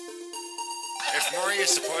If more of you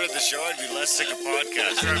supported the show, I'd be less sick of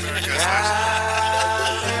podcasts. Grimerica.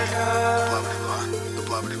 The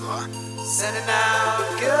blah blah blah. Sending out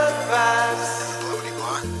good vibes. The blah blah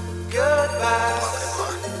blah. Good vibes.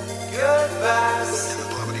 Blah Good vibes. the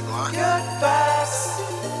blah blah. Good vibes.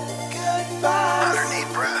 Good vibes.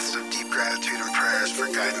 108 breaths of deep gratitude and prayers for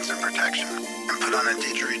guidance and protection, and put on a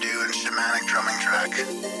didgeridoo and shamanic drumming track,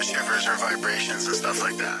 shivers or vibrations and stuff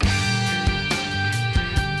like that.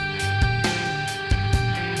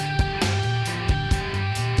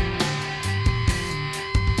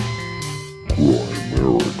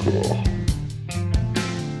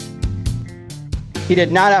 He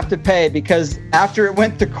did not have to pay because after it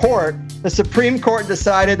went to court, the Supreme Court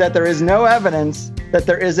decided that there is no evidence that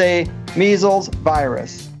there is a measles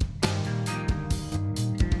virus.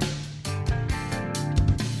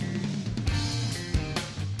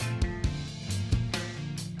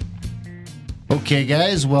 Okay,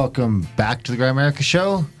 guys, welcome back to the Grimerica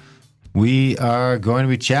show. We are going to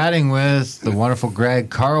be chatting with the wonderful Greg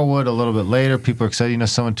Carlwood a little bit later. People are excited. You know,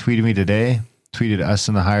 someone tweeted me today, tweeted us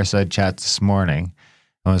in the Higherside Chats this morning.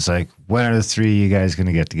 I was like, when are the three of you guys going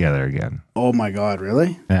to get together again? Oh my God,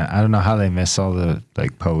 really? Yeah, I don't know how they miss all the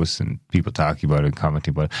like posts and people talking about it and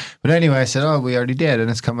commenting about it. But anyway, I said, oh, we already did,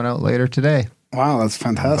 and it's coming out later today. Wow, that's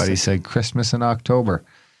fantastic. But he said Christmas in October.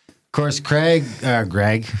 Of course, Greg from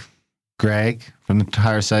the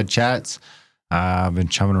Higherside Chats. I've been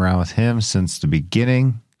chumming around with him since the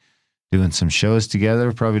beginning, doing some shows together.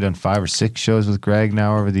 We've probably done 5 or 6 shows with Greg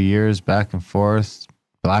now over the years, back and forth,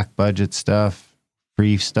 black budget stuff,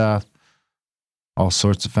 free stuff, all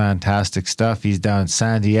sorts of fantastic stuff. He's down in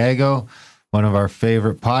San Diego, one of our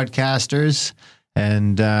favorite podcasters,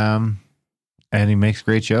 and he makes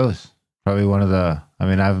great shows. Probably one of the, I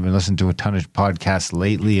mean, I haven't been listening to a ton of podcasts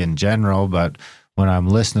lately in general, but when I'm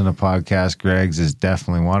listening to podcasts, Greg's is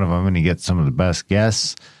definitely one of them, and he gets some of the best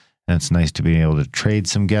guests, and it's nice to be able to trade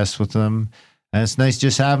some guests with them, and it's nice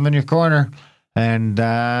just have them in your corner. And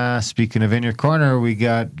speaking of in your corner, we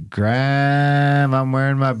got Graham. I'm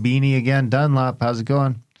wearing my beanie again. Dunlop, how's it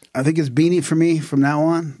going? I think it's beanie for me from now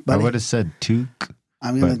on. I would have said toque.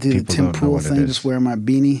 I'm going to do the Tim Pool thing, just wear my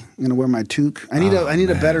beanie. I'm going to wear my toque. I need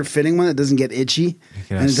a better fitting one that doesn't get itchy.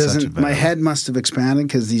 And it doesn't. My head must have expanded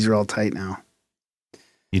because these are all tight now.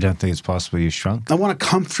 You don't think it's possible you shrunk? I want a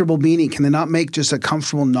comfortable beanie. Can they not make just a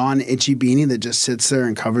comfortable, non-itchy beanie that just sits there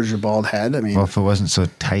and covers your bald head? I mean, well, if it wasn't so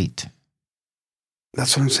tight.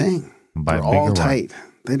 That's what I'm saying. Buy they're a bigger all one. Tight.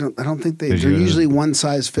 They don't. I don't think they're usually one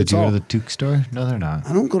size fits all. Did you go to the toque store? No, they're not.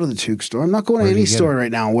 I don't go to the toque store. I'm not going to any store right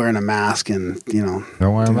now wearing a mask and, don't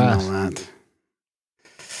wear a mask. All that.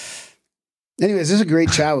 Anyways, this is a great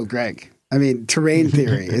chat with Greg. I mean, terrain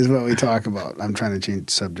theory is what we talk about. I'm trying to change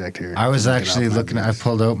the subject here. I was actually looking. I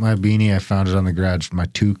pulled out my beanie. I found it on the garage. My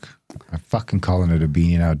toque. I'm fucking calling it a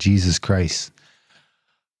beanie now. Jesus Christ.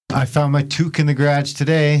 I found my toque in the garage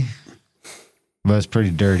today. But it's pretty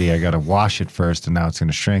dirty. I got to wash it first, and now it's going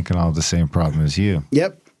to shrink, and I'll have the same problem as you.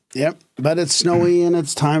 Yep. But it's snowy, and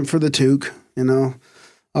it's time for the toque. You know,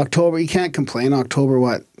 October, you can't complain. October,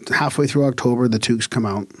 what? Halfway through October, the toques come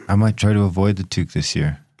out. I might try to avoid the toque this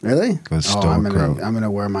year. Really? Go I'm going to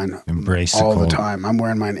wear mine Embrace all the the time. I'm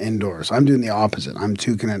wearing mine indoors. I'm doing the opposite. I'm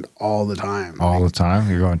toquing it all the time. All the time?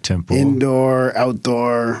 You're going Tim Pool? Indoor,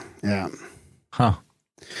 outdoor. Yeah. Huh.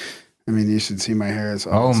 I mean, you should see my hair. It's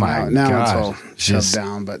all, now God. It's all shoved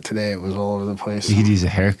down, but today it was all over the place. You could use a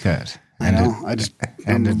haircut. I know.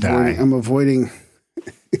 I'm avoiding.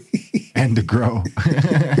 And to grow.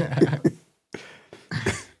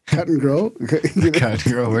 Cut and grow? Cut and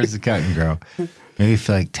grow. Where's the cut and grow? Maybe if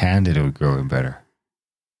you like tanned it would grow in better.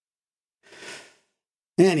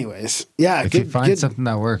 Anyways, yeah. If you find something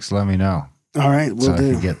that works, let me know. All right, we'll do.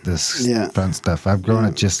 I can get this fun stuff. I've grown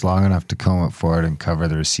it just long enough to comb it forward and cover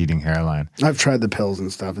the receding hairline. I've tried the pills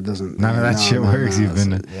and stuff. It doesn't. None of that shit works.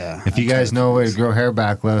 If you guys know a way to grow hair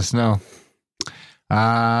back, let us know.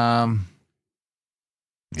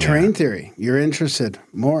 Train theory. You're interested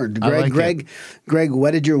more. Greg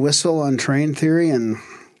wetted your whistle on train theory, and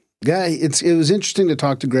it was interesting to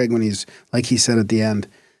talk to Greg when he's, like he said at the end,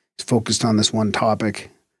 he's focused on this one topic.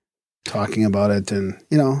 Talking about it, and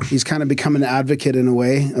he's kind of become an advocate in a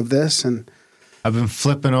way of this. And I've been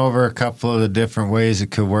flipping over a couple of the different ways it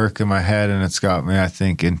could work in my head, and it's got me, I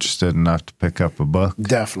think, interested enough to pick up a book.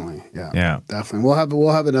 Definitely, yeah, definitely.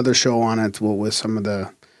 We'll have another show on it with some of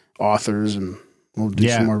the authors, and we'll do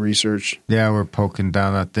some more research. Yeah, we're poking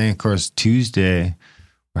down that thing. Of course, Tuesday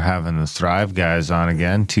we're having the Thrive guys on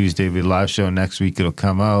again. Tuesday will be a live show. Next week it'll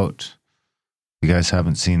come out. If you guys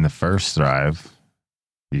haven't seen the first Thrive,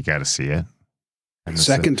 you got to see it. And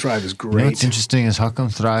Second Thrive is You know what's great. interesting is how come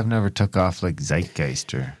Thrive never took off like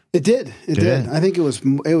Zeitgeist or It did. It did. it? I think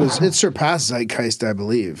it surpassed Zeitgeist, I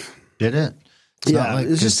believe. did it? It's Yeah, not like,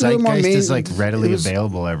 it's just 'cause a little more Zeitgeist main- is like readily it was-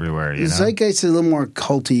 available everywhere. You know, Zeitgeist is a little more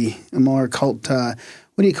culty, a more cult. What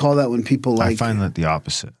do you call that when people like? I find that the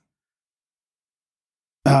opposite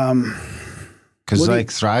What because do you-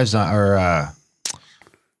 like Thrive's on or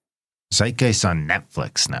Zeitgeist on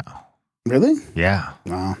Netflix now. Really? Yeah,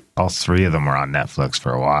 Wow. all three of them were on Netflix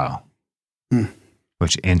for a while, Hmm.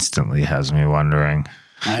 which instantly has me wondering.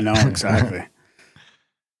 I know exactly.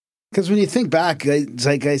 Because when you think back,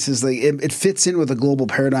 Zeitgeist is like it fits in with the global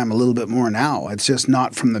paradigm a little bit more now. It's just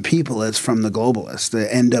not from the people; it's from the globalists, the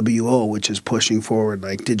NWO, which is pushing forward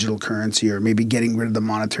like digital currency or maybe getting rid of the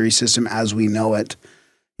monetary system as we know it.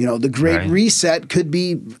 You know, the Great Right. Reset could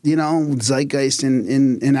be, Zeitgeist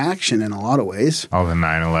in action in a lot of ways. All the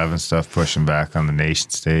 9/11 stuff pushing back on the nation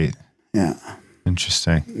state. Yeah,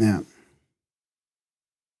 Interesting. yeah.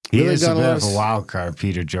 He Really is a got a bit lot of of a wild card,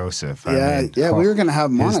 Peter Joseph. I Yeah, mean, we were going to have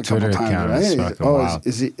him on his a couple Twitter times, account is right? fucking Oh, wild.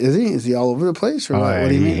 is he? Is he all over the place, or Oh, what? yeah, What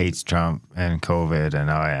do you he mean? hates Trump and COVID and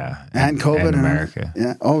And COVID and and America.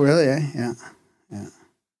 Yeah. Oh, really? Yeah.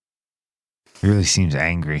 He really seems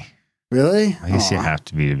angry. Really? I guess you Aw. have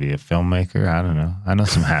to be a filmmaker. I don't know. I know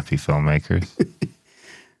some happy filmmakers.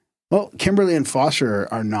 Well, Kimberly and Foster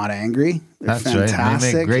are not angry. They're That's right. They make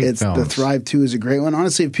fantastic. great The films. Thrive 2 is a great one.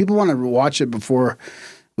 Honestly, if people want to watch it before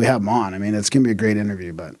we have them on, I mean, it's going to be a great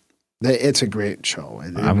interview, but it's a great show.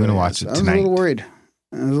 I'm going to watch it I was tonight. a little worried.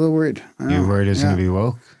 I You worried it's going to be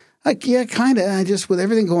woke? Yeah, kind of. I just, with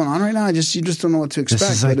everything going on right now, you just don't know what to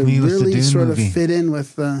expect. is like but me it with the really Dune sort movie. of fit in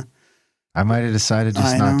with. I might have decided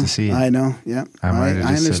just not to see it. I know. Yeah. I might have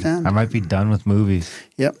I just said, understand. I might be done with movies.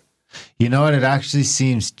 Yep. You know what? It actually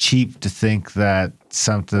seems cheap to think that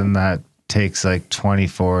something that takes like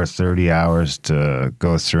 24 or 30 hours to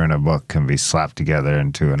go through in a book can be slapped together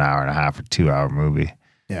into an hour and a half or 2 hour movie.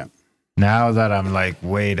 Yeah. Now that I'm like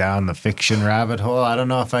way down the fiction rabbit hole, I don't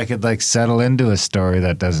know if I could like settle into a story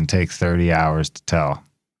that doesn't take 30 hours to tell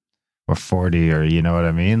or 40 or you know what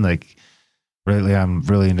I mean? Like really, I'm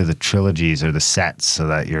really into the trilogies or the sets so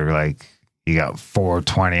that you're like, you got 4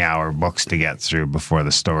 20-hour books to get through before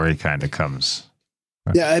the story kind of comes.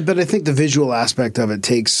 Yeah, but I think the visual aspect of it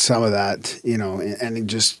takes some of that, and it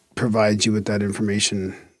just provides you with that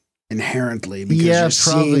information inherently. Because Yeah, you're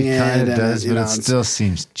probably seeing kind it of does, and, but it it's- still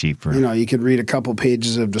seems cheaper. you could read a couple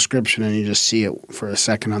pages of description and you just see it for a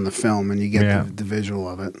second on the film and you get Yeah. the visual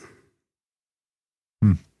of it.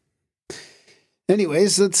 Hmm.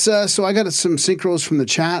 Anyways, let's. So I got some synchros from the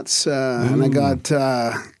chats, and I got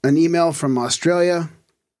an email from Australia.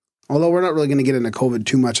 Although we're not really going to get into COVID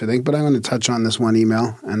too much, I think, but I'm going to touch on this one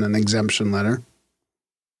email and an exemption letter.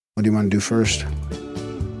 What do you want to do first?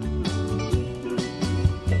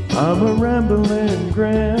 I'm a rambling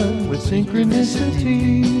gram with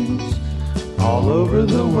synchronicities all over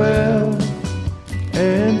the web.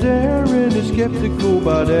 And Aaron is skeptical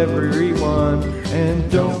about everyone and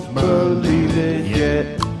don't believe it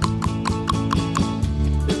yet.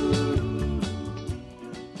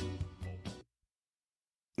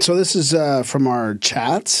 So this is from our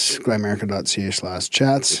chats,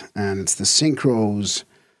 grimerica.ca/chats, and it's the Synchros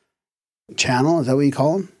channel. Is that what you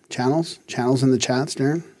call them? Channels? Channels in the chats,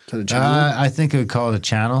 Darren? Is that a channel? I think I would call it a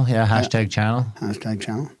channel. Yeah, hashtag channel. Hashtag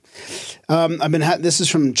channel. This is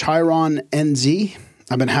from Chiron NZ.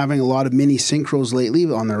 I've been having a lot of mini synchros lately.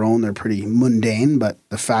 On their own, they're pretty mundane, but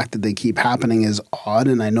the fact that they keep happening is odd,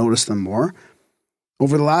 and I notice them more.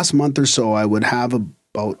 Over the last month or so, I've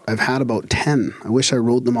had about 10. I wish I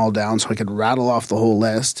wrote them all down so I could rattle off the whole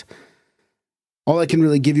list. All I can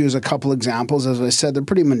really give you is a couple examples. As I said, they're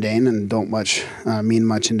pretty mundane and don't mean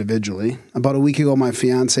much individually. About a week ago, my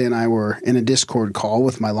fiance and I were in a Discord call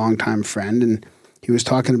with my longtime friend, and he was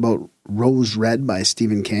talking about Rose Red by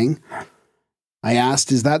Stephen King. I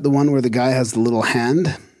asked, is that the one where the guy has the little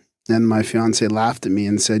hand? And my fiance laughed at me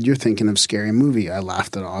and said, you're thinking of Scary Movie. I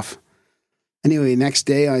laughed it off. Anyway, next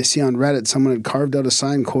day I see on Reddit someone had carved out a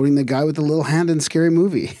sign quoting the guy with the little hand in Scary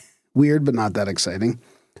Movie. Weird, but not that exciting.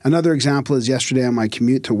 Another example is yesterday on my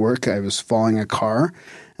commute to work, I was following a car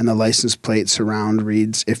and the license plate surround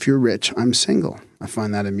reads, if you're rich, I'm single. I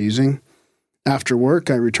find that amusing. After work,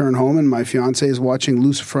 I return home and my fiance is watching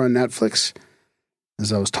Lucifer on Netflix.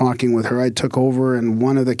 As I was talking with her, I look over and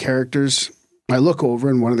one of the characters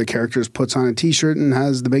puts on a t-shirt and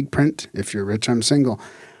has the big print, if you're rich, I'm single.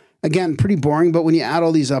 Again, pretty boring, but when you add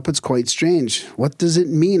all these up, it's quite strange. What does it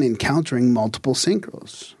mean encountering multiple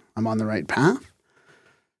synchros? I'm on the right path?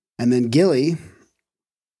 And then Gilly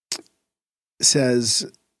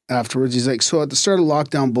says, afterwards. He's like, so at the start of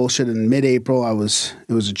lockdown bullshit in mid-April, it was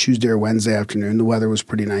a Tuesday or Wednesday afternoon. The weather was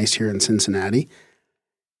pretty nice here in Cincinnati.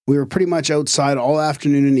 We were pretty much outside all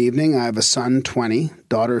afternoon and evening. I have a son, 20,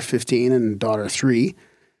 daughter, 15, and daughter, 3.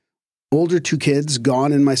 Older 2 kids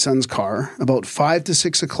gone in my son's car. About 5 to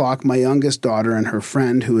 6 o'clock, my youngest daughter and her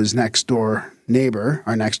friend, who is our next door neighbor,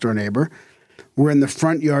 were in the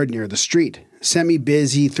front yard near the street.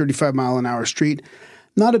 Semi-busy, 35-mile-an-hour street.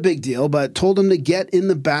 Not a big deal, but told them to get in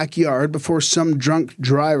the backyard before some drunk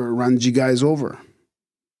driver runs you guys over.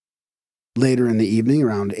 Later in the evening,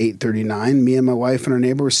 around 8:39, me and my wife and our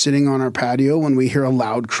neighbor were sitting on our patio when we hear a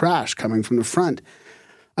loud crash coming from the front.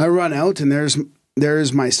 I run out, and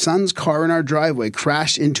there's my son's car in our driveway,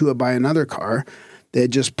 crashed into it by another car. They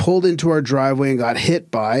had just pulled into our driveway and got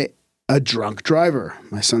hit by a drunk driver.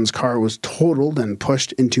 My son's car was totaled and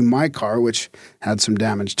pushed into my car, which had some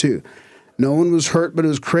damage too. No one was hurt, but it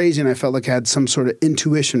was crazy, and I felt like I had some sort of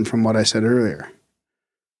intuition from what I said earlier.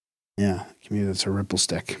 Yeah, to me, that's a ripple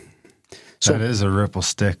stick. So, that is a ripple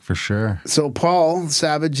stick for sure. So Paul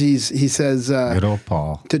Savage, he says... good old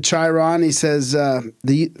Paul. To Chiron, he says,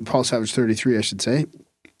 Paul Savage 33, I should say,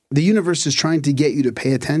 the universe is trying to get you to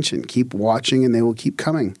pay attention. Keep watching, and they will keep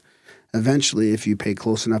coming. Eventually, if you pay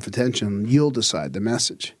close enough attention, you'll decide the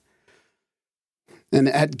message. And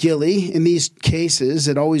at Gilly, in these cases,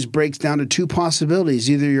 it always breaks down to 2 possibilities.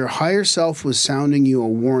 Either your higher self was sounding you a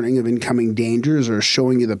warning of incoming dangers or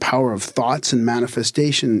showing you the power of thoughts and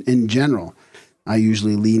manifestation in general. I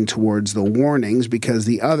usually lean towards the warnings because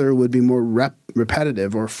the other would be more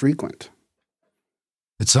repetitive or frequent.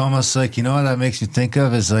 It's almost like, you know what that makes me think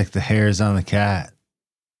of is like the hairs on the cat.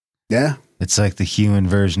 Yeah. It's like the human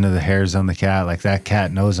version of the hairs on the cat. Like that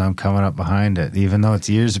cat knows I'm coming up behind it, even though its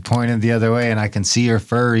ears are pointed the other way and I can see her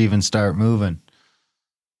fur even start moving.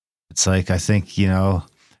 It's like, I think, you know,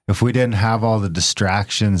 if we didn't have all the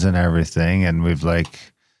distractions and everything and we've like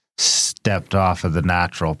stepped off of the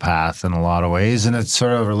natural path in a lot of ways, and it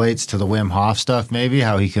sort of relates to the Wim Hof stuff, maybe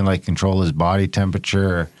how he can like control his body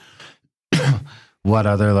temperature or what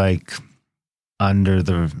other like under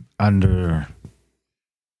the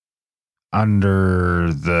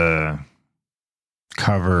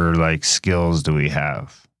cover like skills do we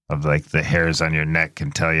have of like the hairs on your neck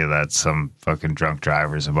can tell you that some fucking drunk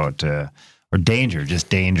driver's about to, or danger, just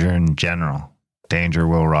danger in general. Danger,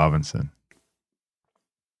 Will Robinson.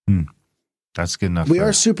 That's good enough. We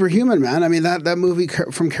are superhuman, man. I mean, that movie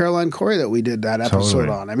from Caroline Corey that we did that episode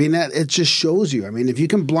Totally. on. I mean, it just shows you. I mean, if you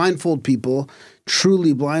can blindfold people,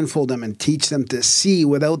 truly blindfold them and teach them to see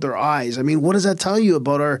without their eyes. I mean, what does that tell you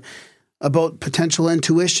about potential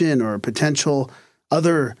intuition or potential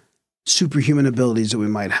other superhuman abilities that we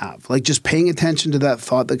might have? Like just paying attention to that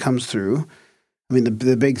thought that comes through. I mean,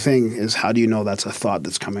 the big thing is, how do you know that's a thought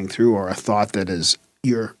that's coming through or a thought that is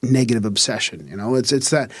your negative obsession? You know, it's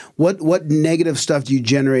that what negative stuff do you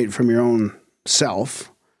generate from your own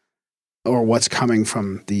self, or what's coming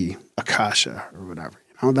from the Akasha or whatever?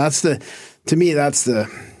 You know, to me that's the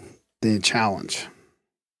challenge.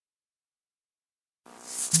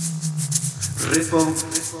 Ripple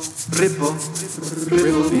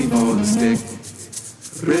before the stick.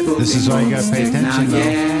 Ripple. This is why you gotta pay attention,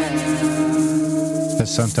 though.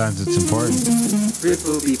 Because sometimes it's important.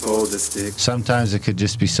 Ripple before the stick. Sometimes it could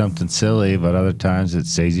just be something silly, but other times it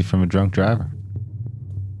saves you from a drunk driver.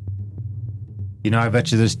 You know, I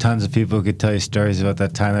bet you there's tons of people who could tell you stories about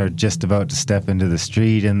that time they were just about to step into the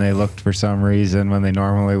street and they looked for some reason when they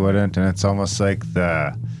normally wouldn't, and it's almost like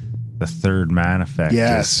the third man effect.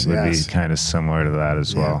 Yes, would be kind of similar to that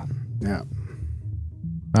as well. Yeah.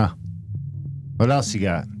 Huh. What else you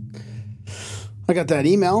got? I got that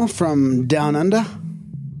email from Down Under.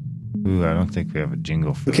 Ooh, I don't think we have a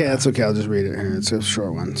jingle for Okay, that. that's okay. I'll just read it here. It's a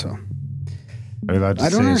short one, so. Are you allowed to I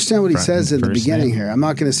don't say understand what he his says in the first beginning name? here. I'm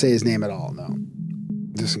not going to say his name at all, though.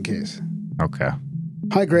 Just in case. Okay.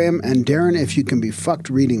 Hi, Graham and Darren, if you can be fucked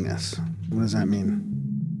reading this. What does that mean?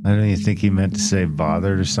 I don't even think he meant to say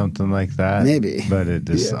bothered or something like that. Maybe. But it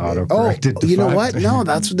just Yeah, auto-corrected to you know fucked. what? No,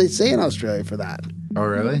 that's what they say in Australia for that. Oh,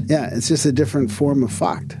 really? Yeah, it's just a different form of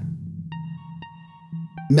fucked.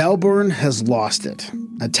 Melbourne has lost it.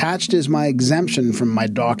 Attached is my exemption from my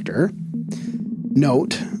doctor.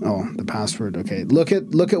 Note, the password, okay. Look at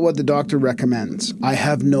what the doctor recommends. I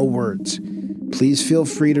have no words. Please feel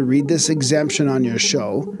free to read this exemption on your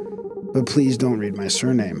show, but please don't read my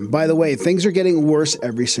surname. By the way, things are getting worse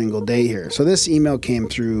every single day here. So this email came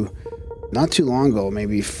through not too long ago,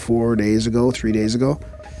 maybe 3 days ago.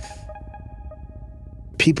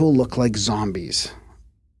 People look like zombies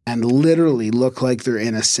and literally look like they're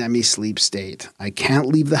in a semi-sleep state. I can't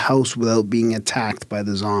leave the house without being attacked by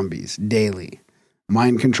the zombies daily.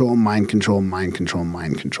 Mind control, mind control, mind control,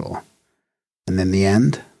 mind control. And then the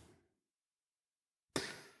end.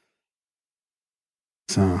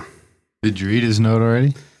 So. Did you read his note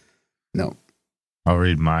already? No. I'll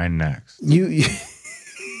read mine next. Do you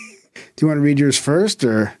want to read yours first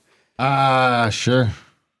or? Sure.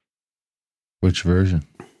 Which version?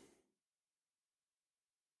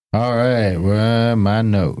 All right. Well, my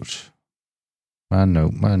note. My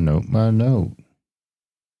note.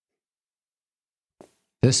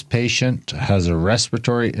 This patient has a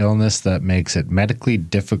respiratory illness that makes it medically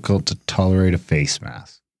difficult to tolerate a face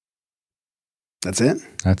mask. That's it?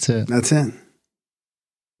 That's it. That's it.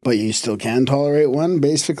 But you still can tolerate one,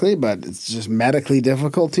 basically, but it's just medically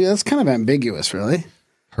difficult to you. That's kind of ambiguous, really.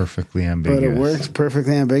 Perfectly ambiguous. But it works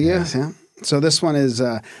perfectly ambiguous, yeah. So this one is,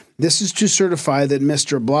 this is to certify that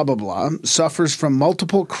Mr. Blah, blah, blah suffers from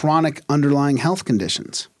multiple chronic underlying health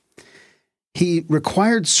conditions. He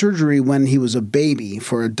required surgery when he was a baby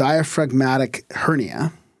for a diaphragmatic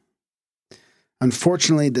hernia.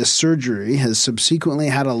 Unfortunately, this surgery has subsequently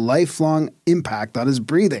had a lifelong impact on his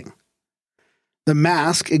breathing. The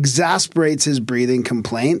mask exasperates his breathing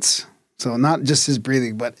complaints. So not just his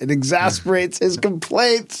breathing, but it exasperates his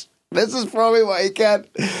complaints. This is probably why he can't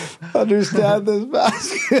understand this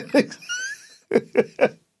mask.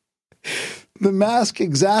 The mask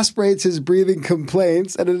exasperates his breathing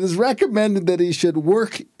complaints, and it is recommended that he should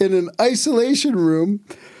work in an isolation room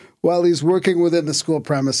while he's working within the school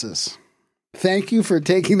premises. Thank you for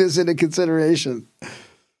taking this into consideration.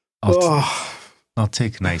 I'll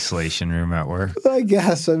take an isolation room at work. I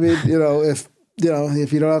guess. I mean, if you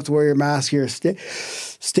don't have to wear your mask here,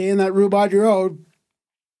 stay in that room on your own.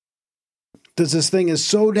 Because this thing is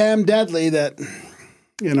so damn deadly that,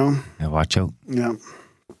 Yeah, watch out. Yeah.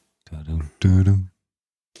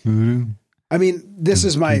 I mean, this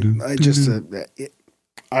is I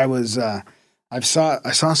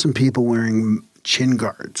saw some people wearing chin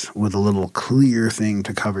guards with a little clear thing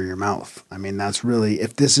to cover your mouth. I mean, that's really,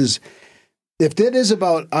 if it is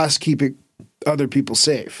about us keeping other people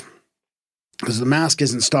safe, because the mask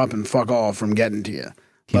isn't stopping fuck all from getting to you,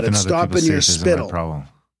 but it's stopping your spittle. Problem.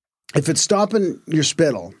 If it's stopping your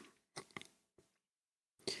spittle,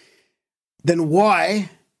 then why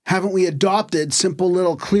haven't we adopted simple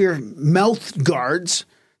little clear mouth guards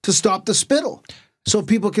to stop the spittle? So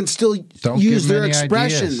people can still use their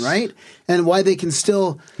expression, ideas. Right? And why they can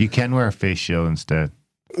still... You can wear a face shield instead.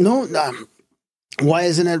 No, why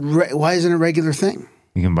isn't it a regular thing?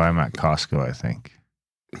 You can buy them at Costco, I think.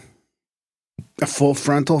 A full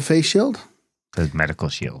frontal face shield? It says medical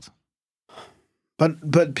shield.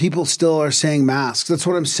 But people still are saying masks. That's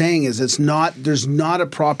what I'm saying is there's not a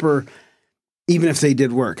proper, even if they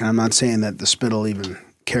did work, and I'm not saying that the spittle even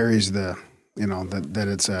carries the, that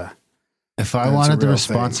it's a... If I wanted the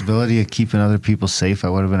responsibility of keeping other people safe, I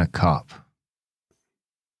would have been a cop.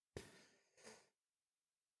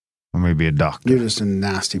 Or maybe a doctor. You're just a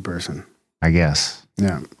nasty person. I guess.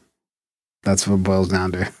 Yeah. That's what it boils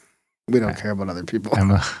down to. We don't care about other people.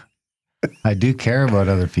 I do care about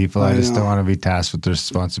other people. I just don't want to be tasked with the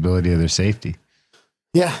responsibility of their safety.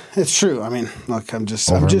 Yeah, it's true. I mean, look, I'm just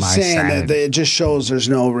saying that it just shows there's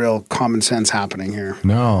no real common sense happening here.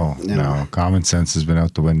 No. Common sense has been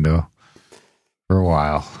out the window for a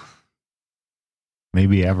while.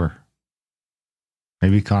 Maybe ever.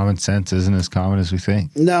 Maybe common sense isn't as common as we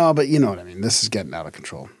think. No, but you know what I mean. This is getting out of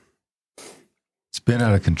control. It's been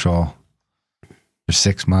out of control for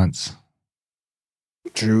 6 months.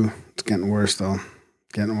 True. It's getting worse, though.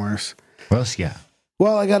 Getting worse. What else you got?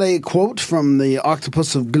 Well, I got a quote from the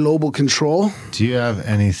Octopus of Global Control. Do you have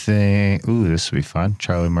anything? Ooh, this will be fun.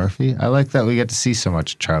 Charlie Murphy. I like that we get to see so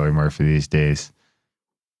much Charlie Murphy these days.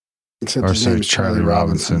 Except his name is Charlie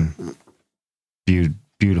Robinson.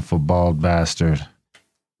 Beautiful bald bastard.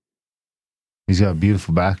 He's got a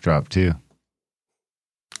beautiful backdrop, too.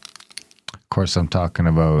 Of course, I'm talking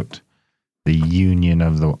about the Union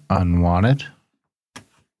of the Unwanted,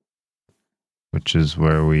 which is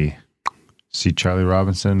where we see Charlie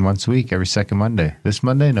Robinson once a week, every second Monday. This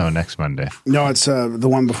Monday? No, next Monday. No, it's the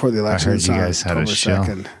one before the election. I heard you guys had a show.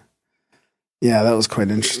 2nd. Yeah, that was quite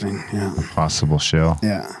interesting. Yeah. A possible show.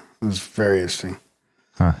 Yeah, it was very interesting.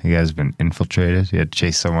 Huh, you guys been infiltrated? You had to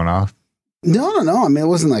chase someone off? No. I mean, it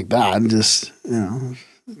wasn't like that. Just,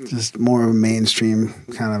 just more of a mainstream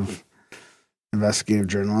kind of investigative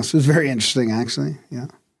journalist. It was very interesting, actually. Yeah.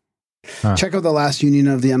 Huh. Check out the last Union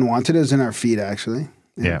of the Unwanted. It was in our feed, actually.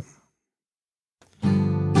 Yeah.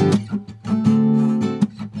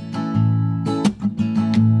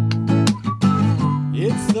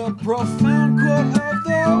 It's the profound quote of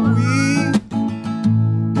the week.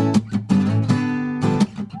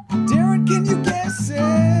 Darren, can you guess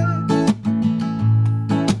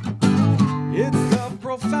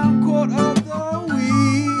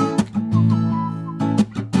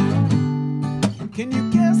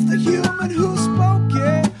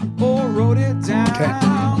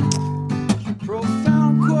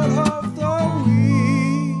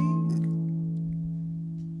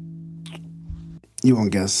You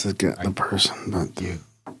won't guess the person, but You.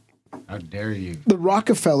 How dare you? the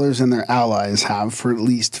Rockefellers and their allies have, for at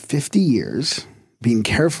least 50 years, been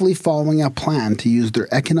carefully following a plan to use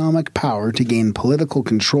their economic power to gain political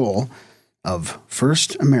control of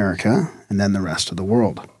first America and then the rest of the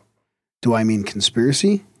world. Do I mean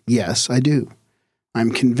conspiracy? Yes, I do.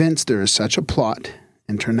 I'm convinced there is such a plot,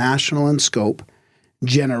 international in scope,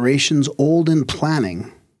 generations old in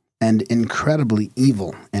planning, and incredibly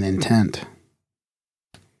evil in intent.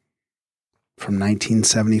 From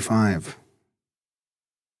 1975.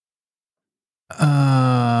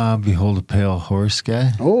 Behold a pale horse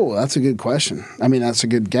guy? Oh, that's a good question. I mean, that's a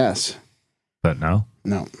good guess. But no.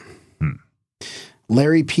 No.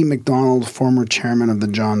 Larry P. McDonald, former chairman of the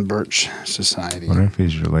John Birch Society. I wonder if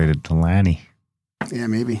he's related to Lanny. Yeah,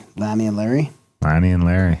 maybe. Lanny and Larry. Lanny and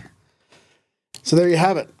Larry. So there you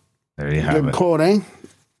have it. There you have Good it. quote, eh?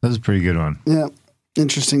 That was a pretty good one. Yeah.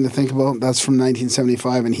 Interesting to think about. That's from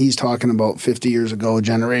 1975, and he's talking about 50 years ago,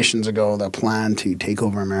 generations ago, the plan to take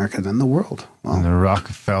over America, then the world. And Well, the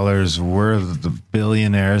Rockefellers were the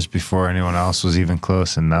billionaires before anyone else was even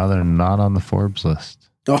close, and now they're not on the Forbes list.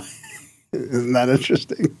 oh, isn't that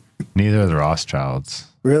interesting? Neither are the Rothschilds.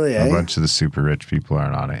 Really, A eh? bunch of the super rich people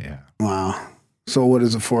aren't on it yet. Wow. So what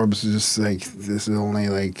is a Forbes? Just like, this is only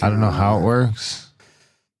like... I don't know how it works.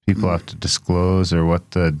 People have to disclose or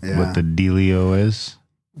what the dealio is.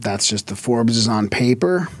 That's just the Forbes is on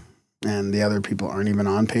paper, and the other people aren't even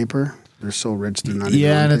on paper. They're so rich, they're not even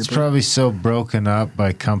Yeah, on and it's paper. probably so broken up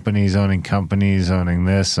by companies, owning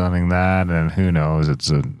this, owning that, and who knows? It's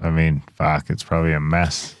probably a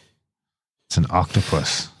mess. It's an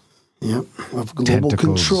octopus Yep, of global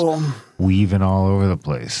Tentacles. control. weaving all over the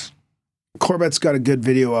place. Corbett's got a good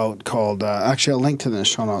video out called, actually, I'll link to this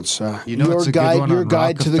show notes. You know what's a good one Your on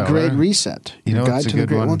guide to the Rockefeller? Great Reset. You know Your what's guide a to the good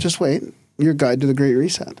Great. one? Well, just wait. Your guide to the Great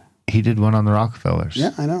Reset. He did one on the Rockefellers.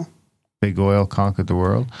 Yeah, I know. Big Oil Conquered the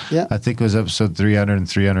World. Yeah. I think it was episode 300 and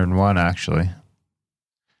 301, actually.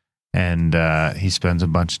 And he spends a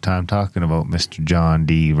bunch of time talking about Mr. John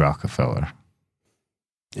D. Rockefeller.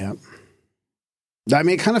 Yep. I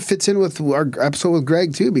mean, it kind of fits in with our episode with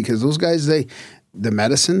Greg, too, because those guys, the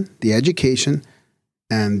medicine, the education,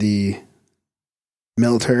 and the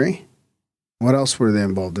military. What else were they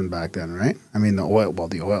involved in back then, right? I mean, the oil,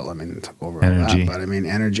 I mean, it took over all Energy. that, but I mean,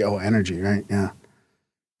 energy, right? Yeah.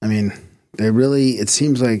 I mean, it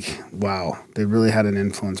seems like, wow, they really had an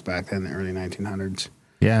influence back then in the early 1900s.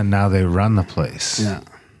 Yeah, and now they run the place. Yeah.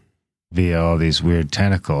 Via all these weird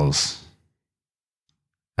tentacles.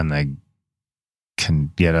 And they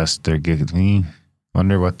can get us,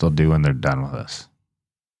 wonder what they'll do when they're done with us.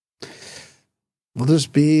 Will this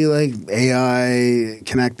be like AI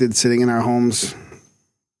connected sitting in our homes?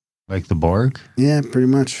 Like the Borg? Yeah, pretty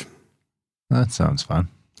much. That sounds fun.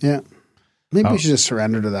 Yeah. Maybe we should just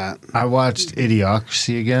surrender to that. I watched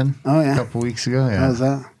Idiocracy again Oh, a yeah. couple weeks ago. Yeah. How's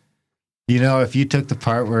that? You know, if you took the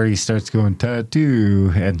part where he starts going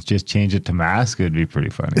tattoo and just change it to mask, it'd be pretty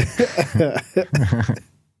funny.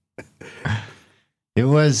 It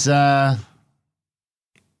was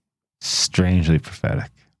strangely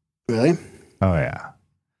prophetic. Really? Oh yeah.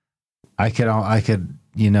 I could,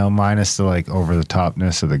 minus the like over the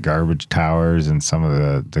topness of the garbage towers and some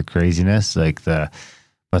of the craziness,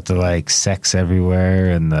 but the like sex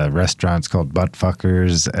everywhere and the restaurants called butt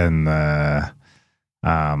fuckers and the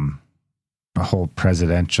a whole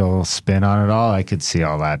presidential spin on it all. I could see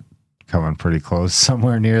all that coming pretty close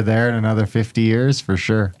somewhere near there in another 50 years for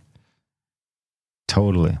sure.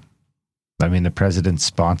 Totally. I mean, the president's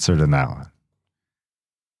sponsored in that one.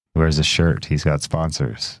 Wears a shirt. He's got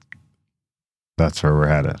sponsors. That's where we're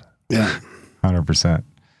headed. Yeah. 100%.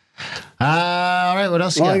 All right. What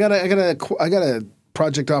else you Well, got? I got a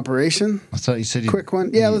project operation. I thought you said Quick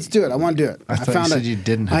one. Yeah, let's do it. I want to do it. I thought you said you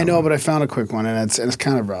didn't have I know, one. but I found a quick one, and it's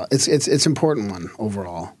kind of raw. It's important one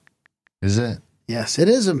overall. Is it? Yes, it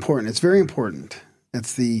is important. It's very important.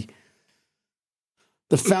 It's the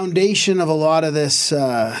foundation of a lot of this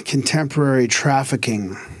contemporary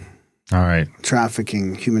trafficking. All right.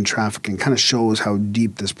 Human trafficking, kind of shows how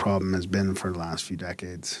deep this problem has been for the last few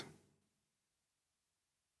decades.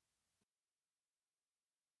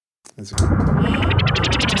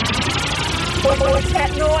 What's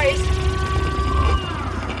that noise?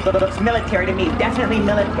 Looks military to me. Definitely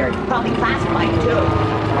military. Probably classified, too.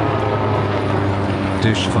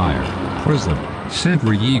 Dishfire, Prism,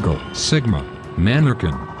 Sentry Eagle, Sigma,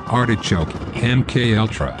 Mannequin, Artichoke, MK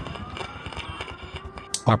Ultra.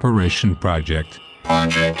 Operation Project. I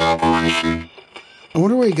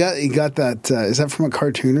wonder where he got that. Is that from a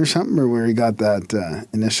cartoon or something, or where he got that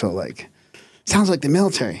initial, like, sounds like the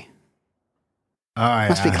military? Oh, yeah.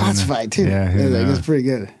 Must be classified too. Yeah, it's pretty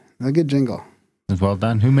good. A good jingle. It's well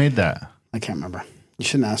done. Who made that? I can't remember. You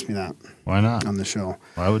shouldn't ask me that. Why not? On the show.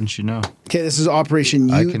 Why wouldn't you know? Okay, this is Operation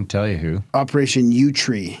U. I can tell you who. Operation U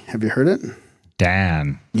Tree. Have you heard it?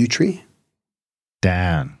 Dan. U Tree?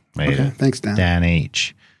 Dan made it. Thanks, Dan. Dan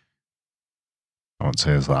H. I won't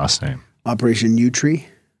say his last name. Operation U Tree.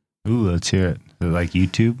 Ooh, let's hear it. Is it like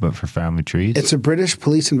YouTube, but for family trees? It's a British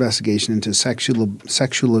police investigation into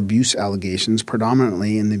sexual abuse allegations,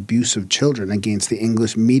 predominantly in the abuse of children against the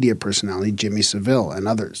English media personality Jimmy Savile and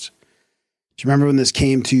others. Do you remember when this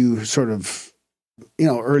came to sort of,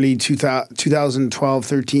 early 2012,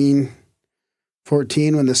 13,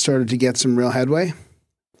 14, when this started to get some real headway?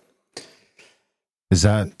 Is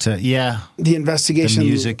that, yeah. The investigation. The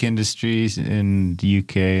music industries in the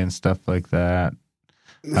UK and stuff like that.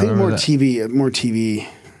 I think more TV. I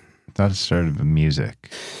thought it started with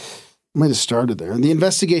music. Might have started there. The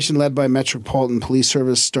investigation led by Metropolitan Police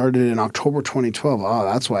Service started in October 2012. Oh,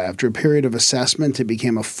 that's why. After a period of assessment, it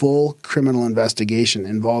became a full criminal investigation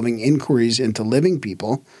involving inquiries into living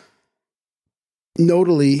people,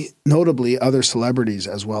 notably other celebrities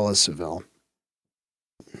as well as Savile.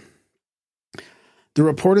 The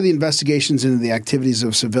report of the investigations into the activities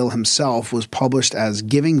of Savile himself was published as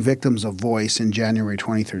Giving Victims a Voice in January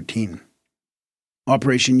 2013.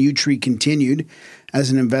 Operation U Tree continued as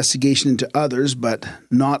an investigation into others, but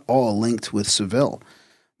not all linked with Savile.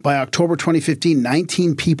 By October 2015,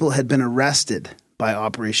 19 people had been arrested by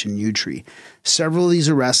Operation U Tree. Several of these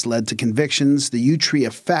arrests led to convictions. The U Tree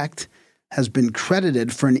effect has been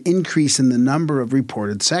credited for an increase in the number of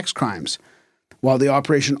reported sex crimes, while the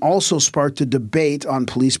operation also sparked a debate on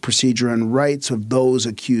police procedure and rights of those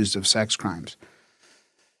accused of sex crimes.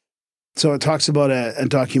 So it talks about a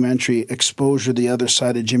documentary, Exposure, the Other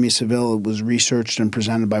Side of Jimmy Savile. It was researched and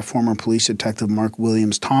presented by former police detective Mark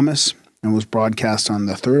Williams Thomas and was broadcast on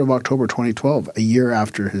the 3rd of October 2012,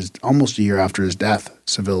 almost a year after his death,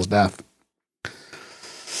 Savile's death.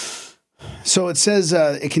 So it says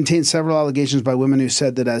it contains several allegations by women who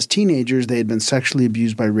said that as teenagers they had been sexually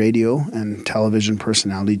abused by radio and television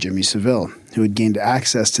personality Jimmy Savile, who had gained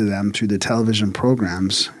access to them through the television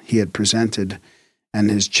programs he had presented and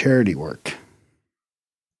his charity work.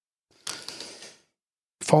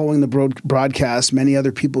 Following the broadcast, many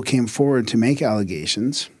other people came forward to make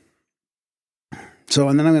allegations. So,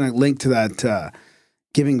 and then I'm going to link to that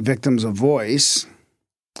Giving Victims a Voice.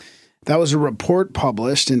 That was a report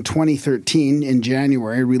published in 2013 in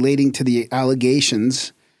January relating to the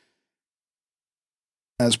allegations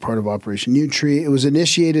as part of Operation U Tree. It was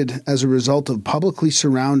initiated as a result of publicly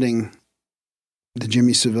surrounding the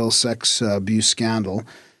Jimmy Savile sex abuse scandal.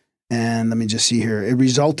 And let me just see here. It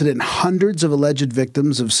resulted in hundreds of alleged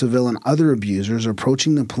victims of Savile and other abusers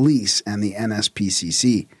approaching the police and the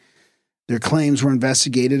NSPCC. Their claims were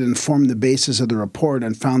investigated and formed the basis of the report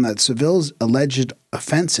and found that Savile's alleged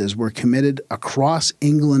offenses were committed across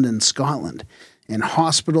England and Scotland in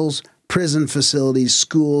hospitals, prison facilities,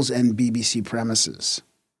 schools, and BBC premises.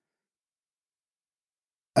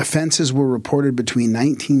 Offenses were reported between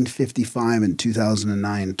 1955 and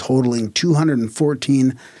 2009, totaling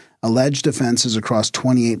 214 alleged offenses across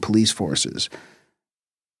 28 police forces.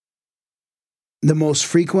 The most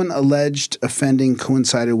frequent alleged offending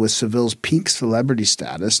coincided with Savile's peak celebrity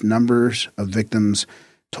status. Numbers of victims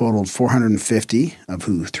totaled 450, of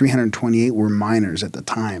who 328 were minors at the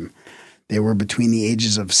time. They were between the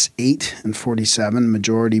ages of 8 and 47,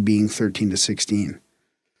 majority being 13 to 16.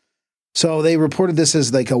 So they reported this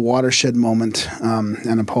as like a watershed moment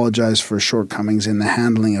and apologized for shortcomings in the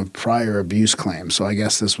handling of prior abuse claims. So I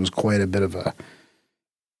guess this was quite a bit of an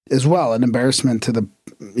embarrassment to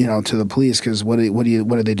the police, because what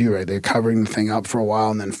do they do, right? They're covering the thing up for a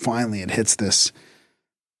while, and then finally it hits this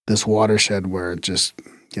watershed where it just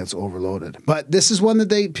gets overloaded. But this is one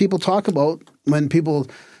that people talk about when people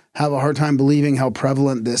have a hard time believing how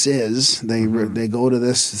prevalent this is. They go to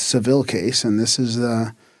this Savile case, and this is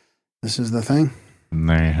the thing.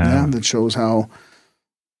 That shows how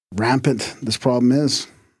rampant this problem is.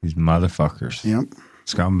 These motherfuckers. Yep.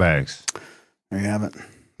 Scumbags. There you have it.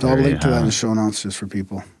 So I'll link to that in the show notes just for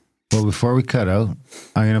people. Well, before we cut out,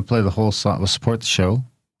 I'm going to play the whole song. We'll support the show.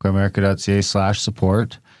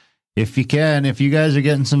 Grimerica.ca/support. If you can, if you guys are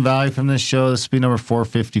getting some value from this show, this will be number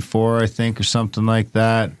 454, I think, or something like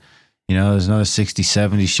that. There's another 60,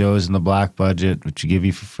 70 shows in the black budget, which you give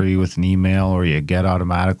you for free with an email, or you get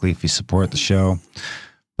automatically if you support the show.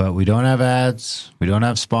 But we don't have ads. We don't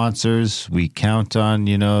have sponsors. We count on,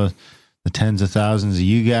 the tens of thousands of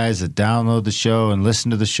you guys that download the show and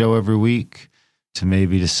listen to the show every week. to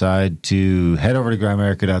maybe decide to head over to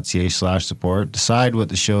grimerica.ca/support, decide what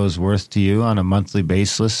the show is worth to you on a monthly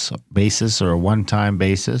basis or a one-time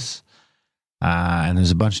basis. And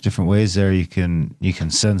there's a bunch of different ways there. You can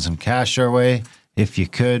send some cash our way. If you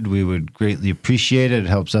could, we would greatly appreciate it. It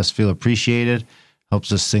helps us feel appreciated,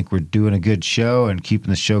 helps us think we're doing a good show and keeping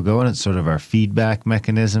the show going. It's sort of our feedback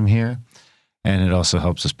mechanism here. And it also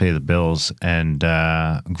helps us pay the bills and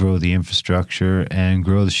grow the infrastructure and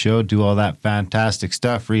grow the show, do all that fantastic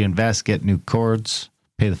stuff, reinvest, get new cords,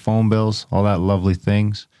 pay the phone bills, all that lovely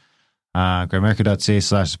things.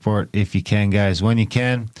 Grimerica.ca/support if you can, guys. When you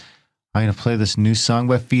can, I'm going to play this new song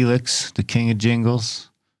by Felix, the king of jingles,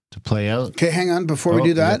 to play out. Okay, hang on. Before we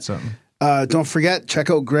do that, don't forget,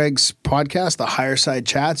 check out Greg's podcast, the Higherside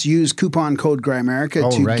Chats. Use coupon code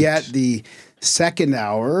Grimerica to get the second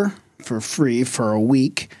hour for free for a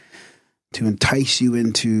week to entice you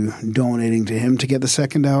into donating to him to get the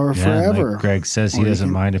second hour forever. Like Greg says he doesn't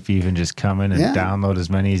mind if you even just come in and download as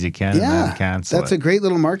many as you can and then cancel That's a great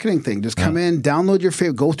little marketing thing. Just come in, download your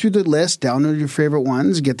favorite, go through the list, download your favorite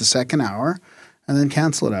ones, get the second hour, and then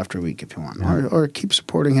cancel it after a week if you want. Or keep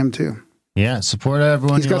supporting him too. Yeah, support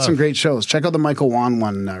everyone. He's got some great shows. Check out the Michael Wan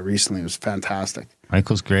one recently. It was fantastic.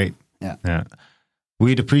 Michael's great. Yeah.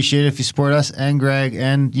 We'd appreciate it if you support us and Greg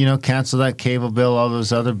and, cancel that cable bill, all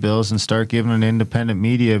those other bills, and start giving an independent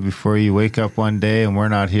media before you wake up one day and we're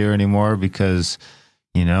not here anymore because,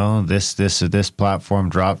 this platform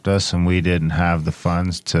dropped us and we didn't have the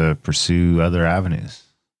funds to pursue other avenues.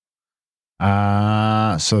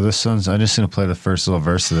 So this one's, I'm just going to play the first little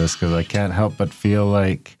verse of this because I can't help but feel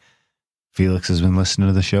like Felix has been listening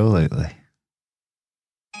to the show lately.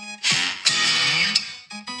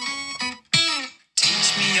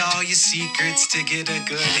 All your secrets to get a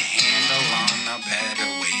good handle on a better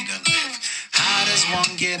way to live. How does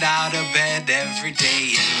one get out of bed every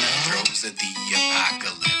day in the throes of the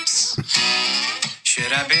apocalypse?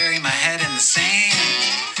 Should I bury my head in the sand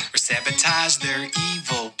or sabotage their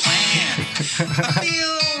evil plan? I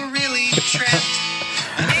feel really trapped.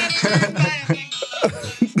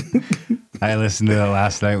 I listened to it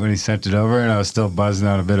last night when he sent it over and I was still buzzing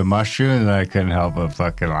on a bit of mushroom and I couldn't help but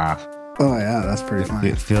fucking laugh. Oh, yeah, that's pretty funny.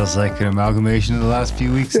 It feels like an amalgamation of the last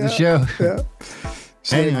few weeks of the show. Yeah.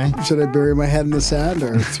 Should I bury my head in the sand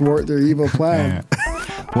or thwart their evil plan?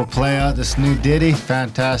 Yeah. We'll play out this new ditty.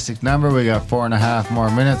 Fantastic number. We got 4.5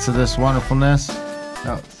 more minutes of this wonderfulness.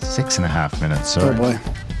 Oh, 6.5 minutes, sorry. Oh, boy.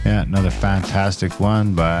 Yeah, another fantastic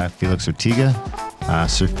one by Felix Ortega.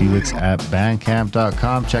 Sir Felix at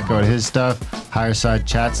bandcamp.com. Check out his stuff.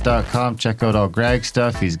 Highersidechats.com. Check out all Greg's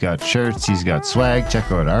stuff. He's got shirts. He's got swag. Check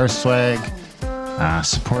out our swag.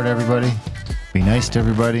 Support everybody. Be nice to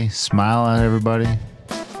everybody. Smile at everybody.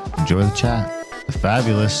 Enjoy the chat. The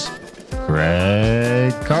fabulous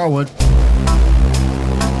Greg Carlwood.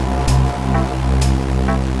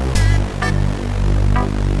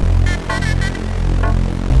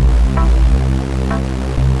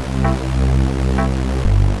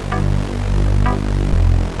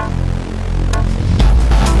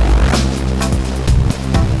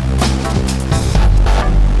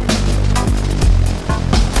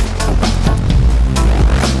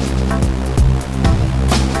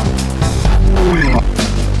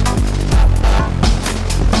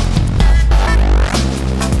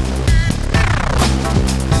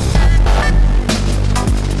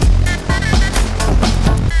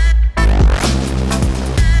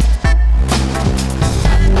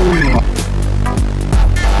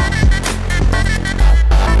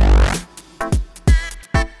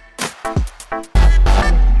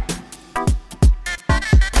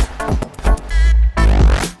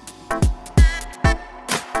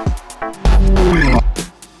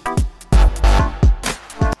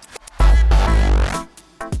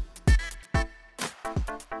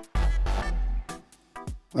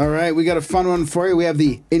 We got a fun one for you. We have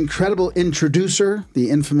the incredible introducer, the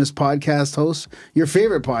infamous podcast host, your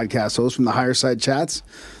favorite podcast host from the Higherside Chats.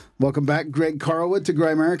 Welcome back, Greg Carlwood, to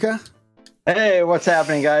Grimerica. Hey, what's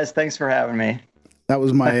happening, guys? Thanks for having me. That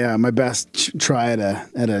was my my best try at a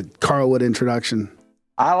Carlwood introduction.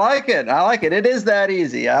 I like it. It is that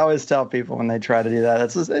easy. I always tell people when they try to do that,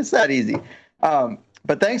 it's that easy.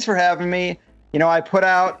 But thanks for having me. I put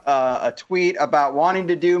out a tweet about wanting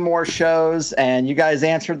to do more shows, and you guys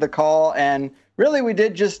answered the call. And really, we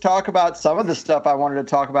did just talk about some of the stuff I wanted to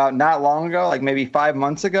talk about not long ago, like maybe 5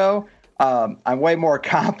 months ago. I'm way more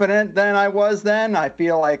competent than I was then. I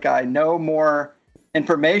feel like I know more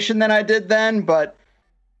information than I did then. But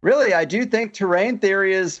really, I do think terrain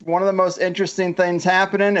theory is one of the most interesting things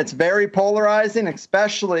happening. It's very polarizing,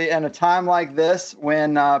 especially in a time like this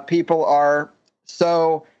when people are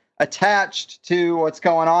so attached to what's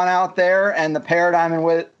going on out there and the paradigm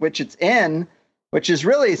in which it's in, which is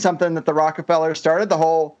really something that the Rockefellers started, the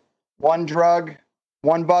whole one drug,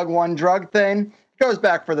 one bug, one drug thing. It goes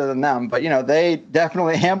back further than them, but, they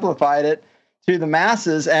definitely amplified it to the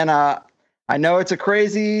masses. And I know it's a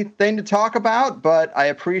crazy thing to talk about, but I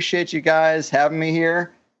appreciate you guys having me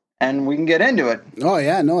here, and we can get into it. Oh,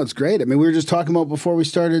 yeah. No, it's great. I mean, we were just talking about before we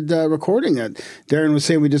started recording it. Darren was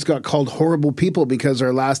saying we just got called horrible people because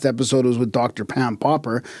our last episode was with Dr. Pam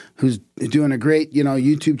Popper, who's doing a great,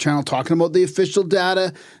 YouTube channel talking about the official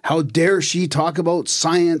data. How dare she talk about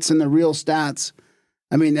science and the real stats?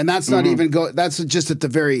 I mean, and that's not even that's just at the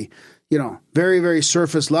very, very, very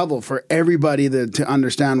surface level for everybody to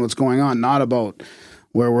understand what's going on, not about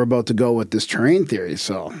where we're about to go with this terrain theory.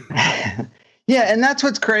 So... Yeah, and that's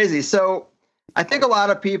what's crazy. So I think a lot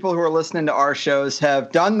of people who are listening to our shows have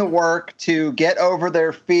done the work to get over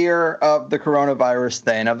their fear of the coronavirus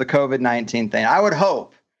thing, of the COVID-19 thing. I would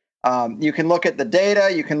hope. You can look at the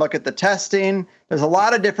data. You can look at the testing. There's a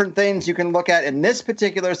lot of different things you can look at in this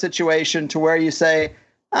particular situation to where you say,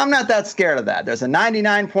 I'm not that scared of that. There's a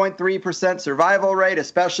 99.3% survival rate,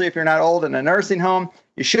 especially if you're not old in a nursing home.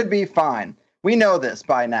 You should be fine. We know this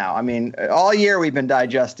by now. I mean, all year we've been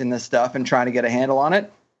digesting this stuff and trying to get a handle on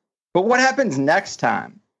it. But what happens next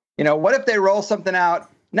time? What if they roll something out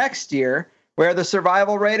next year where the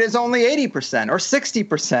survival rate is only 80% or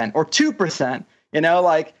 60% or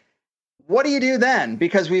 2%? What do you do then?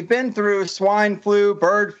 Because we've been through swine flu,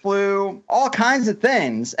 bird flu, all kinds of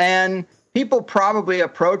things. And people probably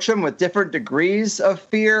approach them with different degrees of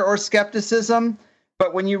fear or skepticism.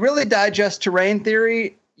 But when you really digest terrain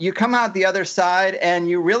theory, you come out the other side and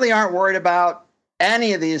you really aren't worried about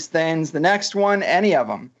any of these things, the next one, any of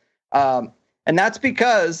them. And that's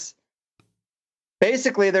because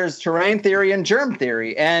basically there's terrain theory and germ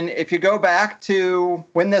theory. And if you go back to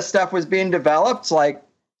when this stuff was being developed, like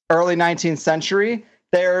early 19th century,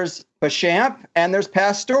 there's Béchamp and there's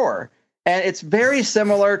Pasteur. And it's very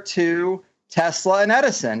similar to Tesla and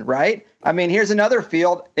Edison, right? I mean, here's another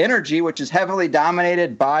field, energy, which is heavily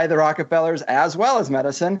dominated by the Rockefellers as well as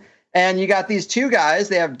medicine. And you got these two guys,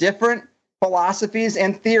 they have different philosophies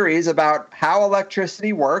and theories about how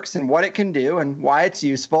electricity works and what it can do and why it's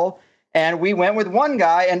useful. And we went with one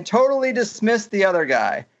guy and totally dismissed the other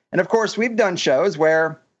guy. And of course, we've done shows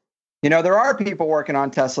where, there are people working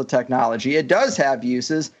on Tesla technology. It does have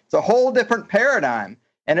uses. It's a whole different paradigm.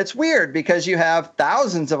 And it's weird because you have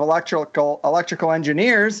thousands of electrical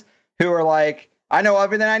engineers who are like, I know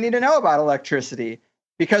everything I need to know about electricity,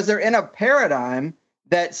 because they're in a paradigm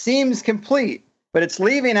that seems complete, but it's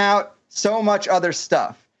leaving out so much other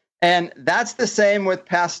stuff. And that's the same with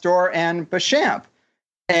Pasteur and Béchamp.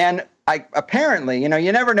 And apparently, you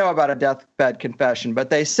never know about a deathbed confession, but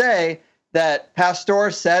they say that Pasteur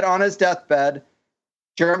said on his deathbed,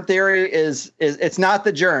 germ theory is it's not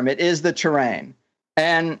the germ, it is the terrain.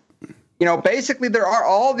 And basically there are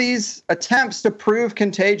all these attempts to prove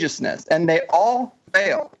contagiousness, and they all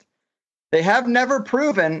failed. They have never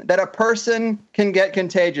proven that a person can get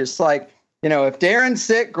contagious. Like, if Darren's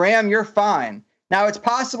sick, Graham, you're fine. Now, it's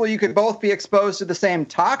possible you could both be exposed to the same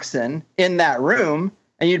toxin in that room,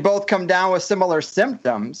 and you'd both come down with similar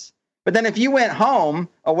symptoms. But then if you went home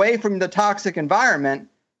away from the toxic environment,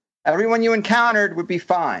 everyone you encountered would be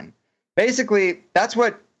fine. Basically, that's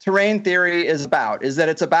what terrain theory is about, is that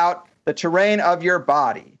it's about the terrain of your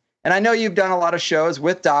body. And I know you've done a lot of shows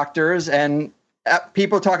with doctors and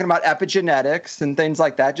people talking about epigenetics and things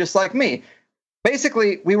like that, just like me.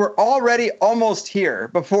 Basically, we were already almost here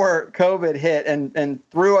before COVID hit and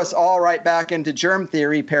threw us all right back into germ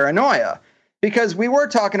theory paranoia, because we were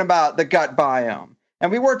talking about the gut biome,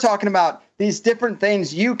 and we were talking about these different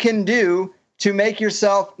things you can do to make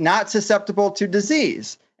yourself not susceptible to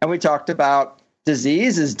disease. And we talked about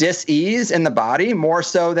disease is dis-ease in the body, more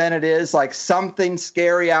so than it is like something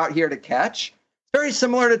scary out here to catch. It's very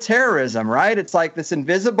similar to terrorism, right? It's like this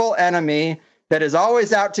invisible enemy that is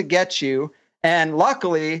always out to get you. And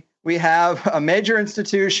luckily, we have a major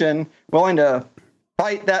institution willing to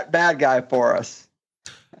fight that bad guy for us.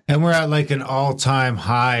 And we're at like an all-time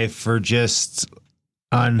high for just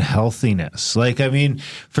unhealthiness. Like, I mean,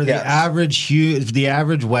 for the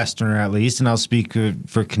average Westerner, at least, and I'll speak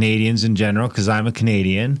for Canadians in general because I'm a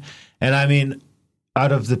Canadian. And I mean,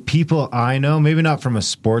 out of the people I know, maybe not from a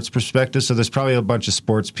sports perspective, so there's probably a bunch of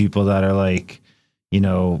sports people that are like,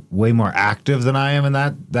 way more active than I am in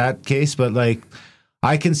that case. But like,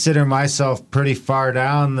 I consider myself pretty far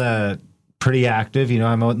down pretty active.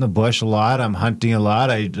 I'm out in the bush a lot. I'm hunting a lot.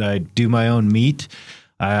 I do my own meat.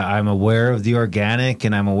 I'm aware of the organic,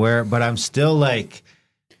 and but I'm still like,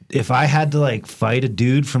 if I had to like fight a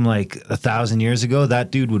dude from like 1,000 years ago,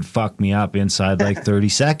 that dude would fuck me up inside like 30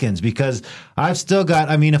 seconds, because I've still got,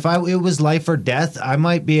 I mean, if it was life or death, I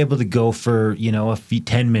might be able to go for,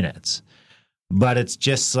 10 minutes. But it's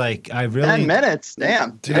just like, I really 10 minutes.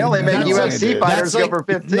 Damn. They only make UFC fighters go for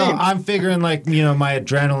 15. No, I'm figuring like, my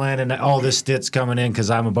adrenaline and all this shit's coming in because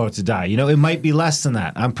I'm about to die. It might be less than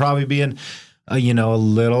that. I'm probably being, a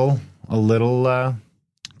little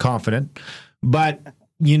confident. But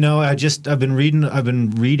I've been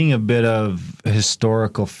reading a bit of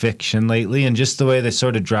historical fiction lately, and just the way they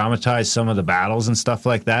sort of dramatize some of the battles and stuff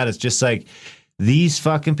like that. It's just like these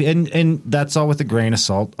fucking and that's all with a grain of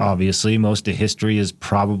salt. Obviously, most of history is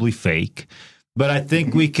probably fake, but I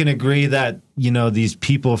think we can agree that these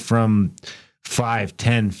people from 5,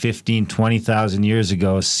 10, 15, 20,000 years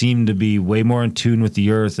ago seem to be way more in tune with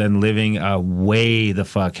the earth and living a way the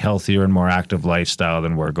fuck healthier and more active lifestyle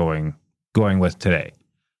than we're going with today.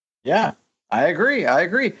 Yeah, I agree.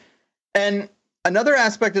 And another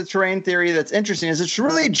aspect of terrain theory that's interesting is it's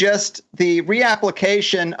really just the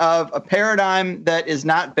reapplication of a paradigm that is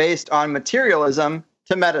not based on materialism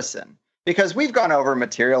to medicine. Because we've gone over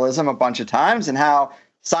materialism a bunch of times and how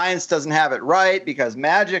science doesn't have it right because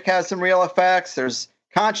magic has some real effects. There's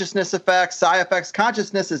consciousness effects, psi effects.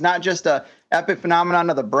 Consciousness is not just a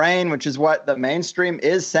epiphenomenon of the brain, which is what the mainstream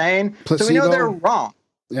is saying. Placebo. So we know they're wrong.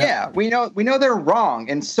 Yeah, we know they're wrong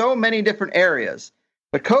in so many different areas.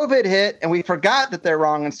 But COVID hit and we forgot that they're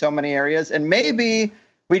wrong in so many areas. And maybe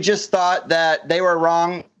we just thought that they were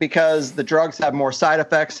wrong because the drugs have more side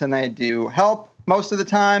effects than they do help most of the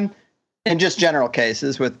time, in just general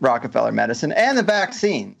cases with Rockefeller medicine and the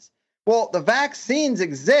vaccines. Well, the vaccines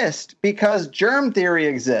exist because germ theory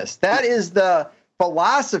exists. That is the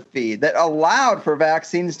philosophy that allowed for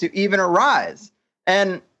vaccines to even arise.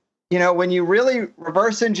 And when you really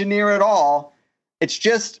reverse engineer it all, it's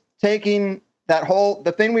just taking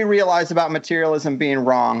the thing we realize about materialism being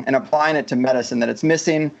wrong and applying it to medicine, that it's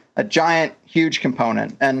missing a giant, huge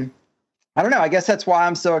component. And I don't know, I guess that's why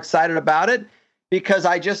I'm so excited about it, because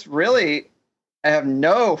I just really have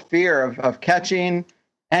no fear of catching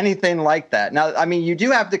anything like that. Now, I mean, you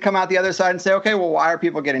do have to come out the other side and say, okay, well, why are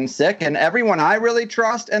people getting sick? And everyone I really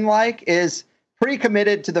trust and like is pretty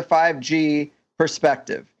committed to the 5G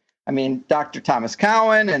perspective. I mean, Dr. Thomas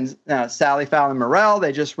Cowan and Sally Fallon Morell,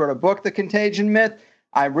 they just wrote a book, The Contagion Myth.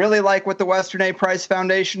 I really like what the Western A. Price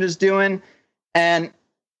Foundation is doing. And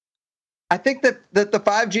I think that the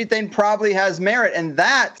 5G thing probably has merit, and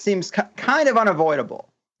that seems kind of unavoidable.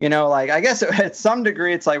 I guess at some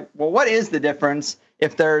degree, it's like, well, what is the difference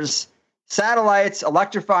if there's satellites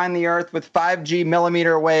electrifying the earth with 5G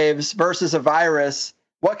millimeter waves versus a virus?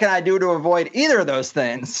 What can I do to avoid either of those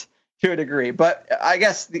things? To a degree. But I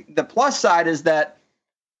guess the plus side is that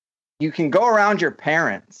you can go around your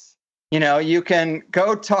parents. You can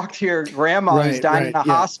go talk to your grandma who's dying in a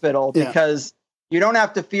hospital because you don't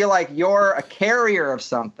have to feel like you're a carrier of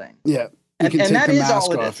something. Yeah. And that is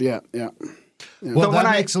all it is. Yeah. Well, that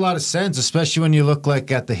makes a lot of sense, especially when you look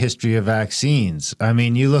at the history of vaccines. I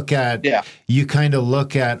mean, you kind of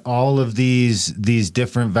look at all of these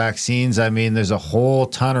different vaccines. I mean, there's a whole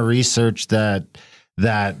ton of research that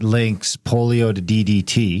links polio to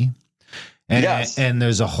DDT. And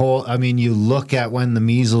there's a whole, I mean, you look at when the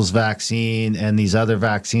measles vaccine and these other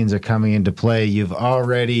vaccines are coming into play, you've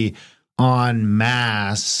already en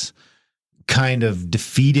masse kind of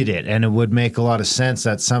defeated it. And it would make a lot of sense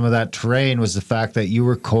that some of that terrain was the fact that you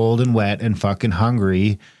were cold and wet and fucking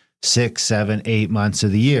hungry 6, 7, 8 months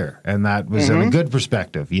of the year. And that was in a good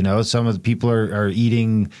perspective. Some of the people are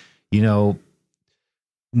eating,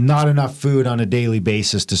 not enough food on a daily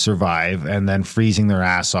basis to survive, and then freezing their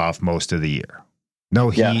ass off most of the year. No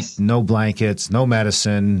heat, no blankets, no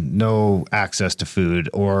medicine, no access to food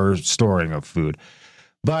or storing of food.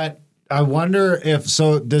 But I wonder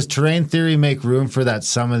does terrain theory make room for that?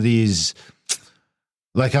 Some of these,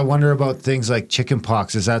 I wonder about things like chicken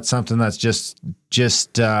pox. Is that something that's just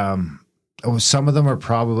some of them are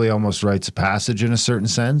probably almost rites of passage in a certain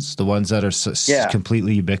sense, the ones that are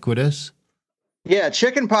completely ubiquitous? Yeah,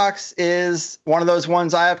 chickenpox is one of those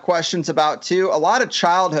ones I have questions about too. A lot of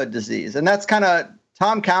childhood disease, and that's kind of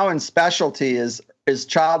Tom Cowan's specialty is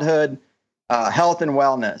childhood health and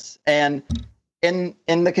wellness. And in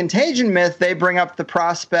the contagion myth, they bring up the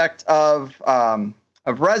prospect of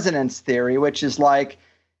resonance theory, which is like,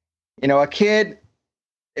 a kid.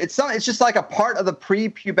 It's just like a part of the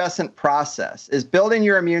prepubescent process is building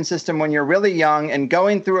your immune system when you're really young and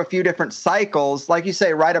going through a few different cycles, like you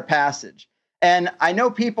say, rite of passage. And I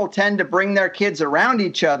know people tend to bring their kids around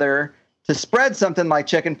each other to spread something like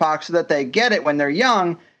chickenpox so that they get it when they're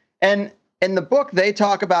young. And in the book, they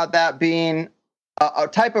talk about that being a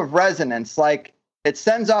type of resonance. Like it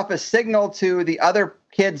sends off a signal to the other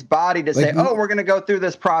kid's body to say, oh, we're going to go through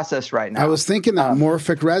this process right now. I was thinking that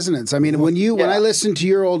morphic resonance. I mean, when I listen to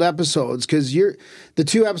your old episodes, because the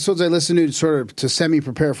 2 episodes I listened to sort of to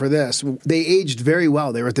semi-prepare for this, they aged very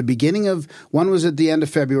well. They were at the beginning of, one was at the end of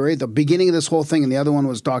February, the beginning of this whole thing, and the other one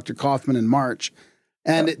was Dr. Kaufman in March.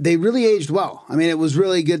 And they really aged well. I mean, it was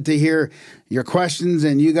really good to hear your questions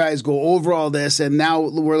and you guys go over all this. And now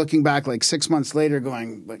we're looking back like 6 months later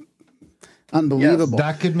going, like, unbelievable.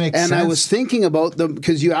 Yes, that could make sense. And I was thinking about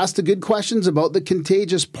because you asked the good questions about the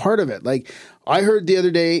contagious part of it. Like I heard the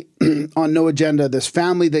other day on No Agenda, this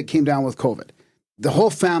family that came down with COVID. The whole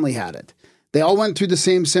family had it. They all went through the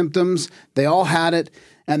same symptoms. They all had it.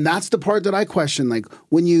 And that's the part that I question. Like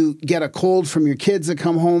when you get a cold from your kids that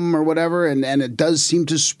come home or whatever, and it does seem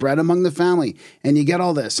to spread among the family, and you get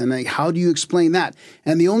all this. And like, how do you explain that?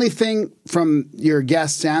 And the only thing from your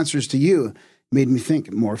guests' answers to you made me think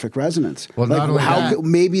morphic resonance. Well, like not only that,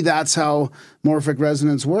 maybe that's how morphic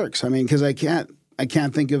resonance works. I mean, because I can't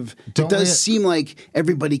think of. It does seem like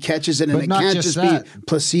everybody catches it, and it can't just be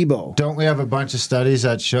placebo. Don't we have a bunch of studies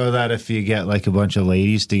that show that if you get like a bunch of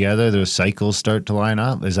ladies together, their cycles start to line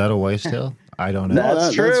up? Is that a wife's tale? I don't know.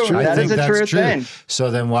 That's true. That is a true thing.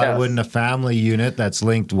 So then why wouldn't a family unit that's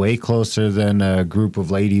linked way closer than a group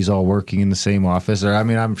of ladies all working in the same office? Or I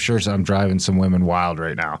mean, I'm sure I'm driving some women wild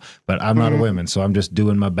right now, but I'm not a woman, so I'm just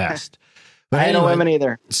doing my best. But I ain't a woman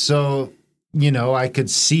either. So, I could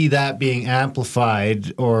see that being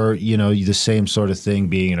amplified, or, the same sort of thing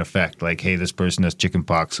being in effect. Like, hey, this person has chicken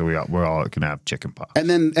pox, so we're all going to have chicken pox. And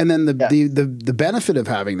then the benefit of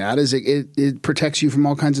having that is it protects you from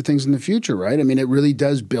all kinds of things in the future, right? I mean, it really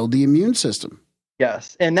does build the immune system.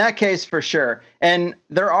 Yes, in that case, for sure. And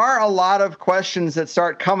there are a lot of questions that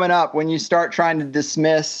start coming up when you start trying to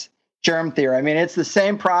dismiss germ theory. I mean, it's the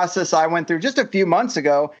same process I went through just a few months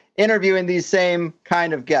ago, interviewing these same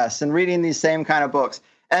kind of guests and reading these same kind of books.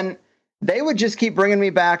 And they would just keep bringing me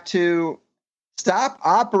back to stop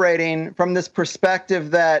operating from this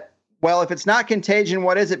perspective that, well, if it's not contagion,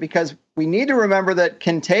 what is it? Because we need to remember that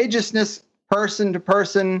contagiousness, person to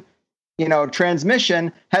person,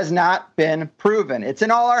 transmission has not been proven. It's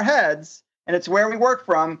in all our heads, and it's where we work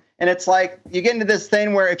from. And it's like you get into this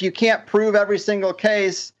thing where if you can't prove every single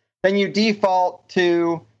case, then you default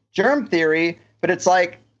to germ theory. But it's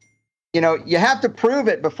like, you have to prove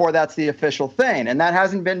it before that's the official thing, and that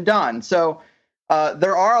hasn't been done. So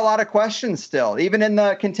there are a lot of questions still. Even in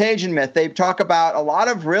the contagion myth, they talk about a lot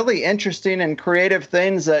of really interesting and creative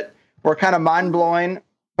things that were kind of mind-blowing,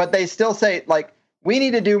 but they still say, like, we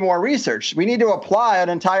need to do more research. We need to apply an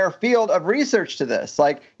entire field of research to this.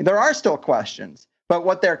 Like, there are still questions, but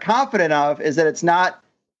what they're confident of is that it's not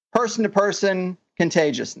person-to-person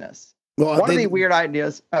contagiousness. Well, one of the weird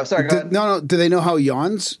ideas. Oh, sorry. Go ahead. No. Do they know how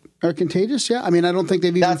yawns are contagious yet? I mean, I don't think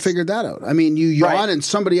they've even figured that out. I mean, you yawn and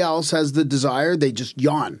somebody else has the desire, they just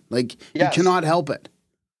yawn. Like, you cannot help it.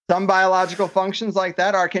 Some biological functions like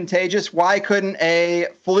that are contagious. Why couldn't a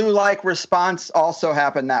flu-like response also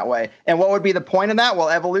happen that way? And what would be the point of that? Well,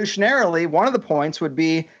 evolutionarily, one of the points would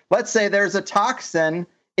be, let's say there's a toxin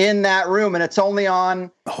in that room and it's only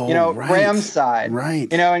on, Graham's side.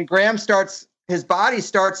 Right. And Graham his body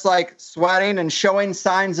starts like sweating and showing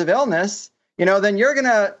signs of illness, then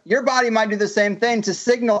your body might do the same thing to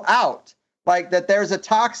signal out like that there's a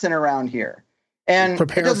toxin around here. And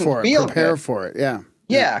prepare for it. Yeah.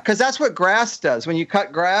 Yeah. Cause that's what grass does. When you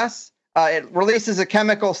cut grass, it releases a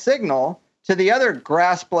chemical signal to the other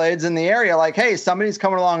grass blades in the area. Like, hey, somebody's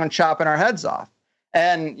coming along and chopping our heads off.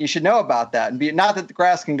 And you should know about that. And not that the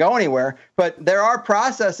grass can go anywhere, but there are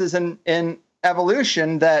processes in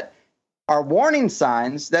evolution that are warning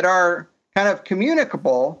signs that are kind of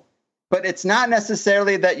communicable, but it's not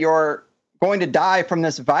necessarily that you're going to die from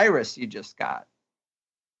this virus you just got.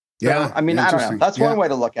 Yeah. So, I mean, I don't know. That's one way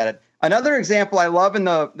to look at it. Another example I love in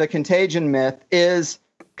the contagion myth is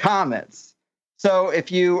comets. So if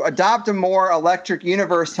you adopt a more electric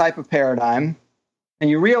universe type of paradigm and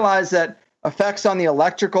you realize that effects on the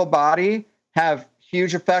electrical body have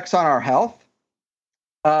huge effects on our health,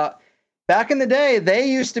 back in the day, they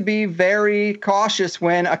used to be very cautious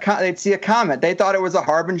when they'd see a comet. They thought it was a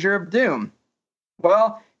harbinger of doom.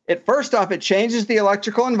 Well, first off, it changes the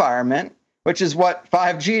electrical environment, which is what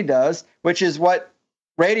 5G does, which is what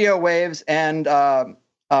radio waves and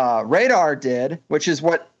radar did, which is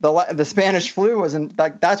what the Spanish flu was. And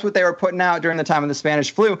that's what they were putting out during the time of the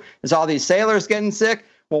Spanish flu, is all these sailors getting sick.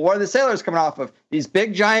 Well, what are the sailors coming off of? These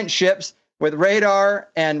big giant ships with radar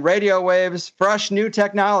and radio waves, fresh new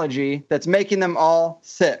technology that's making them all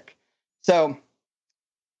sick. So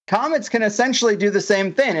comets can essentially do the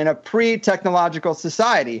same thing in a pre-technological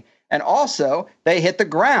society. And also, they hit the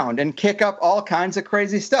ground and kick up all kinds of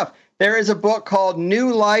crazy stuff. There is a book called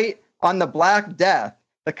New Light on the Black Death,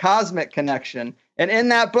 The Cosmic Connection. And in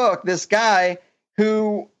that book, this guy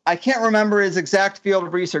who, I can't remember his exact field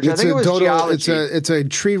of research. I think it was geology. It's a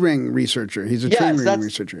tree ring researcher. He's a tree ring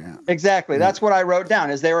researcher. Yeah. Exactly. Yeah. That's what I wrote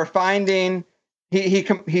down, is they were finding,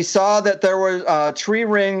 he saw that there were tree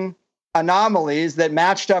ring anomalies that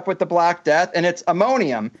matched up with the Black Death, and it's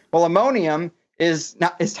ammonium. Well, ammonium is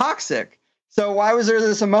toxic. So why was there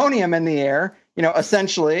this ammonium in the air?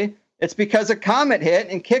 Essentially, it's because a comet hit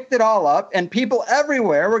and kicked it all up, and people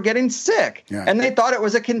everywhere were getting sick. Yeah. And they thought it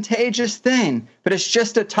was a contagious thing, but it's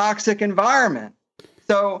just a toxic environment.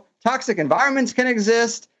 So toxic environments can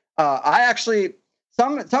exist.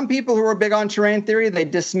 Some people who are big on terrain theory, they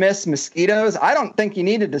dismiss mosquitoes. I don't think you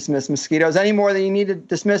need to dismiss mosquitoes any more than you need to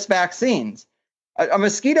dismiss vaccines. A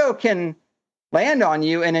mosquito can land on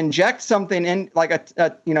you and inject something in, like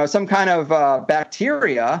some kind of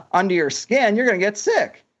bacteria under your skin. You're going to get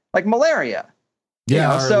sick, like malaria.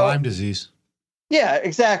 Yeah, or Lyme disease. Yeah,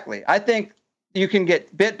 exactly. I think you can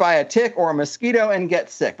get bit by a tick or a mosquito and get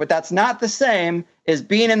sick, but that's not the same as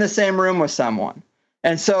being in the same room with someone.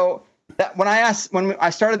 And so when I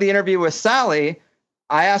started the interview with Sally,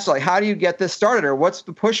 I asked, like, how do you get this started, or what's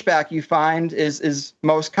the pushback you find is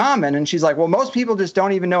most common? And she's like, well, most people just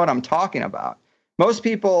don't even know what I'm talking about. Most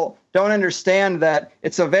people don't understand that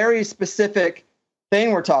it's a very specific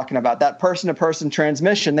thing we're talking about, that person-to-person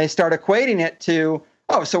transmission. They start equating it to,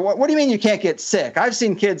 oh, so what do you mean you can't get sick? I've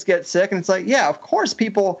seen kids get sick, and it's like, yeah, of course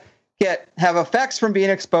people have effects from being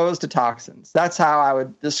exposed to toxins. That's how I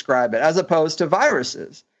would describe it, as opposed to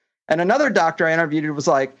viruses. And another doctor I interviewed was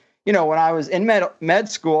like, when I was in med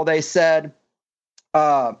school, they said,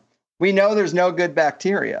 we know there's no good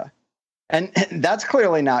bacteria. And that's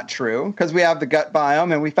clearly not true, because we have the gut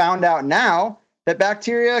biome, and we found out now that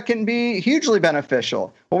bacteria can be hugely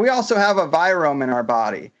beneficial. Well, we also have a virome in our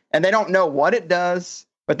body, and they don't know what it does,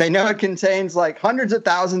 but they know it contains like hundreds of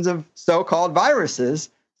thousands of so-called viruses.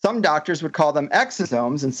 Some doctors would call them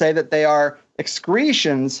exosomes and say that they are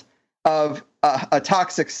excretions of a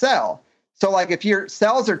toxic cell. So like if your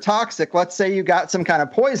cells are toxic, let's say you got some kind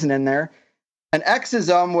of poison in there, an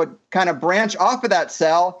exosome would kind of branch off of that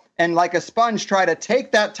cell and like a sponge try to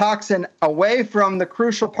take that toxin away from the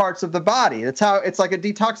crucial parts of the body. That's how it's like a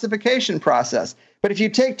detoxification process. But if you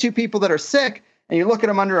take two people that are sick and you look at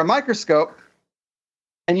them under a microscope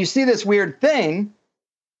and you see this weird thing,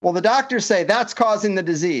 well, the doctors say that's causing the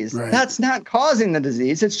disease. Right. That's not causing the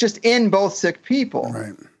disease. It's just in both sick people.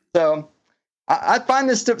 Right. So I find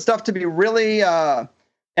this stuff to be really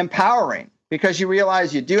empowering, because you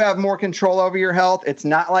realize you do have more control over your health. It's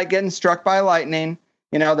not like getting struck by lightning.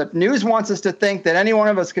 The news wants us to think that any one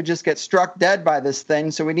of us could just get struck dead by this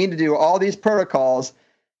thing. So we need to do all these protocols.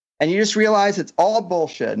 And you just realize it's all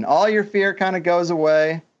bullshit, and all your fear kind of goes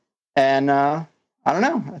away. And I don't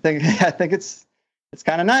know. I think it's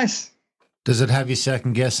kind of nice. Does it have you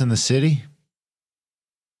second guessing the city?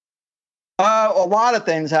 A lot of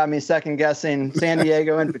things have me second guessing San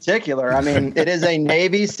Diego in particular. I mean, it is a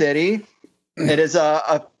Navy city. It is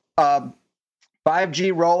a 5G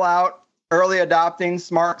rollout, early adopting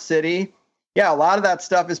smart city. Yeah, a lot of that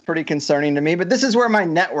stuff is pretty concerning to me, but this is where my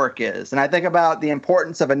network is. And I think about the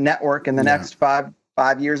importance of a network in the next five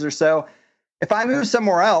years or so. If I move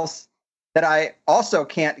somewhere else that I also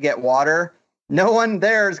can't get water, no one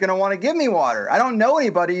there is going to want to give me water. I don't know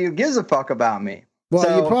anybody who gives a fuck about me. Well,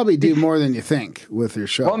 so, you probably do more than you think with your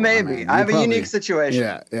show. Well, maybe. I have a unique situation.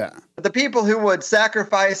 Yeah. But the people who would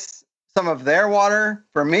sacrifice some of their water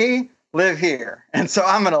for me live here. And so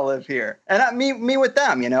I'm going to live here. And me with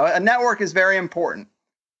them, a network is very important.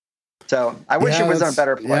 So I wish it was in a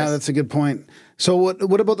better place. Yeah, that's a good point. So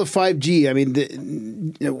what about the 5G? I mean,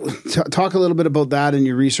 talk a little bit about that in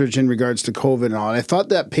your research in regards to COVID and all. I thought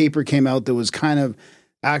that paper came out that was kind of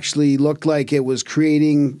actually looked like it was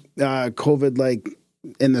creating COVID like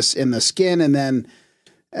in the skin, and then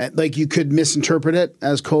like you could misinterpret it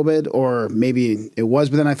as COVID, or maybe it was.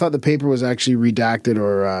 But then I thought the paper was actually redacted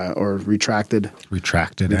or retracted.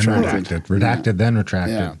 Retracted, then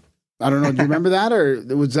retracted. Yeah. I don't know. Do you remember that, or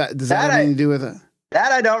does that have anything to do with it?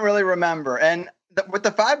 That I don't really remember. And with the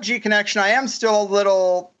 5G connection, I am still a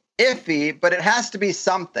little iffy, but it has to be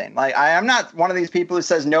something. Like, I am not one of these people who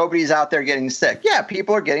says nobody's out there getting sick. Yeah,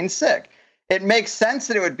 people are getting sick. It makes sense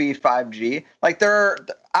that it would be 5G. Like,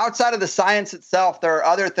 outside of the science itself, there are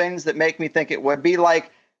other things that make me think it would be,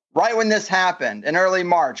 like right when this happened in early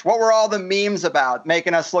March, what were all the memes about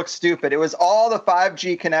making us look stupid? It was all the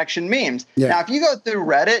 5G connection memes. Yeah. Now, if you go through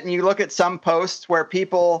Reddit and you look at some posts where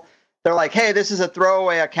people, they're like, hey, this is a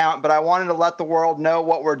throwaway account, but I wanted to let the world know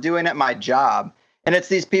what we're doing at my job. And it's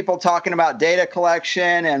these people talking about data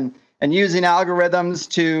collection and using algorithms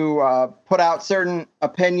to put out certain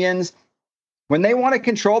opinions. When they want to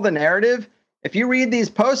control the narrative, if you read these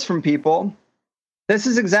posts from people, this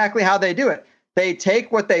is exactly how they do it. They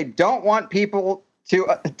take what they don't want people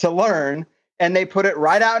to learn, and they put it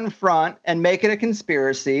right out in front and make it a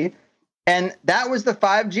conspiracy. And that was the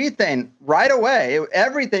 5G thing right away.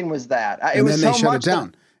 Everything was that. And then they shut it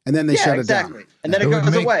down. And then they shut it down. And then it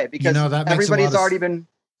goes away because everybody's already been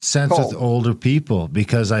sense with older people,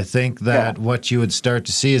 because I think that what you would start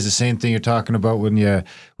to see is the same thing you're talking about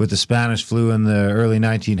with the Spanish flu in the early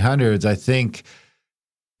 1900s. I think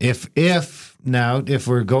if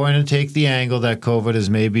we're going to take the angle that COVID is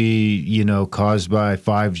maybe, caused by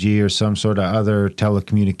 5G or some sort of other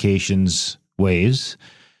telecommunications waves,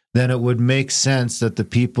 then it would make sense that the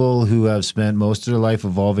people who have spent most of their life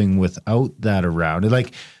evolving without that around,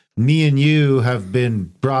 like me and you have been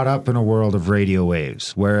brought up in a world of radio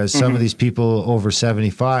waves, whereas some of these people over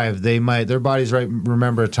 75, their bodies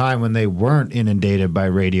remember a time when they weren't inundated by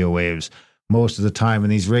radio waves most of the time,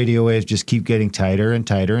 and these radio waves just keep getting tighter and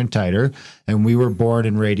tighter and tighter, and we were born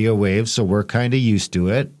in radio waves, so we're kind of used to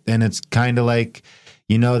it, and it's kind of like,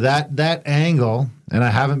 that angle, and I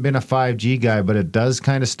haven't been a 5G guy, but it does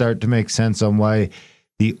kind of start to make sense on why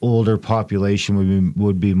the older population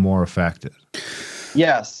would be more affected.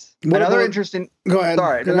 Yes. Another interesting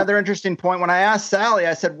point. When I asked Sally,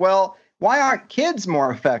 I said, well, why aren't kids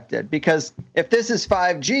more affected? Because if this is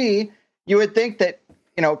 5G, you would think that,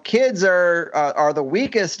 kids are the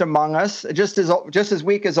weakest among us, just as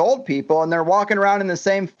weak as old people, and they're walking around in the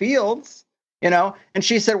same fields, And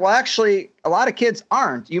she said, well, actually, a lot of kids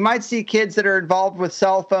aren't. You might see kids that are involved with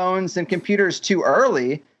cell phones and computers too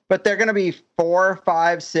early, but they're going to be 4,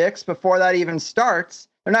 5, 6 before that even starts.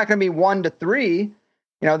 They're not going to be 1 to 3.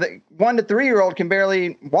 The 1 to 3-year-old can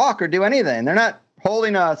barely walk or do anything. They're not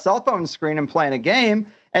holding a cell phone screen and playing a game.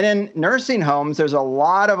 And in nursing homes, there's a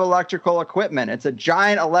lot of electrical equipment. It's a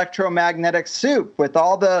giant electromagnetic soup with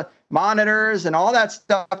all the monitors and all that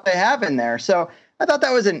stuff they have in there. So I thought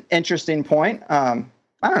that was an interesting point. I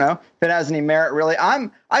don't know if it has any merit, really.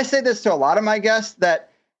 I say this to a lot of my guests,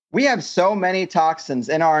 that we have so many toxins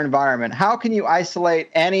in our environment. How can you isolate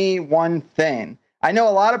any one thing? I know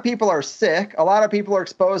a lot of people are sick. A lot of people are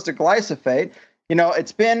exposed to glyphosate.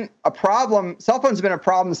 It's been a problem. Cell phones have been a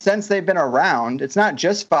problem since they've been around. It's not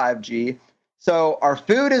just 5G. So our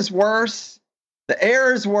food is worse. The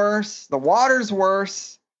air is worse. The water's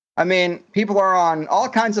worse. I mean, people are on all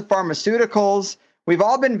kinds of pharmaceuticals. We've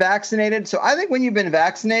all been vaccinated. So I think when you've been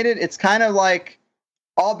vaccinated, it's kind of like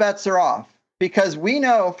all bets are off, because we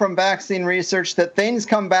know from vaccine research that things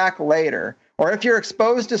come back later. Or if you're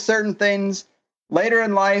exposed to certain things later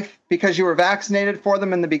in life because you were vaccinated for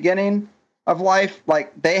them in the beginning of life,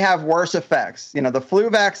 like they have worse effects. The flu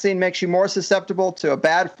vaccine makes you more susceptible to a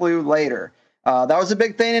bad flu later. That was a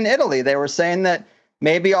big thing in Italy. They were saying that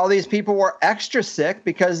maybe all these people were extra sick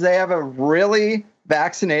because they have a really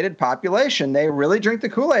vaccinated population. They really drink the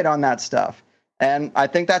Kool-Aid on that stuff. And I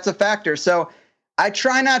think that's a factor. So I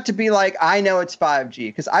try not to be like, I know it's 5G,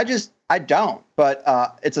 because I don't, but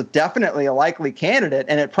it's definitely a likely candidate.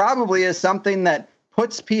 And it probably is something that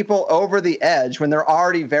puts people over the edge when they're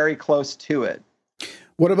already very close to it.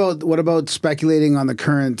 What about speculating on the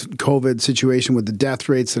current COVID situation with the death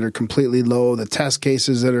rates that are completely low, the test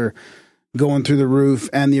cases that are going through the roof,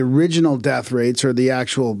 and the original death rates, or the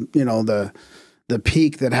actual, the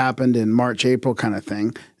peak that happened in March, April kind of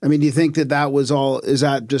thing? I mean, do you think that was all, is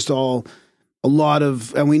that just all a lot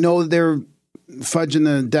of, and we know they're fudging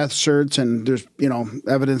the death certs, and there's,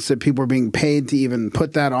 evidence that people are being paid to even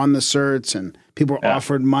put that on the certs, and people are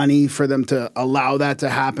offered money for them to allow that to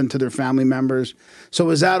happen to their family members. So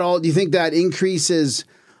is that all? Do you think that increases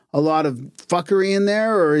a lot of fuckery in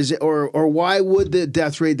there, or is it, or why would the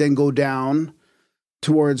death rate then go down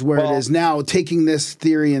towards where it is now, taking this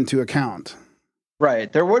theory into account?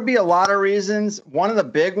 Right. There would be a lot of reasons. One of the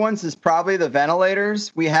big ones is probably the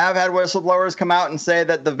ventilators. We have had whistleblowers come out and say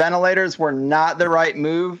that the ventilators were not the right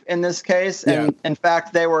move in this case. And in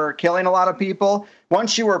fact, they were killing a lot of people.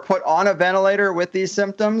 Once you were put on a ventilator with these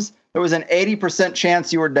symptoms, there was an 80%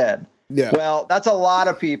 chance you were dead. Yeah. Well, that's a lot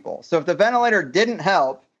of people. So if the ventilator didn't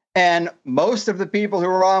help and most of the people who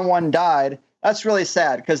were on one died, that's really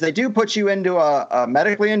sad, because they do put you into a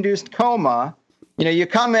medically induced coma. You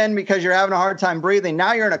come in because you're having a hard time breathing.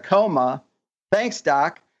 Now you're in a coma. Thanks,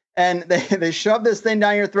 doc. and they shove this thing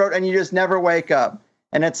down your throat and you just never wake up.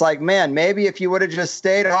 And it's like, man, maybe if you would have just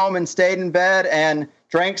stayed home and stayed in bed and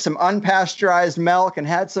drank some unpasteurized milk and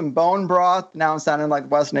had some bone broth. Now I'm sounding like the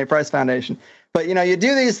Weston A. Price Foundation. But, you know, you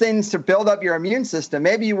do these things to build up your immune system.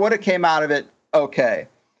 Maybe you would have came out of it okay.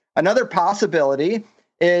 Another possibility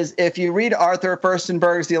is if you read Arthur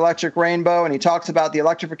Furstenberg's The Electric Rainbow, and he talks about the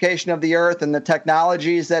electrification of the earth and the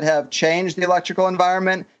technologies that have changed the electrical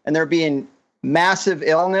environment, and there being massive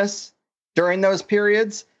illness during those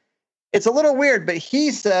periods. It's a little weird, but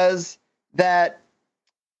he says that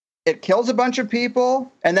it kills a bunch of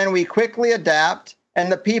people, and then we quickly adapt,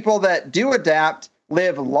 and the people that do adapt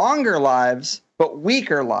live longer lives, but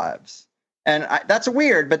weaker lives. And that's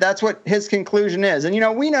weird, but that's what his conclusion is. And, you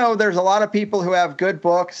know, we know there's a lot of people who have good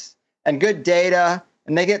books and good data,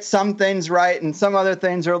 and they get some things right, and some other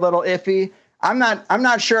things are a little iffy. I'm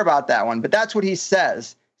not sure about that one, but that's what he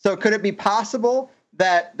says. So could it be possible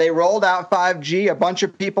that they rolled out 5G, a bunch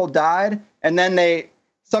of people died, and then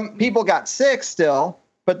some people got sick still,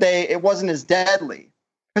 but it wasn't as deadly?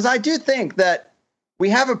 Because I do think that we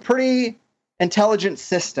have a pretty intelligent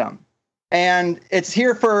system, and it's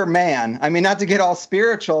here for man. I mean, not to get all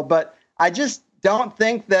spiritual, but I just don't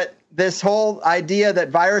think that this whole idea that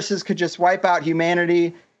viruses could just wipe out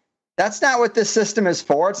humanity, that's not what this system is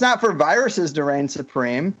for. It's not for viruses to reign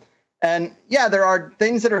supreme. And yeah, there are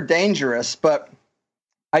things that are dangerous, but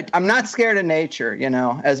I'm not scared of nature, you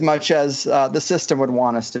know, as much as the system would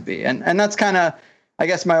want us to be. And that's kind of, I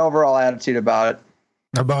guess, my overall attitude about it.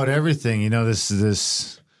 About everything, you know,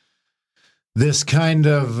 this kind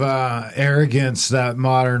of arrogance that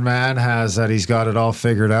modern man has, that he's got it all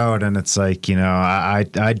figured out. And it's like, you know,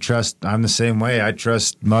 I trust, I'm the same way. I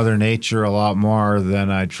trust Mother Nature a lot more than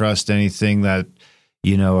I trust anything that,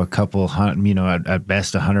 you know, at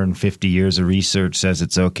best 150 years of research says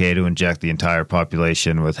it's okay to inject the entire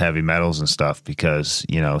population with heavy metals and stuff because,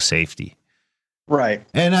 you know, safety. Right.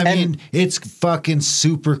 And I mean, it's fucking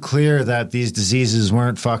super clear that these diseases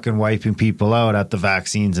weren't fucking wiping people out at the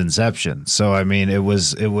vaccine's inception. So, I mean, it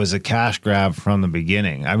was a cash grab from the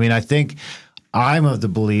beginning. I mean, I think I'm of the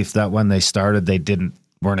belief that when they started, they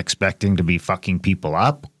weren't expecting to be fucking people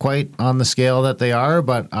up quite on the scale that they are.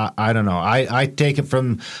 But I don't know. I take it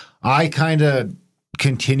from, I kind of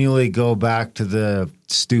continually go back to the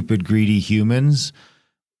stupid, greedy humans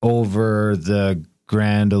over the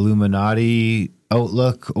grand Illuminati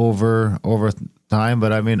outlook over time.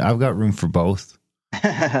 But I mean, I've got room for both.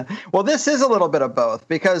 Well, this is a little bit of both,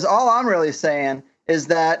 because all I'm really saying is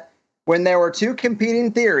that when there were two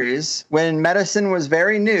competing theories, when medicine was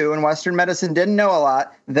very new and Western medicine didn't know a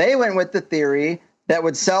lot, they went with the theory that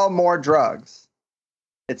would sell more drugs.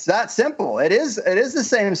 It's that simple. It is the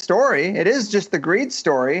same story. It is just the greed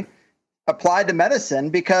story applied to medicine,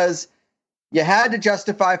 because you had to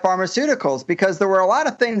justify pharmaceuticals because there were a lot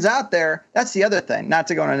of things out there. That's the other thing, not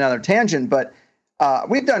to go on another tangent, but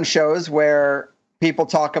we've done shows where people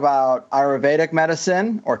talk about Ayurvedic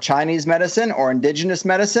medicine or Chinese medicine or indigenous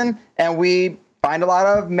medicine, and we find a lot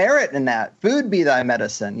of merit in that. Food be thy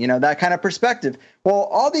medicine, you know, that kind of perspective. Well,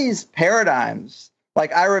 all these paradigms,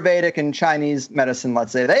 like Ayurvedic and Chinese medicine,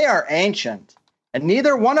 let's say, they are ancient, and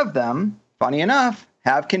neither one of them, funny enough,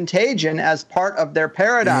 have contagion as part of their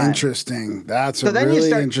paradigm. Interesting. That's a really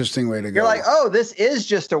interesting way to go. You're like, oh, this is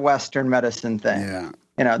just a Western medicine thing. Yeah.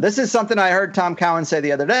 You know, this is something I heard Tom Cowan say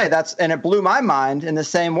the other day. And it blew my mind in the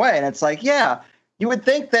same way. And it's like, yeah, you would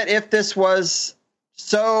think that if this was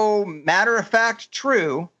so matter of fact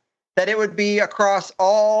true, that it would be across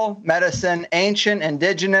all medicine, ancient,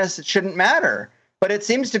 indigenous, it shouldn't matter. But it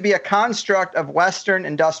seems to be a construct of Western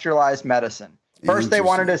industrialized medicine. First, they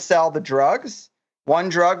wanted to sell the drugs. One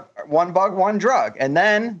drug, one bug, one drug, and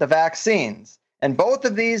then the vaccines. And both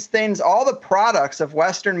of these things, all the products of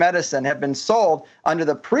Western medicine have been sold under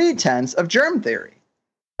the pretense of germ theory.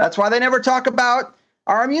 That's why they never talk about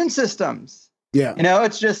our immune systems. Yeah. You know,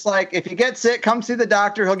 it's just like, if you get sick, come see the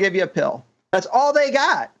doctor, he'll give you a pill. That's all they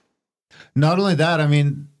got. Not only that, I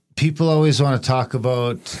mean, people always want to talk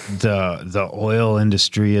about the oil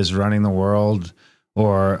industry is running the world,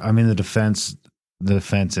 or, I mean, the defense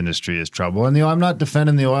industry is trouble. And, you know, I'm not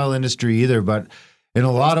defending the oil industry either, but in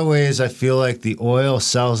a lot of ways, I feel like the oil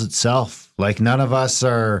sells itself. Like, none of us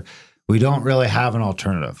we don't really have an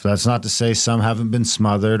alternative. That's not to say some haven't been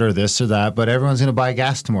smothered or this or that, but everyone's going to buy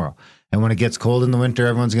gas tomorrow. And when it gets cold in the winter,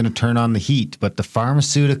 everyone's going to turn on the heat. But the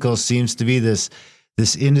pharmaceutical seems to be this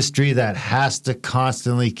industry that has to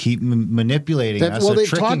constantly keep manipulating us. Well, they've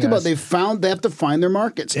talked about, they have to find their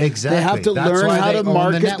markets. Exactly. They have to learn how to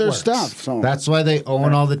market their stuff. So. That's why they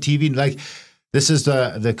own all the TV. Like, this is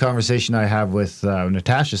the conversation I have with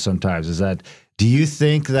Natasha sometimes, is that Do you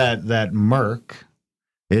think that Merck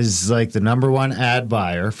is like the number one ad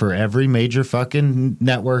buyer for every major fucking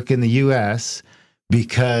network in the U.S.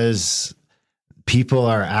 because people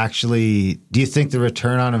are actually, do you think the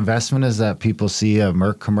return on investment is that people see a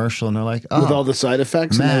Merck commercial and they're like, oh, with all the side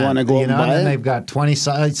effects, man, and they want to go and buy and it? they've got 20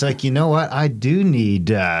 sides. Like, you know what? I do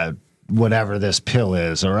need whatever this pill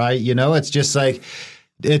is. All right. You know, it's just like,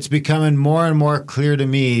 it's becoming more and more clear to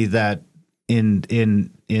me that in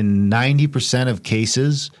 90% of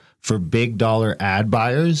cases for big dollar ad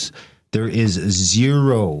buyers, there is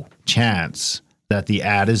zero chance that the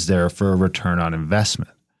ad is there for a return on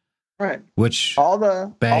investment. Right. Which all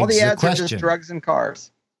the ads are just drugs and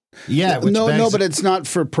cars. Yeah. No, but it's not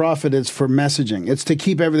for profit. It's for messaging. It's to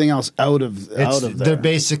keep everything else out of there. They're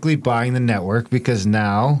basically buying the network because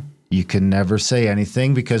now you can never say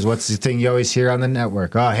anything because what's the thing you always hear on the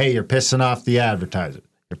network? Oh, hey, you're pissing off the advertiser.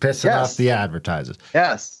 You're pissing off the advertisers.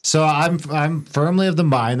 Yes. So I'm firmly of the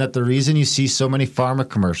mind that the reason you see so many pharma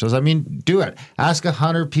commercials, I mean, do it. Ask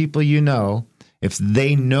 100 people you know if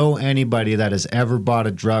they know anybody that has ever bought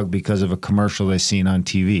a drug because of a commercial they've seen on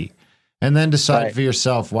TV. And then decide for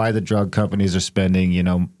yourself why the drug companies are spending, you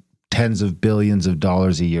know, tens of billions of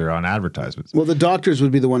dollars a year on advertisements. Well, the doctors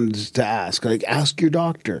would be the ones to ask. Like, ask your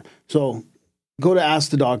doctor. So go to ask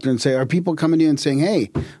the doctor and say, are people coming to you and saying, hey,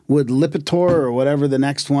 would Lipitor or whatever the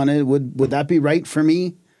next one is, would that be right for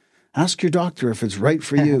me? Ask your doctor if it's right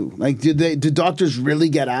for you. Like, do doctors really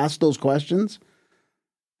get asked those questions?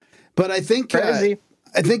 But I think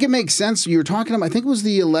it makes sense. You were talking about, I think it was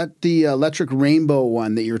the electric rainbow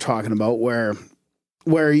one that you were talking about, where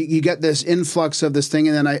you get this influx of this thing,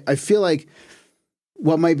 and then I feel like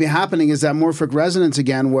what might be happening is that morphic resonance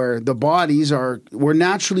again, where the bodies we're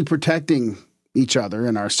naturally protecting each other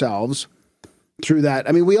and ourselves through that.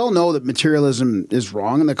 I mean, we all know that materialism is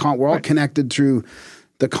wrong, and we're all connected through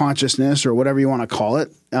the consciousness or whatever you want to call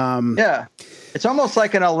it. Yeah, it's almost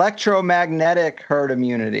like an electromagnetic herd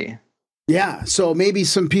immunity. Yeah, so maybe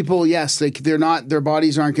some people, yes, their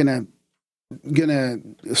bodies aren't gonna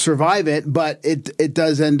survive it, but it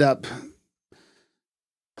does end up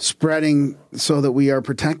spreading so that we are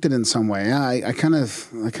protected in some way. Yeah,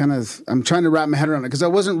 I'm trying to wrap my head around it because I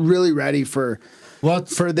wasn't really ready for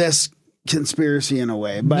this conspiracy in a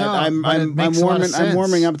way, but I'm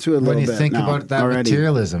warming up to it a little bit. When you think about that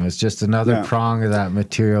materialism, it's just another prong of that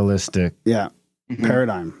materialistic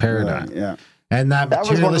paradigm. Right, yeah. And that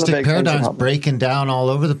materialistic paradigm's breaking down all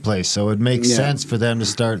over the place, so it makes sense for them to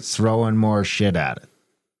start throwing more shit at it.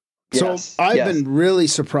 So I've been really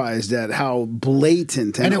surprised at how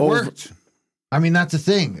blatant and it worked. I mean, that's the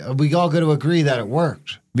thing. We all got to agree that it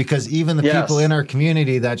worked because even the people in our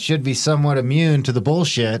community that should be somewhat immune to the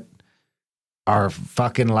bullshit are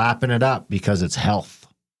fucking lapping it up because it's health.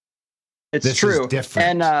 This true. Is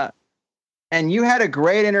different. And you had a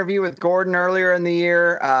great interview with Gordon earlier in the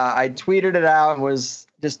year. I tweeted it out and was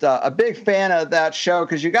just a big fan of that show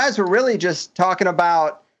because you guys were really just talking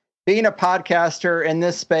about being a podcaster in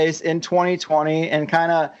this space in 2020, and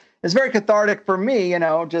kind of it's very cathartic for me, you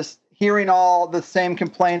know, just hearing all the same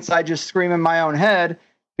complaints I just scream in my own head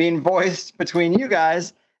being voiced between you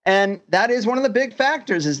guys. And that is one of the big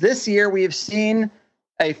factors is this year we have seen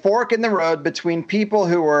a fork in the road between people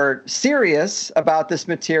who are serious about this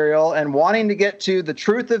material and wanting to get to the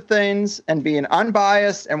truth of things and being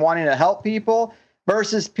unbiased and wanting to help people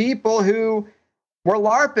versus people who were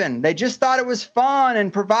LARPing. They just thought it was fun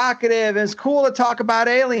and provocative and it's cool to talk about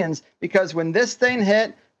aliens, because when this thing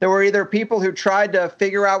hit, there were either people who tried to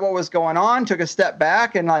figure out what was going on, took a step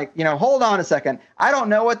back and like, you know, hold on a second. I don't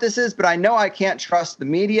know what this is, but I know I can't trust the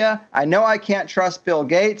media. I know I can't trust Bill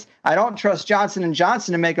Gates. I don't trust Johnson &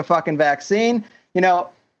 Johnson to make a fucking vaccine, you know,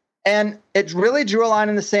 and it really drew a line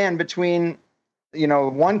in the sand between, you know,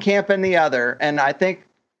 one camp and the other. And I think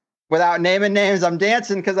without naming names, I'm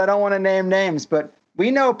dancing because I don't want to name names, but we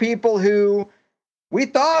know people who we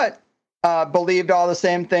thought believed all the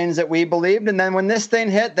same things that we believed. And then when this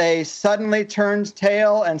thing hit, they suddenly turned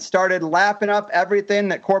tail and started lapping up everything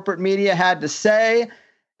that corporate media had to say.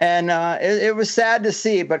 And it was sad to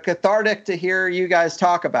see, but cathartic to hear you guys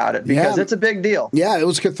talk about it because it's a big deal. Yeah, it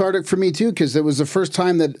was cathartic for me too, because it was the first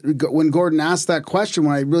time that when Gordon asked that question,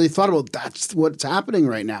 when I really thought about that's what's happening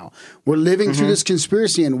right now. We're living through this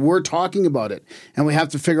conspiracy and we're talking about it. And we have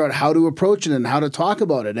to figure out how to approach it and how to talk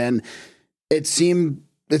about it. And it seemed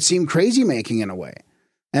crazy making in a way.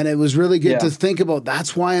 And it was really good to think about.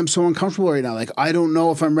 That's why I'm so uncomfortable right now. Like, I don't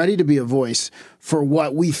know if I'm ready to be a voice for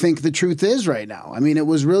what we think the truth is right now. I mean, it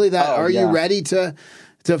was really that, are you ready to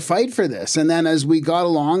fight for this? And then as we got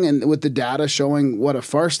along and with the data showing what a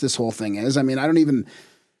farce this whole thing is, I mean,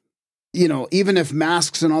 even if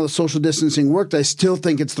masks and all the social distancing worked, I still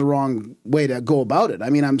think it's the wrong way to go about it. I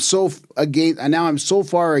mean, I'm so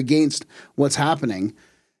far against what's happening.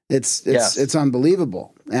 It's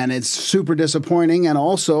unbelievable, and it's super disappointing. And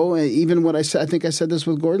also, even what I said, I think I said this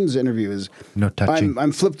with Gordon's interview, is no touching.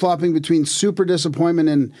 I'm flip-flopping between super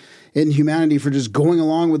disappointment in humanity for just going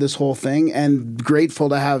along with this whole thing, and grateful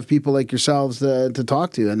to have people like yourselves to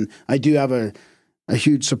talk to. And I do have a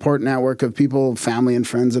huge support network of people, family and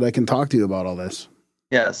friends that I can talk to about all this.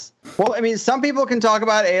 Yes. Well, I mean, some people can talk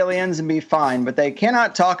about aliens and be fine, but they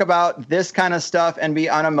cannot talk about this kind of stuff and be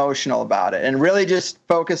unemotional about it and really just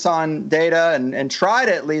focus on data and try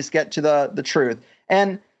to at least get to the truth.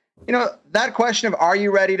 And, that question of, are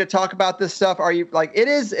you ready to talk about this stuff? Are you it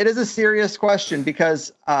is a serious question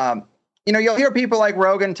because, you'll hear people like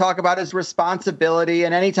Rogan talk about his responsibility.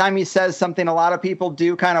 And anytime he says something, a lot of people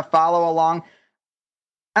do kind of follow along.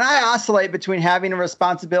 And I oscillate between having a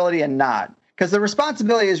responsibility and not. Because the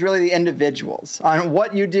responsibility is really the individuals on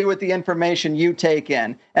what you do with the information you take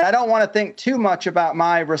in. And I don't want to think too much about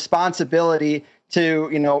my responsibility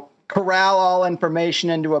to, corral all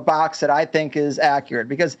information into a box that I think is accurate,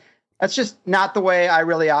 because that's just not the way I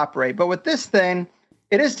really operate. But with this thing,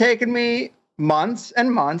 it has taken me months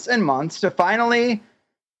and months and months to finally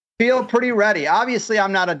feel pretty ready. Obviously,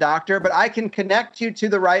 I'm not a doctor, but I can connect you to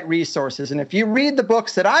the right resources. And if you read the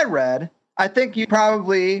books that I read, I think you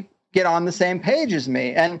probably get on the same page as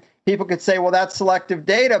me. And people could say, well, that's selective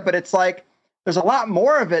data, but it's like, there's a lot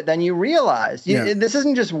more of it than you realize. This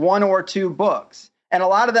isn't just one or two books. And a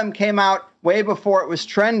lot of them came out way before it was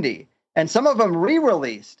trendy. And some of them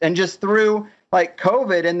re-released and just threw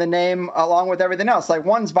COVID in the name along with everything else. Like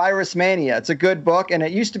one's Virus Mania. It's a good book. And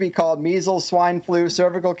it used to be called Measles, Swine Flu,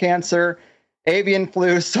 Cervical Cancer, Avian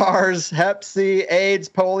Flu, SARS, Hep C, AIDS,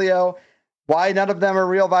 Polio. Why none of them are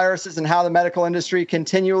real viruses, and how the medical industry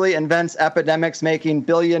continually invents epidemics, making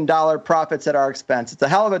billion-dollar profits at our expense. It's a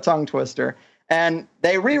hell of a tongue twister. And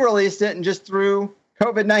they re-released it and just threw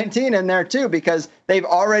COVID-19 in there too, because they've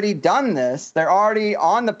already done this. They're already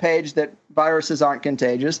on the page that viruses aren't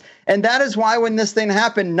contagious. And that is why when this thing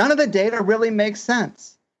happened, none of the data really makes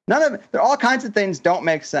sense. All kinds of things don't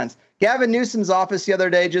make sense. Gavin Newsom's office the other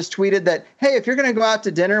day just tweeted that, hey, if you're going to go out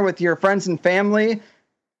to dinner with your friends and family,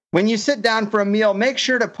 when you sit down for a meal, make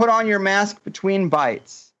sure to put on your mask between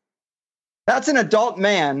bites. That's an adult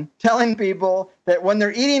man telling people that when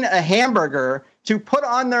they're eating a hamburger to put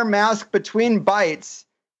on their mask between bites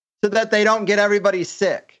so that they don't get everybody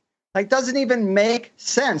sick. Doesn't even make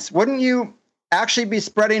sense. Wouldn't you actually be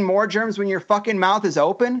spreading more germs when your fucking mouth is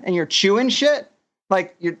open and you're chewing shit?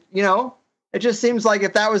 It just seems like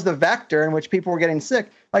if that was the vector in which people were getting sick,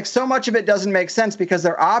 so much of it doesn't make sense because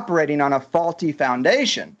they're operating on a faulty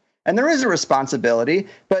foundation. And there is a responsibility,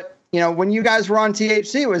 but when you guys were on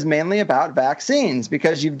THC, it was mainly about vaccines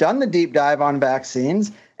because you've done the deep dive on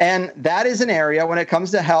vaccines. And that is an area when it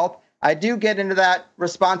comes to health, I do get into that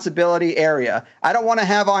responsibility area. I don't want to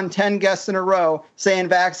have on 10 guests in a row saying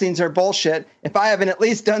vaccines are bullshit if I haven't at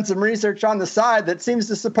least done some research on the side that seems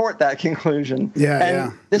to support that conclusion.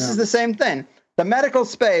 This is the same thing. The medical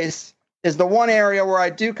space is the one area where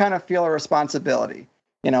I do kind of feel a responsibility.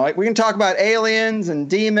 We can talk about aliens and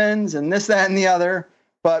demons and this, that, and the other,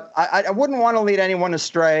 but I wouldn't want to lead anyone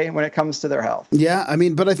astray when it comes to their health. Yeah, I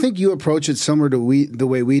mean, but I think you approach it similar to the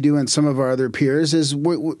way we do and some of our other peers is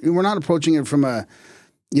we're not approaching it from a,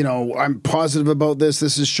 I'm positive about this.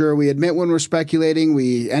 This is sure. We admit when we're speculating.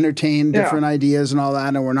 We entertain different ideas and all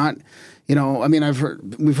that, and we're not.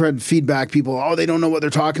 We've heard feedback. People, they don't know what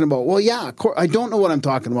they're talking about. Well, yeah, of course, I don't know what I'm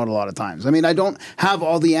talking about a lot of times. I don't have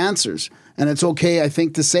all the answers, and it's okay, I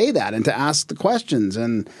think, to say that and to ask the questions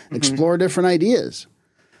and explore different ideas.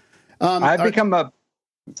 I've become a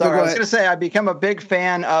big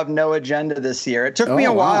fan of No Agenda this year. It took me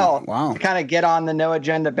a while to kind of get on the No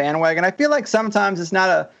Agenda bandwagon. I feel like sometimes it's not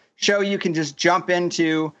a show you can just jump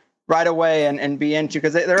into right away and be into,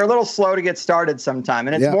 because they're a little slow to get started sometime.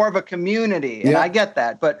 And it's more of a community, and I get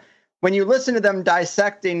that. But when you listen to them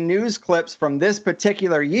dissecting news clips from this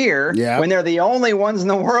particular year, when they're the only ones in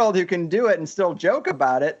the world who can do it and still joke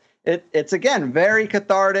about it, it's again, very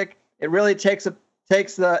cathartic. It really takes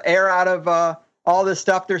the air out of all this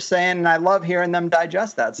stuff they're saying, and I love hearing them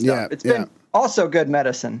digest that stuff. It's been also good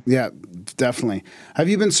medicine. Yeah, definitely. Have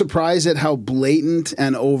you been surprised at how blatant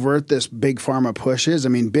and overt this big pharma push is?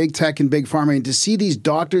 Big tech and big pharma, to see these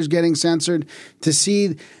doctors getting censored, to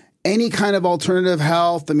see any kind of alternative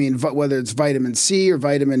health, whether it's vitamin C or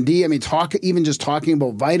vitamin D, even just talking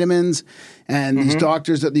about vitamins and these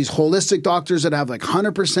doctors, these holistic doctors that have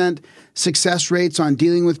 100% success rates on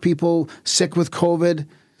dealing with people sick with COVID.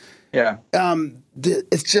 Yeah.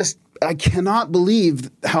 It's just I cannot believe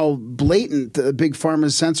how blatant the big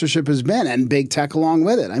pharma's censorship has been, and big tech along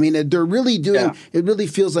with it. I mean, they're really doing. Yeah. It really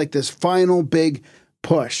feels like this final big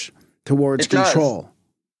push towards control.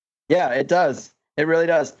 Yeah, it does. It really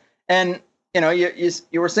does. And you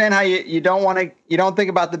were saying how you don't think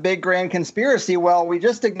about the big grand conspiracy. Well, we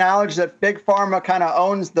just acknowledged that big pharma kind of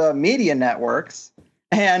owns the media networks,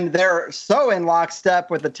 and they're so in lockstep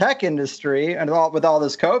with the tech industry and with all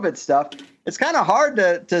this COVID stuff. It's kind of hard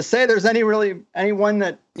to say there's anyone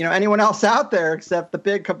else out there except the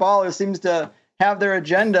big cabal who seems to have their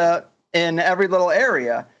agenda in every little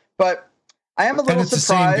area. But I am a little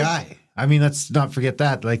surprised. The same guy. I mean, let's not forget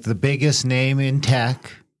that. Like the biggest name in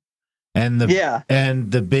tech and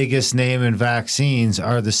the biggest name in vaccines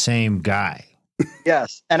are the same guy.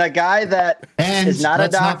 Yes, and a guy that is not a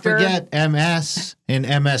doctor. Let's not forget MS in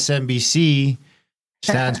MSNBC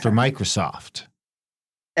stands for Microsoft.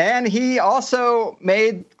 And he also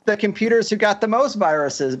made the computers who got the most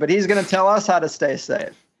viruses, but he's going to tell us how to stay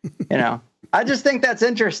safe. I just think that's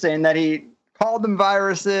interesting that he called them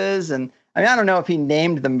viruses. And I mean, I don't know if he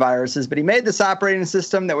named them viruses, but he made this operating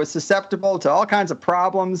system that was susceptible to all kinds of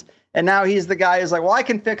problems. And now he's the guy who's like, well, I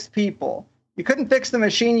can fix people. You couldn't fix the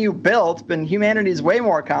machine you built, but humanity is way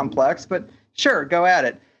more complex. But sure, go at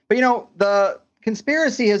it. But, the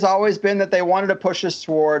conspiracy has always been that they wanted to push us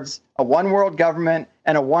towards a one world government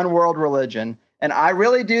and a one world religion. And I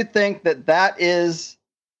really do think that is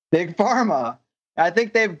big pharma. I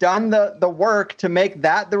think they've done the work to make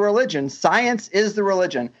that the religion. Science is the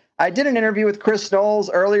religion. I did an interview with Chris Knowles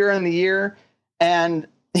earlier in the year, and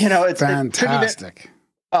it's fantastic.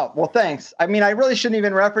 Oh, well, thanks. I mean, I really shouldn't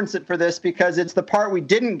even reference it for this because it's the part we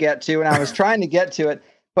didn't get to, and I was trying to get to it.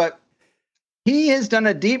 But he has done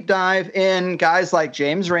a deep dive in guys like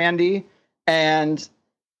James Randi and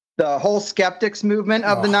the whole skeptics movement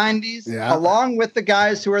of the 90s, along with the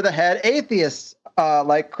guys who are the head atheists,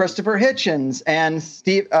 like Christopher Hitchens and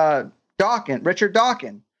Richard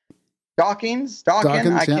Dawkins. Dawkins?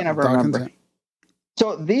 I can't ever remember. Yeah.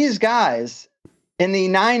 So these guys in the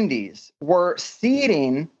 90s were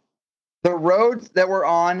seeding the roads that we're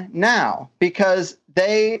on now because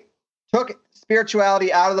they took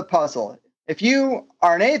spirituality out of the puzzle. If you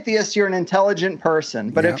are an atheist, you're an intelligent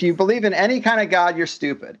person. But if you believe in any kind of God, you're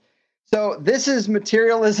stupid. So this is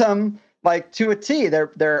materialism, like to a T.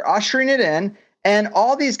 They're ushering it in. And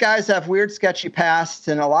all these guys have weird, sketchy pasts.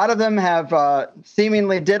 And a lot of them have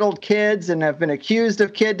seemingly diddled kids and have been accused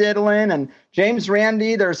of kid diddling. And James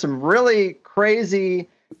Randi, there's some really crazy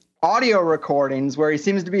audio recordings where he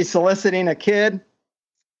seems to be soliciting a kid.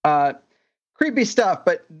 Creepy stuff,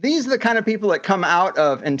 but these are the kind of people that come out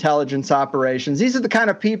of intelligence operations. These are the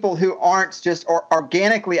kind of people who aren't just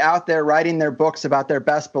organically out there writing their books about their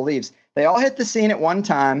best beliefs. They all hit the scene at one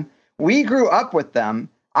time. We grew up with them.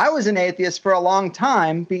 I was an atheist for a long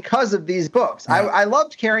time because of these books. Yeah. I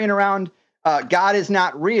loved carrying around God is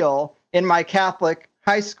Not Real in my Catholic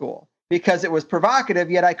high school because it was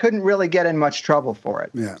provocative, yet I couldn't really get in much trouble for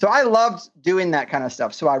it. Yeah. So I loved doing that kind of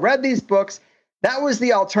stuff. So I read these books. That was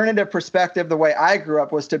the alternative perspective. The way I grew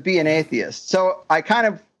up was to be an atheist. So I kind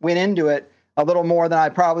of went into it a little more than I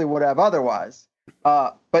probably would have otherwise.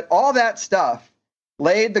 But all that stuff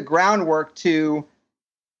laid the groundwork to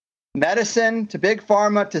medicine, to big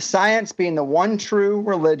pharma, to science being the one true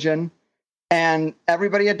religion and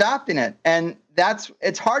everybody adopting it. And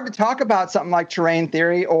it's hard to talk about something like terrain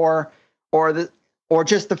theory or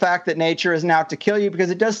just the fact that nature isn't out to kill you because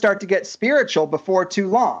it does start to get spiritual before too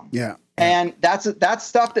long. Yeah. And that's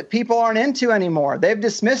stuff that people aren't into anymore. They've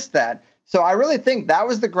dismissed that. So I really think that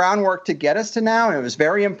was the groundwork to get us to now, and it was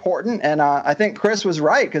very important. And I think Chris was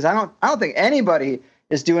right because I don't think anybody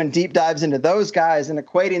is doing deep dives into those guys and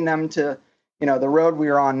equating them to the road we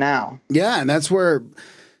are on now. Yeah, and that's where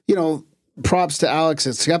props to Alex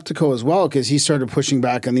at Skeptico as well, because he started pushing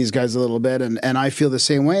back on these guys a little bit. And I feel the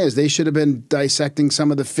same way, as they should have been dissecting some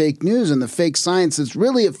of the fake news and the fake science that's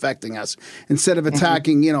really affecting us instead of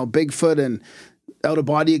attacking, Bigfoot and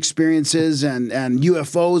out-of-body experiences and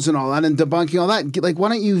UFOs and all that and debunking all that. Like, why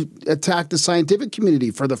don't you attack the scientific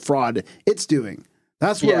community for the fraud it's doing?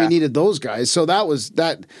 That's where we needed those guys. So that was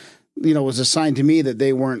a sign to me that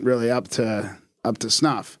they weren't really up to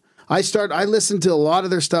snuff. I listened to a lot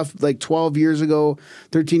of their stuff like 12 years ago,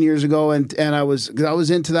 13 years ago, and I was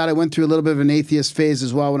into that. I went through a little bit of an atheist phase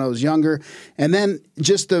as well when I was younger. And then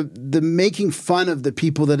just the making fun of the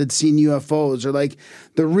people that had seen UFOs, or like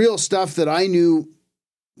the real stuff that I knew,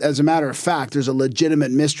 as a matter of fact, there's a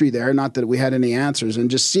legitimate mystery there, not that we had any answers. And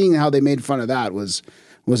just seeing how they made fun of that was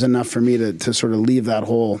enough for me to sort of leave that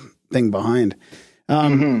whole thing behind.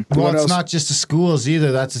 Well, it's not just the schools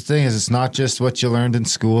either. That's the thing, is it's not just what you learned in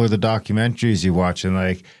school or the documentaries you watch. And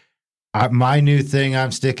like, my new thing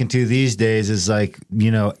I'm sticking to these days is like,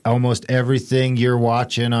 almost everything you're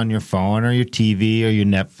watching on your phone or your TV or your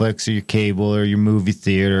Netflix or your cable or your movie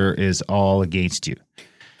theater is all against you.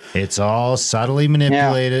 It's all subtly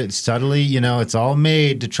manipulated, subtly, it's all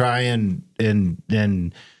made to try and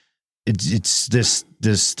it's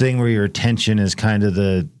this thing where your attention is kind of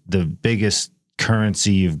the biggest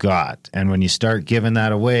currency you've got. And when you start giving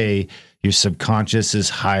that away, your subconscious is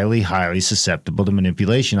highly, highly susceptible to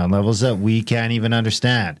manipulation on levels that we can't even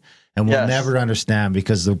understand. And we'll never understand,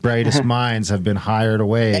 because the brightest minds have been hired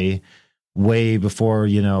away way before,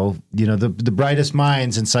 the brightest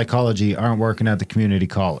minds in psychology aren't working at the community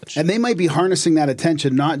college. And they might be harnessing that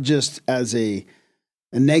attention, not just as a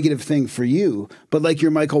negative thing for you, but like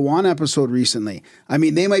your Michael Wan episode recently. I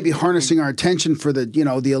mean, they might be harnessing our attention for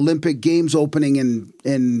the Olympic Games opening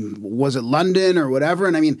in was it London or whatever?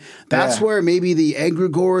 And I mean, that's where maybe the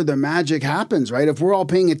egregore, the magic happens, right? If we're all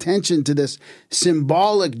paying attention to this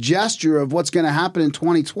symbolic gesture of what's going to happen in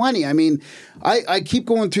 2020, I mean, I keep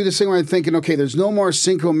going through this thing where I'm thinking, okay, there's no more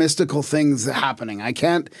synchro-mystical things happening.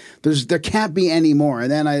 There can't be any more.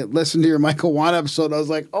 And then I listened to your Michael Wan episode. I was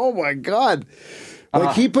like, oh my God.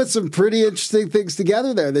 Like, he put some pretty interesting things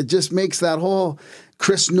together there that just makes that whole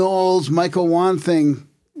Chris Knowles, Michael Wan thing,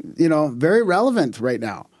 very relevant right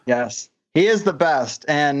now. Yes, he is the best.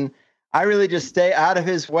 And I really just stay out of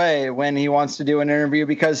his way when he wants to do an interview,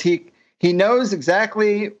 because he knows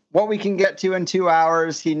exactly what we can get to in 2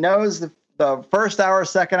 hours. He knows the first hour,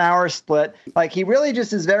 second hour split. Like, he really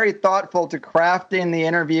just is very thoughtful to crafting the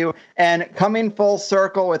interview and coming full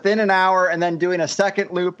circle within an hour and then doing a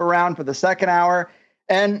second loop around for the second hour.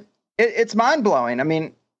 And it's mind-blowing. I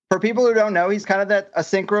mean, for people who don't know, he's kind of a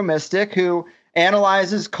synchro mystic who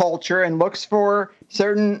analyzes culture and looks for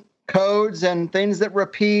certain codes and things that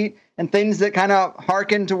repeat and things that kind of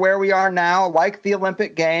harken to where we are now, like the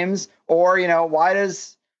Olympic Games, or,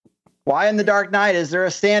 why in The Dark Knight is there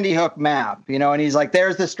a Sandy Hook map? And he's like,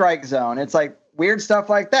 there's the strike zone. It's like weird stuff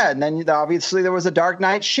like that. And then obviously there was a Dark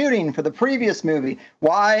Knight shooting for the previous movie.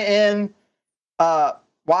 Why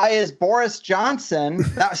is Boris Johnson?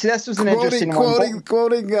 This was an interesting one.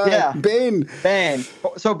 Quoting Bain. Bain.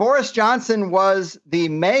 So Boris Johnson was the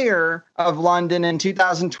mayor of London in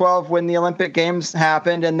 2012 when the Olympic Games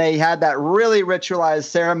happened, and they had that really ritualized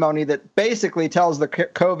ceremony that basically tells the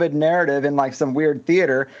COVID narrative in like some weird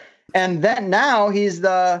theater. And then now he's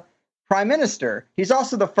the prime minister. He's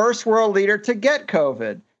also the first world leader to get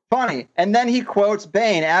COVID. Funny. And then he quotes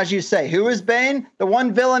Bane, as you say. Who is Bane? The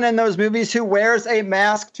one villain in those movies who wears a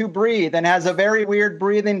mask to breathe and has a very weird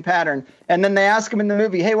breathing pattern. And then they ask him in the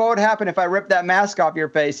movie, hey, what would happen if I ripped that mask off your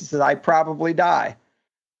face? He says, I'd probably die.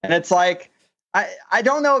 And it's like, I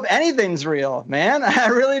don't know if anything's real, man. I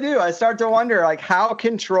really do. I start to wonder, like, how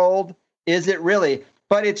controlled is it really?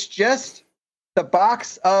 But it's just the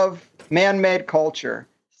box of man-made culture.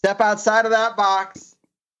 Step outside of that box,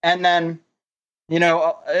 and then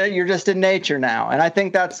you're just in nature now. And I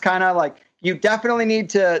think that's kind of like, you definitely need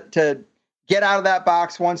to get out of that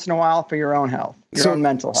box once in a while for your own health, your own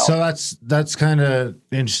mental health. So that's kind of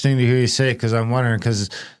interesting to hear you say, because I'm wondering, because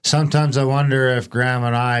sometimes I wonder if Graham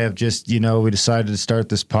and I have just, we decided to start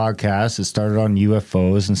this podcast. It started on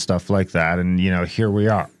UFOs and stuff like that. And, here we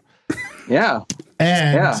are. Yeah.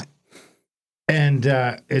 And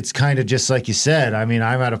it's kind of just like you said. I mean,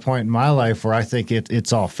 I'm at a point in my life where I think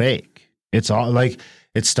it's all fake. It's all like,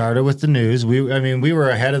 it started with the news. We were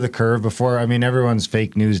ahead of the curve before. I mean, everyone's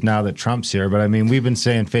fake news now that Trump's here, but I mean, we've been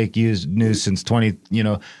saying fake news since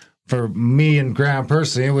for me and Graham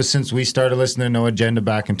personally, it was since we started listening to No Agenda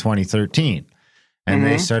back in 2013. And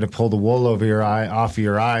they started to pull the wool off of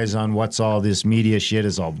your eyes on what's all this media shit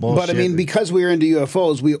is all bullshit. But I mean, because we were into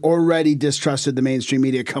UFOs, we already distrusted the mainstream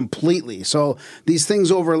media completely. So these things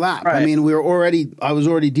overlap. Right. I mean, I was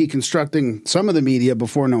already deconstructing some of the media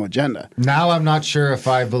before No Agenda. Now I'm not sure if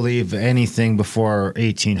I believe anything before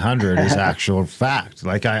 1800 is actual fact.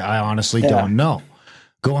 Like, I honestly don't know.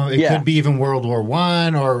 It could be even World War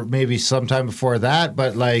I or maybe sometime before that,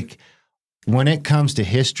 but like, when it comes to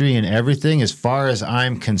history and everything, as far as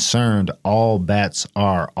I'm concerned, all bets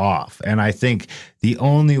are off. And I think the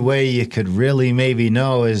only way you could really maybe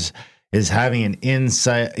know is having an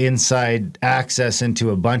inside access into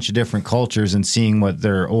a bunch of different cultures and seeing what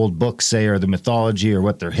their old books say or the mythology or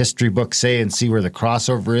what their history books say and see where the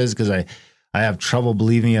crossover is, because I have trouble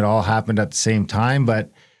believing it all happened at the same time. But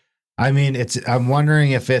I mean, I'm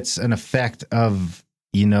wondering if it's an effect of,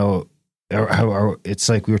 or it's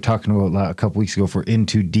like we were talking about a couple weeks ago, if we're in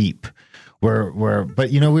too deep, but we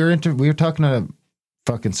were talking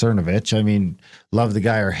fucking Cernovich. I mean, love the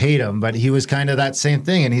guy or hate him, but he was kind of that same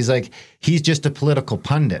thing. And he's like, he's just a political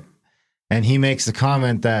pundit. And he makes the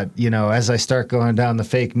comment that, as I start going down the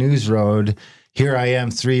fake news road, here I am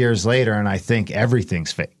 3 years later, and I think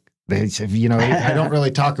everything's fake. I don't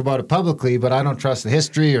really talk about it publicly, but I don't trust the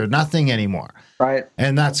history or nothing anymore. Right.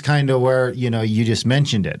 And that's kind of where, you just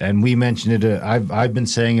mentioned it. And we mentioned it. I've been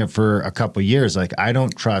saying it for a couple of years. Like, I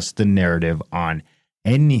don't trust the narrative on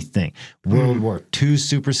anything. World War II,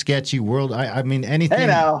 super sketchy. I mean, anything. Hey,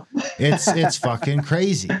 now. It's fucking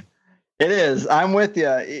crazy. It is. I'm with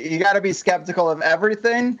you. You got to be skeptical of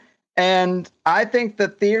everything. And I think the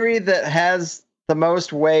theory that has the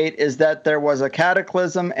most weight is that there was a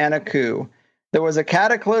cataclysm and a coup. There was a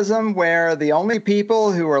cataclysm where the only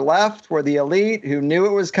people who were left were the elite who knew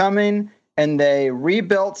it was coming, and they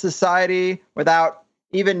rebuilt society without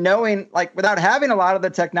even knowing, without having a lot of the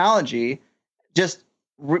technology, just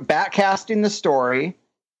backcasting the story,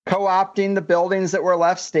 co-opting the buildings that were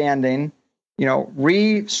left standing,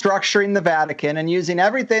 restructuring the Vatican and using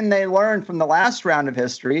everything they learned from the last round of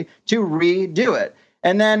history to redo it.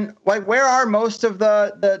 And then, where are most of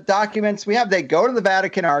the documents we have? They go to the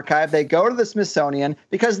Vatican archive, they go to the Smithsonian,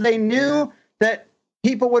 because they knew that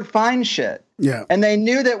people would find shit. Yeah. And they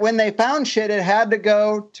knew that when they found shit, it had to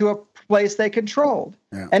go to a place they controlled.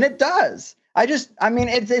 Yeah. And it does.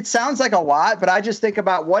 It sounds like a lot, but I just think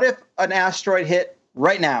about, what if an asteroid hit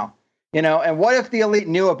right now, and what if the elite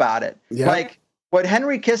knew about it? Yeah. Would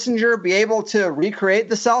Henry Kissinger be able to recreate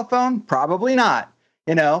the cell phone? Probably not,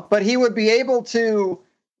 but he would be able to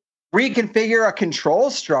reconfigure a control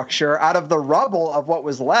structure out of the rubble of what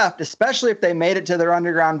was left, especially if they made it to their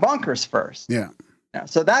underground bunkers first. Yeah.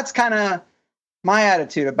 So that's kind of my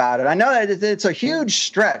attitude about it. I know that it's a huge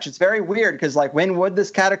stretch. It's very weird because, when would this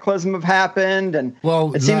cataclysm have happened? And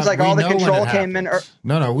it seems like all the control came in.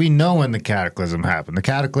 No, we know when the cataclysm happened. The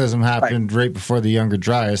cataclysm happened right before the Younger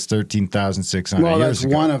Dryas, 13,600 years ago. Well, that's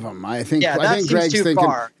one of them. I think. Yeah, I think Greg's thinking.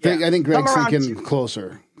 Far. I think Greg's thinking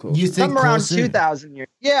closer. You think around closer? 2,000 years?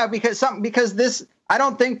 Yeah, because this. I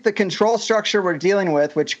don't think the control structure we're dealing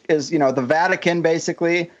with, which is the Vatican,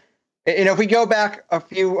 basically. If we go back a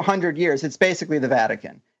few hundred years, it's basically the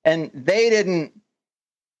Vatican, and they didn't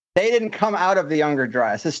come out of the Younger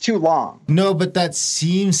Dryas. It's too long. No, but that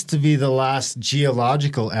seems to be the last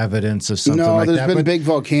geological evidence of something like that. No, there's been big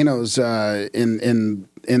volcanoes in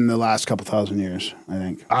the last couple thousand years, I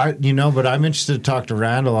think. But I'm interested to talk to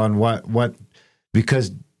Randall on what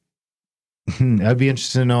because I'd be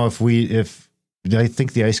interested to know if I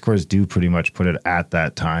think the ice cores do pretty much put it at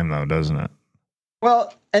that time, though, doesn't it?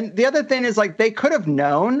 Well, and the other thing is, they could have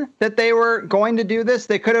known that they were going to do this.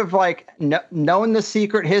 They could have known the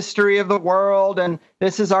secret history of the world, and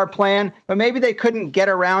this is our plan. But maybe they couldn't get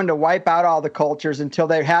around to wipe out all the cultures until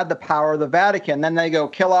they had the power of the Vatican. Then they go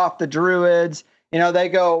kill off the Druids. They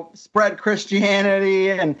go spread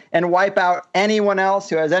Christianity and wipe out anyone else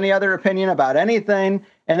who has any other opinion about anything.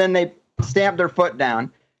 And then they stamp their foot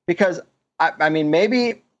down. Because,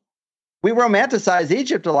 maybe we romanticize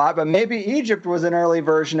Egypt a lot, but maybe Egypt was an early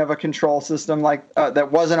version of a control system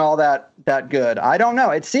that wasn't all that good. I don't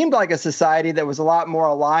know. It seemed like a society that was a lot more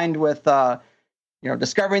aligned with,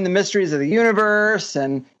 discovering the mysteries of the universe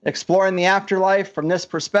and exploring the afterlife from this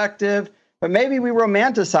perspective. But maybe we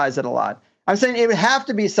romanticize it a lot. I'm saying it would have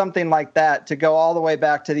to be something like that to go all the way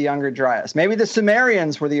back to the Younger Dryas. Maybe the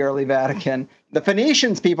Sumerians were the early Vatican. The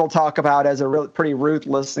Phoenicians people talk about as a pretty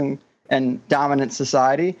ruthless and dominant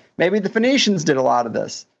society. Maybe the Phoenicians did a lot of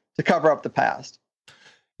this to cover up the past.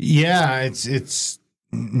 Yeah,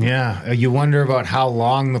 you wonder about how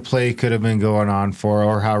long the play could have been going on for,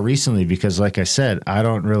 or how recently, because like I said, I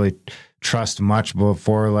don't really trust much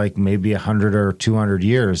before maybe 100 or 200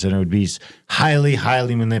 years, and it would be highly,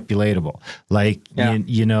 highly manipulatable.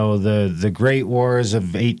 The Great Wars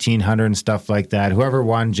of 1800 and stuff like that, whoever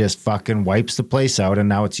won just fucking wipes the place out, and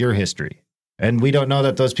now it's your history. And we don't know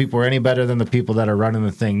that those people are any better than the people that are running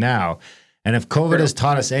the thing now. And if COVID has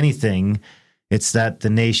taught us anything, it's that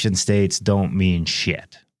the nation states don't mean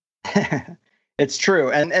shit. It's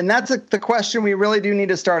true. And that's the question we really do need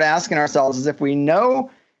to start asking ourselves, is if we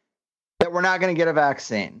know that we're not going to get a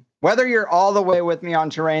vaccine, whether you're all the way with me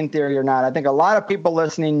on terrain theory or not, I think a lot of people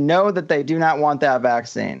listening know that they do not want that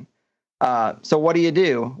vaccine. So what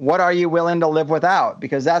do? What are you willing to live without?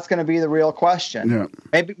 Because that's going to be the real question.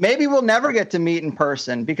 Yeah. Maybe we'll never get to meet in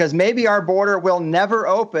person, because maybe our border will never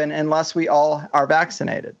open unless we all are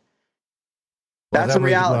vaccinated. That's a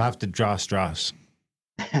reality. We'll have to draw straws.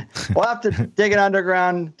 We'll have to dig an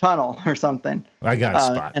underground tunnel or something. I got a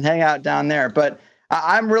spot. And hang out down there. But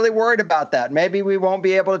I'm really worried about that. Maybe we won't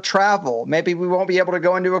be able to travel. Maybe we won't be able to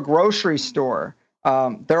go into a grocery store.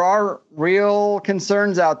 There are real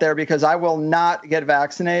concerns out there because I will not get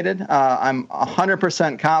vaccinated. I'm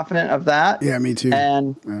 100% confident of that. Yeah, me too.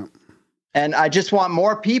 And I just want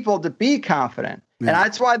more people to be confident. Yeah. And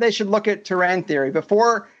that's why they should look at terrain theory.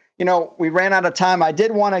 Before, we ran out of time, I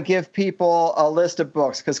did want to give people a list of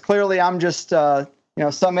books because clearly I'm just,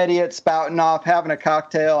 some idiot spouting off, having a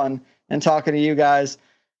cocktail and talking to you guys.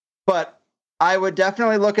 But I would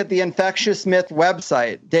definitely look at the Infectious Myth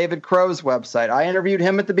website, David Crow's website. I interviewed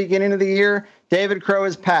him at the beginning of the year. David Crow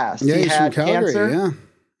has passed. Yeah, he he's had from Calgary, cancer.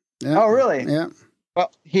 Yeah. Oh, really? Yeah.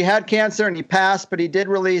 Well, he had cancer and he passed, but he did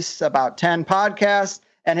release about 10 podcasts.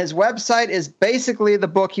 And his website is basically the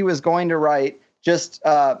book he was going to write, just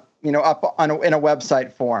up in a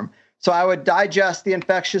website form. So I would digest the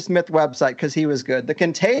Infectious Myth website because he was good. The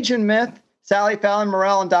Contagion Myth, Sally Fallon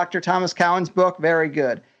Morell and Dr. Thomas Cowan's book, very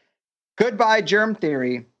good. Goodbye Germ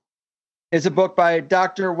Theory is a book by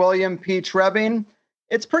Dr. William P. Trebbing.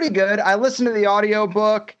 It's pretty good. I listened to the audio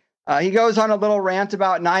book. He goes on a little rant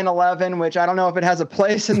about 9/11, which I don't know if it has a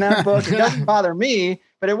place in that book. It doesn't bother me,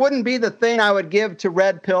 but it wouldn't be the thing I would give to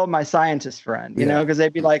Red Pill, my scientist friend, because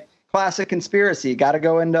they'd be like, classic conspiracy, got to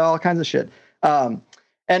go into all kinds of shit.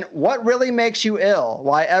 And What Really Makes You Ill,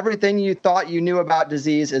 Why Everything You Thought You Knew About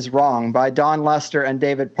Disease Is Wrong by Don Lester and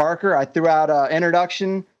David Parker. I threw out an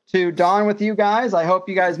introduction to Don with you guys. I hope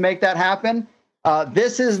you guys make that happen.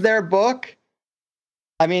 This is their book.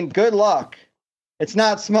 I mean, good luck. It's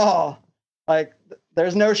not small. Like,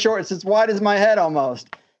 there's no shortage. It's as wide as my head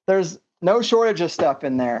almost. There's no shortage of stuff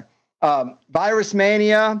in there. Virus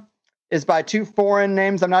Mania is by two foreign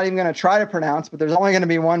names I'm not even going to try to pronounce, but there's only going to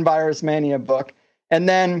be one Virus Mania book. And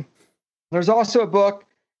then there's also a book,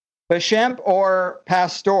 Bechamp or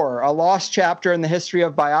Pasteur, A Lost Chapter in the History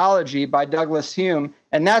of Biology by Douglas Hume.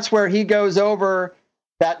 And that's where he goes over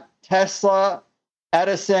that Tesla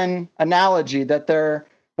Edison analogy that there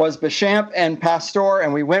was Bechamp and Pasteur,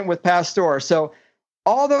 and we went with Pasteur. So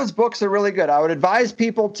all those books are really good. I would advise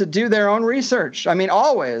people to do their own research. I mean,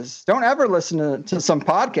 always. Don't ever listen to some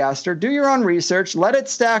podcaster. Do your own research. Let it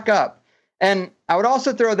stack up. And I would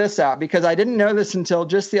also throw this out because I didn't know this until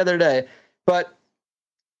just the other day, but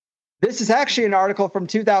this is actually an article from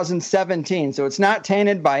 2017, so it's not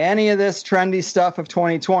tainted by any of this trendy stuff of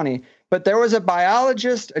 2020. But there was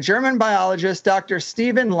a German biologist, Dr.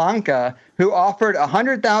 Stephen Lanka, who offered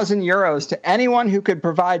 100,000 euros to anyone who could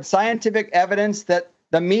provide scientific evidence that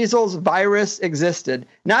the measles virus existed.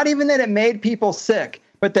 Not even that it made people sick,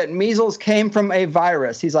 but that measles came from a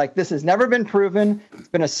virus. He's like, this has never been proven. It's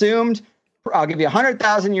been assumed. I'll give you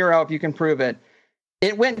 100,000 euro if you can prove it.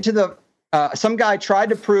 It went to some guy tried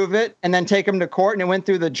to prove it and then take him to court, and it went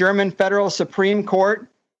through the German Federal Supreme Court.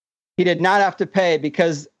 He did not have to pay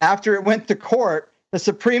because after it went to court, the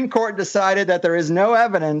Supreme Court decided that there is no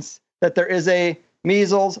evidence that there is a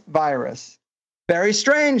measles virus. Very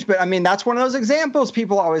strange, but I mean, that's one of those examples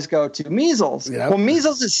people always go to. Measles. Yep. Well,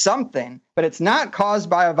 measles is something, but it's not caused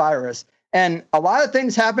by a virus. And a lot of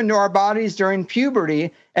things happen to our bodies during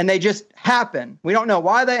puberty, and they just happen. We don't know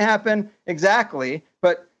why they happen exactly,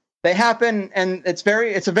 but they happen, and it's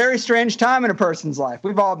a very strange time in a person's life.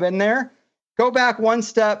 We've all been there. Go back one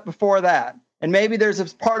step before that, and maybe there's a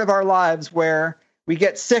part of our lives where we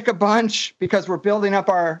get sick a bunch because we're building up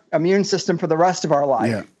our immune system for the rest of our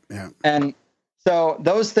life. Yeah. And so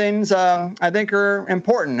those things, I think, are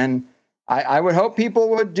important, and I would hope people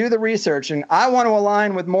would do the research. And I want to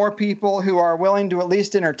align with more people who are willing to at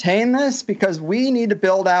least entertain this, because we need to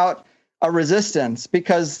build out a resistance,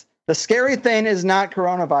 because the scary thing is not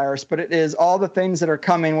coronavirus, but it is all the things that are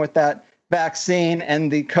coming with that vaccine and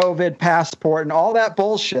the COVID passport and all that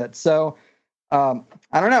bullshit. So I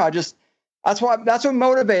don't know. That's what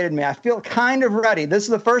motivated me. I feel kind of ready. This is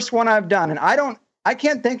the first one I've done. And I don't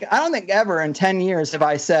think ever in 10 years have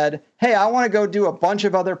I said, hey, I want to go do a bunch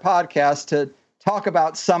of other podcasts to talk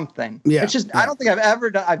about something. Yeah. It's just, I don't think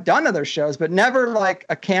I've done other shows, but never like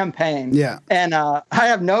a campaign. Yeah. And I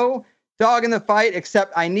have no dog in the fight,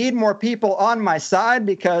 except I need more people on my side,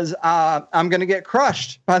 because I'm going to get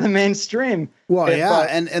crushed by the mainstream. Well,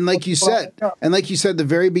 and like you said, at the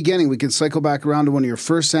very beginning, we could cycle back around to one of your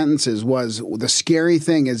first sentences was, the scary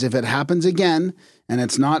thing is if it happens again and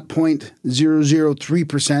it's not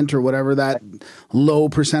 0.003% or whatever that low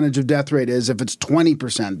percentage of death rate is, if it's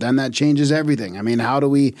 20%, then that changes everything. I mean, how do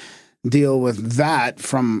we deal with that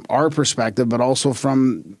from our perspective, but also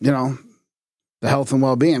from, the health and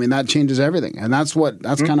well-being? I mean, that changes everything. And that's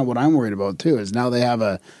kind of what I'm worried about too, is now they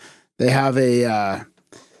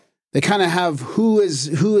kind of have who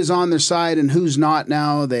is on their side and who's not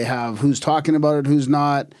now. They have who's talking about it, who's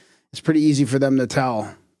not. It's pretty easy for them to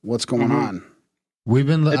tell what's going on. I've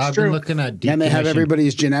been looking at and they have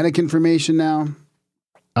everybody's genetic information now.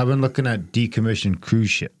 I've been looking at decommissioned cruise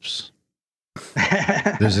ships.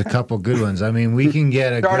 There's a couple good ones. I mean, we can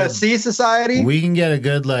get a sea society. We can get a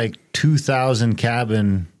good 2,000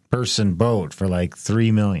 cabin person boat for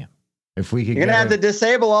 $3 million. If we could, you're gonna have to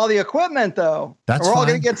disable all the equipment though. That's we're fine. all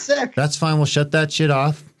gonna get sick. That's fine. We'll shut that shit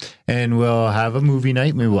off, and we'll have a movie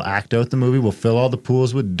night. Maybe we'll act out the movie. We'll fill all the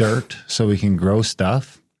pools with dirt so we can grow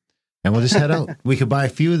stuff, and we'll just head out. We could buy a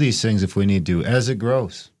few of these things if we need to as it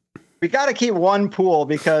grows. We got to keep one pool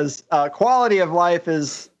because quality of life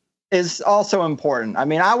is also important. I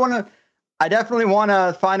mean, I definitely want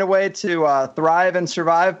to find a way to thrive and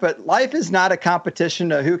survive, but life is not a competition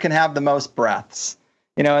to who can have the most breaths.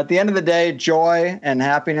 At the end of the day, joy and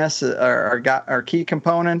happiness are key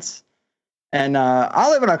components. And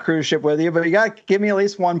I'll live on a cruise ship with you, but you got to give me at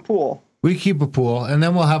least one pool. We keep a pool, and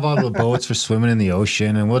then we'll have all the boats for swimming in the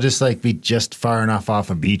ocean, and we'll just be just far enough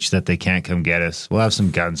off a beach that they can't come get us. We'll have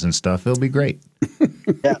some guns and stuff. It'll be great.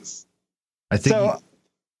 Yes. I think.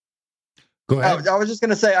 Go ahead. I was just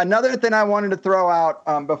going to say another thing I wanted to throw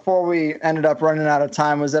out before we ended up running out of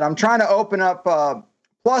time was that I'm trying to open up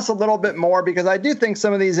Plus a little bit more because I do think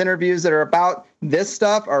some of these interviews that are about this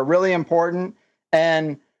stuff are really important.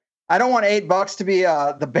 And I don't want $8 to be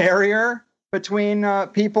the barrier between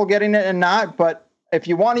people getting it and not. But if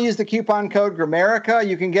you want to use the coupon code Grimerica,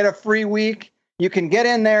 you can get a free week. You can get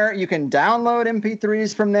in there. You can download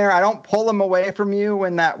MP3s from there. I don't pull them away from you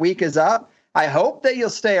when that week is up. I hope that you'll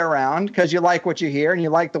stay around because you like what you hear and you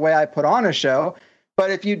like the way I put on a show.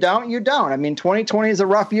 But if you don't, you don't. I mean, 2020 is a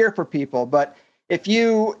rough year for people. But if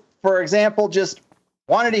you, for example, just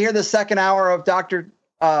wanted to hear the second hour of Dr.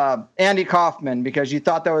 Andy Kaufman because you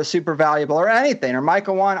thought that was super valuable or anything, or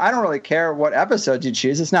Michael Wan, I don't really care what episodes you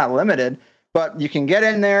choose. It's not limited. But you can get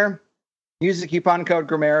in there, use the coupon code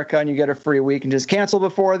Grimerica, and you get a free week and just cancel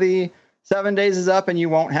before the 7 days is up and you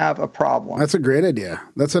won't have a problem. That's a great idea.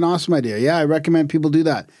 That's an awesome idea. Yeah, I recommend people do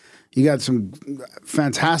that. You got some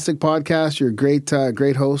fantastic podcasts. You're a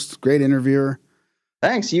great host, great interviewer.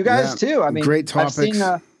 Thanks. You guys too. I mean, great topics.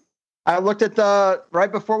 I looked at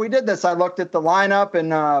right before we did this, I looked at the lineup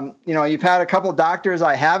and, you've had a couple doctors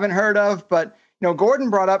I haven't heard of, but, Gordon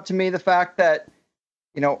brought up to me the fact that,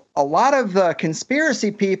 a lot of the conspiracy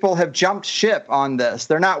people have jumped ship on this.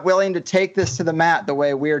 They're not willing to take this to the mat the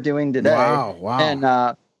way we're doing today. Wow. And,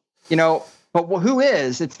 but who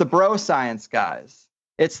is? It's the bro science guys.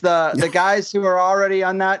 It's the guys who are already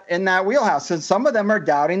in that wheelhouse. So some of them are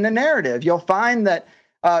doubting the narrative. You'll find that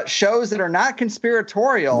shows that are not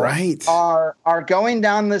conspiratorial are going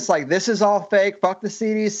down this this is all fake, fuck the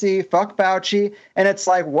CDC, fuck Fauci. And it's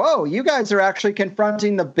whoa, you guys are actually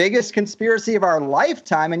confronting the biggest conspiracy of our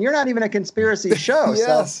lifetime, and you're not even a conspiracity show.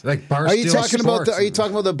 Yes. So, are you talking about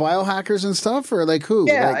the biohackers and stuff, or who?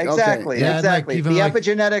 Yeah, exactly. Okay. Exactly. The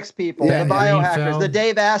epigenetics people, the biohackers, the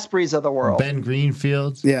Dave Aspreys of the world. Ben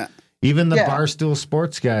Greenfields. Yeah. Even the Barstool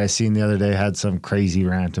Sports guy I seen the other day had some crazy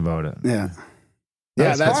rant about it. Yeah.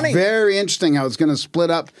 Yeah, that's funny. Very interesting how it's going to split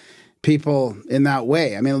up people in that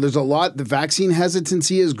way. I mean, there's a lot. The vaccine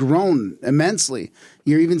hesitancy has grown immensely.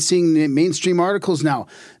 You're even seeing the mainstream articles now.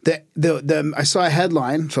 I saw a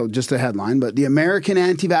headline, so just a headline, but the American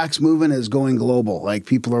anti-vax movement is going global.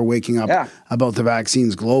 People are waking up about the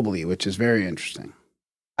vaccines globally, which is very interesting.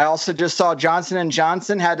 I also just saw Johnson &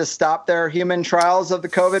 Johnson had to stop their human trials of the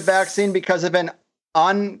COVID vaccine because of an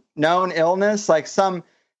unknown illness,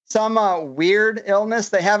 some weird illness.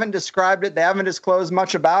 They haven't described it. They haven't disclosed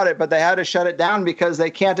much about it, but they had to shut it down because they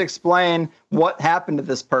can't explain what happened to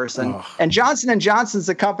this person. Oh. And Johnson & Johnson's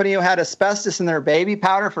a company who had asbestos in their baby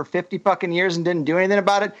powder for 50 fucking years and didn't do anything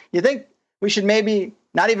about it. You think we should maybe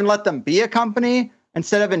not even let them be a company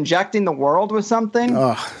instead of injecting the world with something?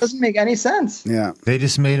 Oh. Doesn't make any sense. Yeah. They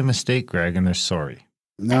just made a mistake, Greg, and they're sorry.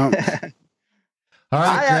 No. All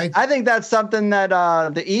right, Greg. I think that's something that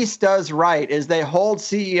the East does right, is they hold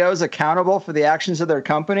CEOs accountable for the actions of their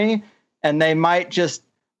company, and they might just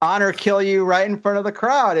honor kill you right in front of the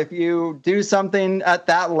crowd if you do something at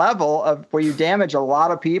that level of where you damage a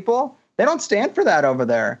lot of people. They don't stand for that over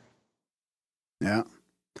there. Yeah.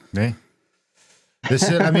 Hey. It's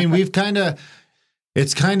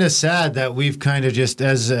kind of sad that we've kind of just,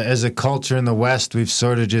 as a culture in the West,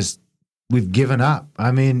 we've given up.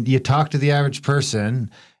 I mean, you talk to the average person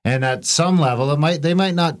And at some level, they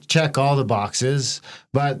might not check all the boxes,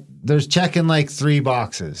 but there's checking like 3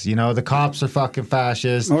 boxes. You know, the cops are fucking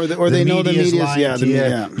fascists, or they know the media's lying to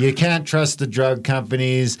you. You can't trust the drug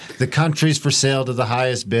companies. The country's for sale to the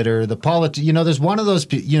highest bidder. The you know, there's one of those.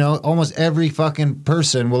 You know, almost every fucking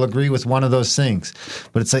person will agree with one of those things.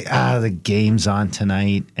 But it's like, the game's on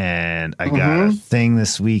tonight, and I got a thing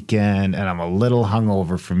this weekend, and I'm a little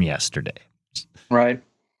hungover from yesterday. Right.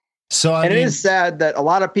 So it is sad that a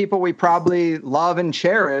lot of people we probably love and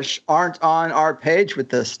cherish aren't on our page with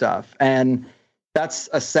this stuff. And that's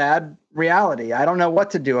a sad reality. I don't know what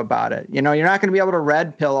to do about it. You know, you're not going to be able to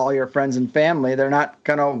red pill all your friends and family. They're not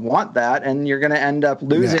going to want that. And you're going to end up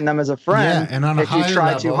losing them as a friend and on a if you higher try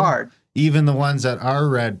level, too hard. Even the ones that are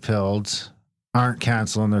red pilled aren't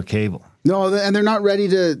canceling their cable. No, and they're not ready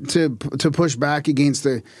to push back against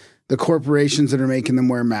the corporations that are making them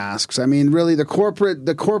wear masks. I mean, really, the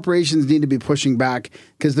corporations need to be pushing back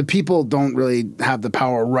because the people don't really have the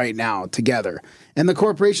power right now together. And the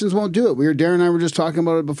corporations won't do it. Darren and I were just talking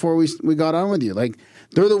about it before we got on with you. Like,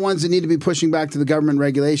 they're the ones that need to be pushing back to the government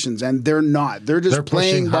regulations, and they're not. They're just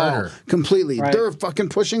playing ball completely. Right. They're fucking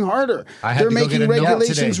pushing harder. They're making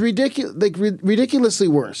regulations ridiculously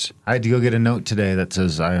worse. I had to go get a note today that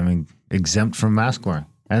says I am exempt from mask wearing.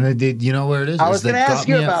 And they did, you know where it is? I was going to ask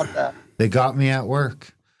you about that. They got me at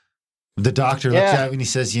work. The doctor looks at me and he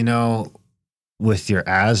says, you know, with your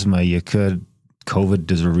asthma, COVID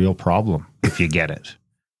is a real problem if you get it.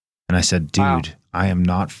 And I said, dude, I am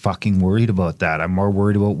not fucking worried about that. I'm more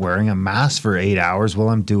worried about wearing a mask for 8 hours while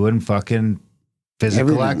I'm doing fucking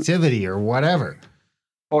physical activity or whatever.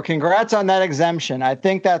 Well, congrats on that exemption. I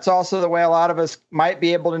think that's also the way a lot of us might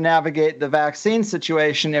be able to navigate the vaccine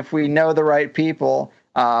situation if we know the right people.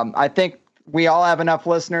 I think we all have enough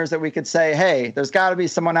listeners that we could say, hey, there's got to be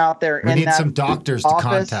someone out there. We need some doctors to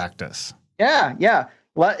contact us. Yeah.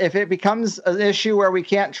 If it becomes an issue where we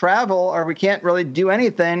can't travel or we can't really do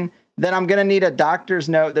anything, then I'm going to need a doctor's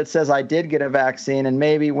note that says I did get a vaccine, and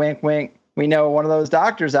maybe wink, wink, we know one of those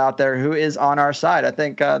doctors out there who is on our side. I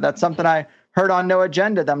think that's something I heard on No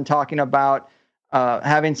Agenda, them talking about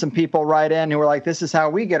having some people write in who were like, this is how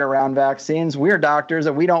we get around vaccines. We're doctors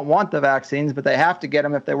and we don't want the vaccines, but they have to get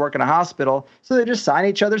them if they work in a hospital. So they just sign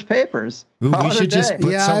each other's papers. We should just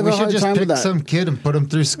pick some kid and put him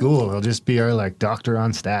through school. He'll just be our doctor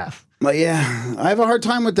on staff. But yeah, I have a hard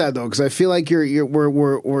time with that though, because I feel like we're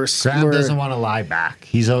Graham doesn't want to lie back.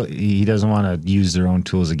 He doesn't want to use their own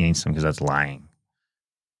tools against him because that's lying.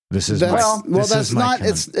 It's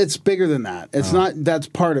bigger than that. It's not, that's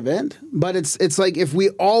part of it, but it's like if we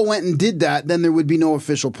all went and did that, then there would be no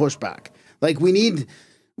official pushback. Like we need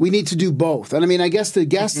to do both. And I mean, I guess the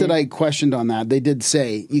guests that I questioned on that, they did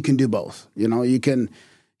say you can do both. You know, you can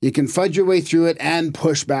fudge your way through it and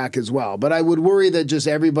push back as well. But I would worry that just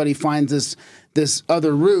everybody finds this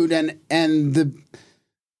other route and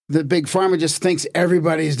the big pharma just thinks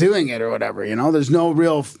everybody's doing it or whatever, you know, there's no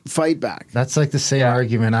real fight back. That's like the same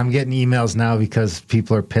argument. I'm getting emails now because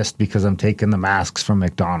people are pissed because I'm taking the masks from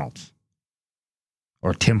McDonald's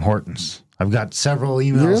or Tim Hortons. I've got several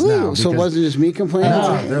emails now. So it wasn't just me complaining?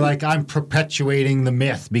 No, they're like, I'm perpetuating the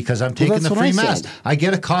myth because I'm taking the free mask. I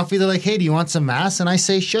get a coffee. They're like, hey, do you want some masks? And I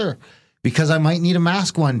say, sure, because I might need a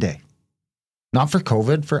mask one day. Not for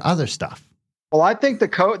COVID, for other stuff. Well, I think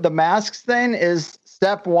the masks thing is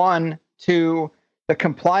step one to the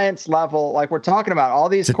compliance level. Like we're talking about, all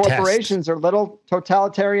these corporations are little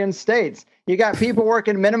totalitarian states. You got people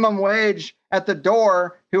working minimum wage at the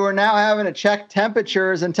door who are now having to check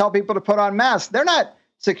temperatures and tell people to put on masks. They're not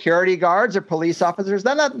security guards or police officers.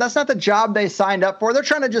 That's not the job they signed up for. They're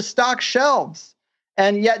trying to just stock shelves.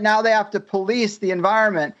 And yet now they have to police the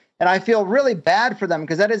environment. And I feel really bad for them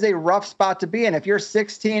because that is a rough spot to be in. If you're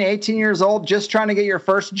 16, 18 years old, just trying to get your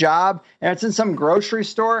first job and it's in some grocery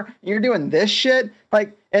store and you're doing this shit,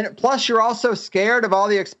 and plus you're also scared of all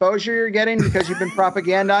the exposure you're getting because you've been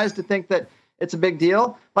propagandized to think that it's a big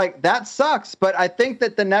deal. Like that sucks. But I think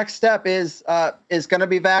that the next step is going to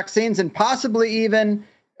be vaccines and possibly even,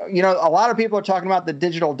 you know, a lot of people are talking about the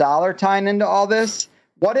digital dollar tying into all this.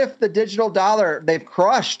 What if the digital dollar, they've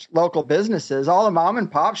crushed local businesses. All the mom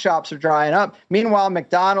and pop shops are drying up. Meanwhile,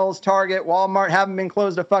 McDonald's, Target, Walmart haven't been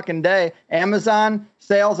closed a fucking day. Amazon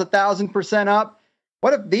sales 1,000% up.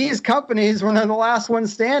 What if these companies, when they're the last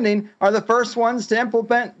ones standing, are the first ones to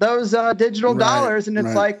implement those digital dollars? And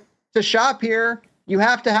it's like, to shop here, you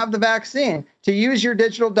have to have the vaccine. To use your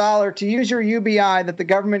digital dollar, to use your UBI that the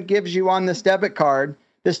government gives you on this debit card,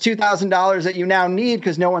 this $2,000 that you now need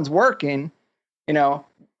because no one's working, you know,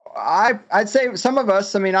 I'd say some of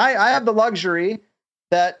us, I mean, I have the luxury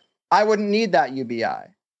that I wouldn't need that UBI.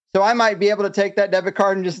 So I might be able to take that debit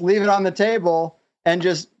card and just leave it on the table and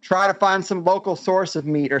just try to find some local source of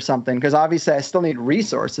meat or something. Because obviously I still need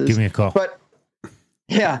resources. Give me a call. But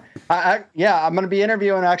yeah, I'm going to be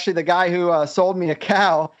interviewing actually the guy who sold me a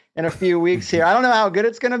cow in a few weeks here. I don't know how good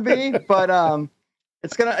it's going to be, but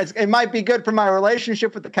it might be good for my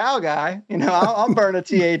relationship with the cow guy. You know, I'll burn a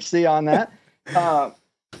THC on that.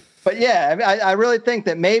 But yeah, I really think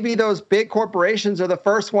that maybe those big corporations are the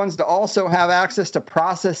first ones to also have access to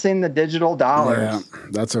processing the digital dollars. Yeah,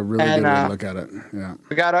 that's a really good way to look at it. Yeah,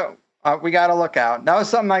 we gotta look out. That was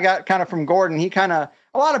something I got kind of from Gordon. A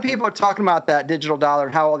lot of people are talking about that digital dollar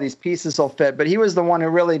and how all these pieces will fit, but he was the one who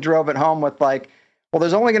really drove it home with like, well,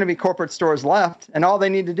 there's only going to be corporate stores left, and all they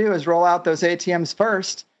need to do is roll out those ATMs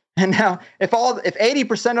first. And now, if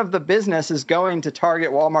 80% of the business is going to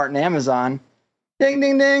Target, Walmart, and Amazon, ding,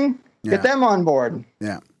 ding, ding, get them on board.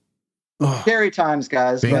 Yeah. Scary times,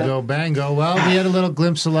 guys. Bingo, bango. Well, we had a little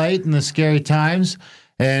glimpse of light in the scary times.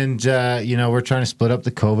 And, we're trying to split up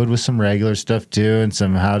the COVID with some regular stuff too, and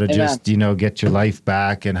some how to just, get your life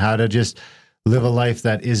back and how to just live a life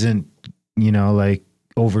that isn't, like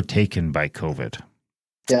overtaken by COVID.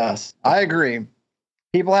 Yes, I agree.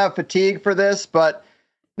 People have fatigue for this, but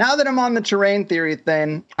now that I'm on the terrain theory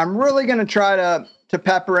thing, I'm really going to try to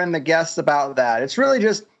pepper in the guests about that. It's really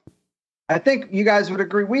just, I think you guys would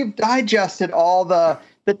agree, we've digested all the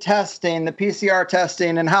testing, the PCR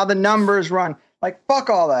testing, and how the numbers run. Like, fuck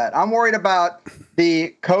all that. I'm worried about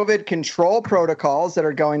the COVID control protocols that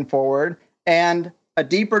are going forward and a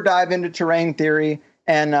deeper dive into terrain theory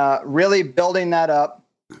and really building that up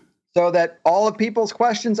so that all of people's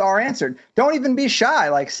questions are answered. Don't even be shy.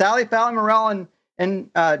 Like Sally Fallon-Morell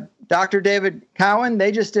and Dr. David Cowan,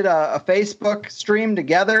 they just did a Facebook stream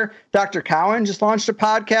together. Dr. Cowan just launched a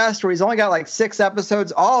podcast where he's only got like 6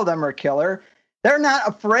 episodes. All of them are killer. They're not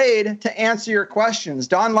afraid to answer your questions.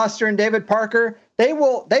 Don Luster and David Parker, they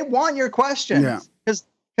want your questions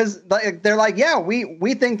because they're like, yeah,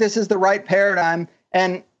 we think this is the right paradigm.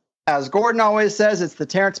 And as Gordon always says, it's the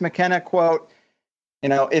Terrence McKenna quote.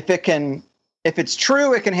 If it's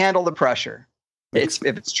true, it can handle the pressure. If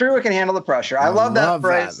it's true, it can handle the pressure. I love that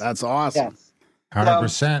phrase. That's awesome.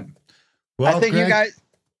 100%. Well, I think Greg, you guys.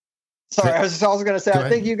 Sorry, I was also going to say, I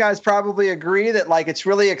think you guys probably agree that like it's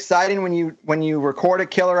really exciting when you record a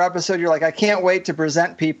killer episode. You're like, I can't wait to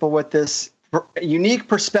present people with this unique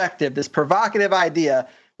perspective, this provocative idea.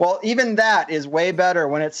 Well, even that is way better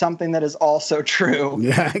when it's something that is also true.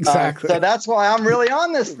 Yeah, exactly. So that's why I'm really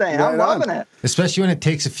on this thing. I'm loving it. Especially when it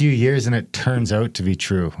takes a few years and it turns out to be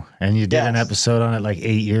true. And you did an episode on it like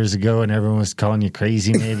 8 years ago and everyone was calling you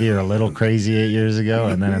crazy maybe or a little crazy 8 years ago.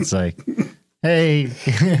 And then it's like, hey.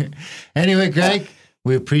 Anyway, Greg,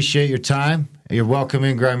 we appreciate your time. You're welcome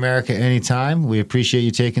in Grimerica anytime. We appreciate you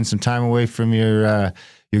taking some time away from your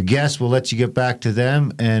guests. We'll let you get back to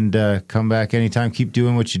them and come back anytime. Keep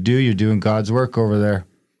doing what you do. You're doing God's work over there.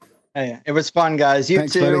 Hey, it was fun, guys. You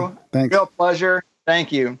Thanks, too. buddy. Thanks. Real pleasure.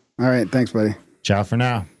 Thank you. All right. Thanks, buddy. Ciao for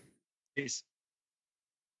now. Peace.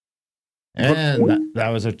 And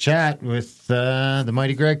that was a chat with the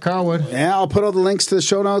mighty Greg Carlwood. Yeah, I'll put all the links to the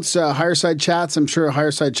show notes. Higherside Chats. I'm sure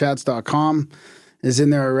highersidechats.com is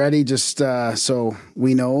in there already, just so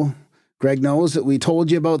we know. Greg knows that we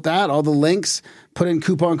told you about that. All the links. Put in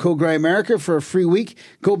coupon code Grimerica for a free week.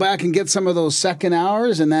 Go back and get some of those second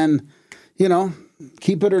hours, and then,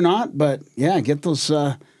 keep it or not. But yeah, get those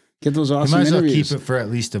awesome you might as well interviews. keep it for at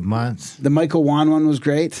least a month. The Michael Wan one was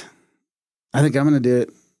great. I think I'm going to do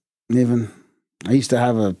it. Even I used to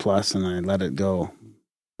have a plus and I let it go,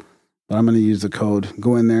 but I'm going to use the code.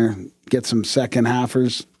 Go in there, get some second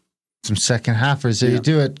halfers. Some second halfers. There you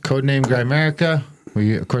do it. Codename Grimerica.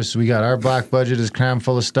 We got our black budget is crammed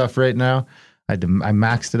full of stuff right now. I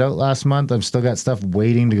maxed it out last month. I've still got stuff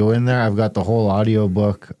waiting to go in there. I've got the whole audio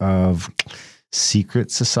book of Secret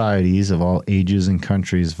Societies of All Ages and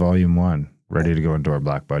Countries, Volume 1, ready to go into our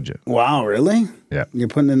black budget. Wow, really? Yeah. You're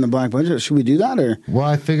putting in the black budget. Should we do that or? Well,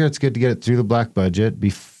 I figure it's good to get it through the black budget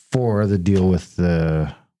before the deal with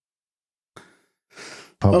the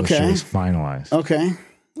publisher is finalized. Okay.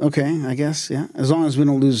 I guess, yeah. As long as we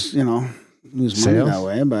don't lose money that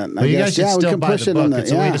way, but I you guess, guys should we still can buy push the it book. on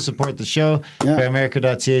It's a way to support the show.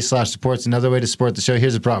 Grimerica.ca/support's another way to support the show.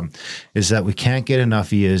 Here's the problem, is that we can't get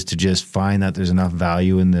enough ears to just find that there's enough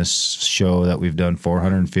value in this show that we've done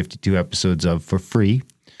 452 episodes of for free.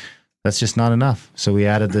 That's just not enough. So we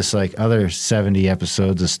added this like other 70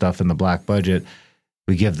 episodes of stuff in the black budget.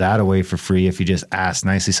 We give that away for free if you just ask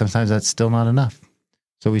nicely. Sometimes that's still not enough.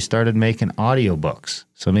 So we started making audiobooks.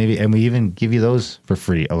 So maybe, and we even give you those for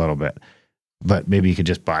free a little bit. But maybe you could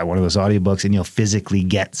just buy one of those audiobooks and you'll physically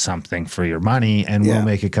get something for your money, and we'll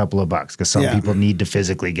make a couple of bucks because some people need to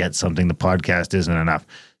physically get something. The podcast isn't enough.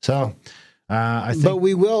 So I think. But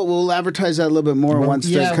we'll advertise that a little bit more once,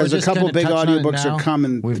 because a couple big audiobooks are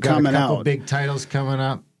coming. We've got coming a couple out. Big titles coming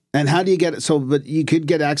up. And how do you get it? So, but you could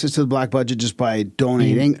get access to the Black Budget just by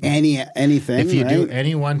donating anything. If you do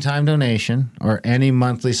any one-time donation or any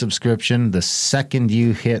monthly subscription, the second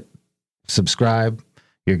you hit subscribe,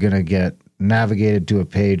 you're going to get navigated to a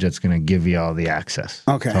page that's going to give you all the access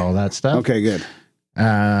to all that stuff. Okay, good.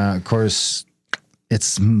 Of course,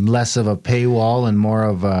 it's less of a paywall and more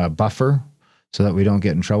of a buffer so that we don't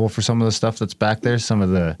get in trouble for some of the stuff that's back there, some of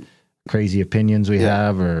the crazy opinions we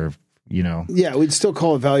have, or Yeah, we'd still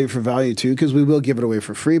call it value for value too, because we will give it away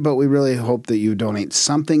for free, but we really hope that you donate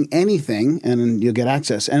something, anything, and you'll get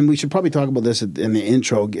access. And we should probably talk about this in the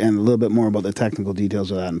intro and a little bit more about the technical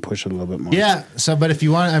details of that and push it a little bit more. Yeah. So, but if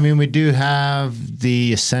you want, we do have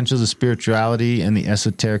the Essentials of Spirituality and the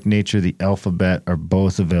Esoteric Nature of the Alphabet are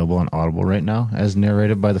both available on Audible right now, as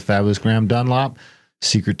narrated by the fabulous Graham Dunlop.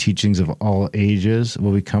 Secret Teachings of All Ages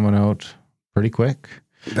will be coming out pretty quick.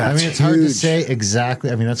 It's hard to say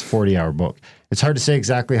exactly. That's a 40-hour book. It's hard to say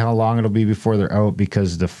exactly how long it'll be before they're out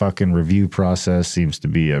because the fucking review process seems to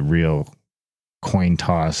be a real coin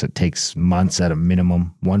toss. It takes months at a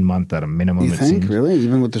minimum, 1 month at a minimum. You think, really?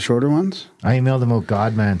 Even with the shorter ones? I emailed them out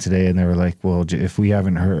Godman today, and they were like, "Well, if you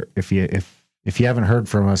haven't heard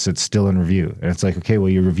from us, it's still in review." And it's like, okay, well,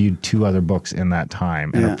 you reviewed 2 other books in that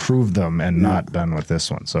time and approved them, and not done with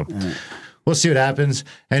this one. So. We'll see what happens.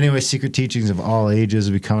 Anyway, Secret Teachings of All Ages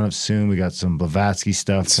will be coming up soon. We got some Blavatsky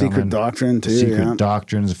stuff Secret coming. Doctrine, too. Secret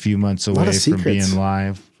Doctrine's a few months away from being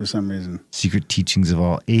live. For some reason. Secret Teachings of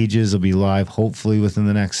All Ages will be live, hopefully, within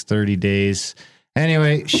the next 30 days.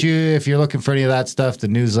 Anyway, if you're looking for any of that stuff, the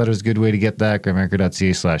newsletter is a good way to get that.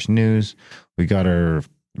 Grimerica.ca/news. We got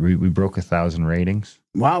we broke 1,000 ratings.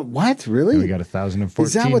 Wow, what? Really? And we got 1,014.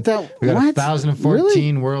 Is that what that... We got what?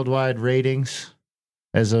 1,014 worldwide ratings.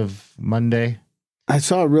 As of Monday. I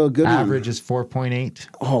saw a real good one. Average is 4.8.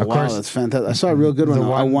 Oh, wow, that's fantastic. I saw a real good one,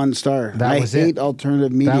 a 1 star. I hate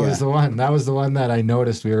alternative media. That was the one. That was the one that I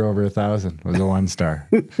noticed we were over 1,000. Was a 1 star.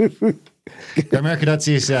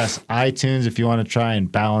 Grimerica.ca/, iTunes, if you want to try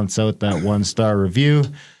and balance out that 1-star review.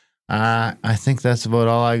 I think that's about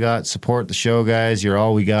all I got. Support the show, guys. You're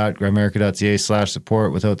all we got.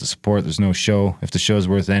 Grimerica.ca/support. Without the support, there's no show. If the show's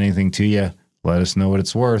worth anything to you, let us know what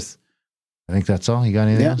it's worth. I think that's all. You got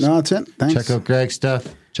anything else? No, that's it. Thanks. Check out Greg's stuff.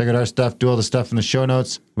 Check out our stuff. Do all the stuff in the show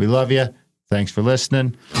notes. We love you. Thanks for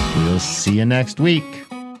listening. We'll see you next week.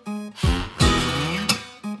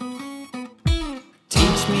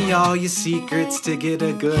 Teach me all your secrets to get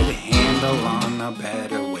a good handle on a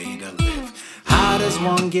better way to live. How does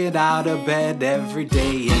one get out of bed every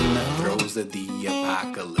day in the throes of the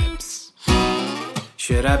apocalypse?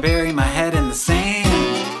 Should I bury my head in the sand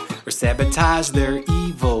or sabotage their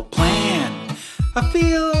evil plan? I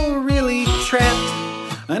feel really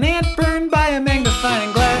trapped, an ant burned by a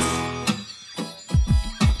magnifying glass.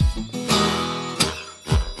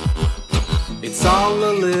 It's all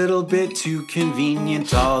a little bit too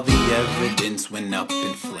convenient, all the evidence went up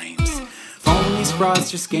in flames. Phonies,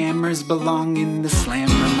 fraudsters, scammers belong in the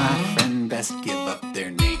slammer, my friend, best give up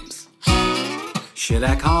their names. Should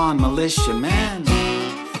I call on militiamen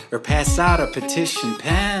or pass out a petition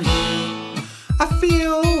pen? I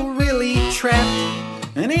feel really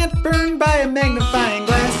trapped, an ant burned by a magnifying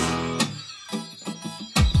glass.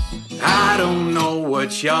 I don't know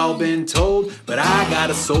what y'all been told, but I got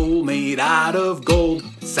a soul made out of gold.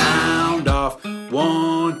 Sound off,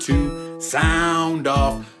 1, 2, sound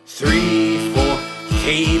off, 3, 4,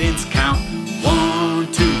 cadence count, 1,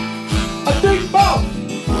 2, a 3, 4.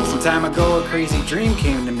 Some time ago a crazy dream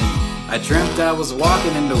came to me. I dreamt I was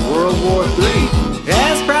walking into World War III.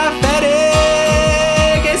 As prophetic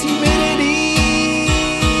as humidity,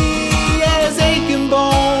 as aching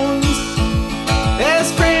bones,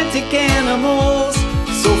 as frantic animals.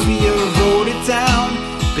 Sophia wrote it down,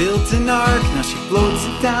 built an ark, now she floats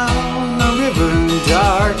it down a river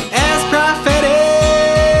dark. As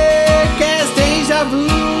prophetic as deja vu,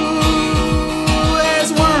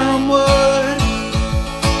 as wormwood,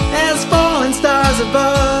 as falling stars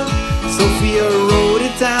above. Sophia wrote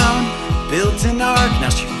it down, built an ark, now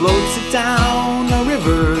she floats it down a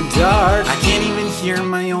river dark. I can't even hear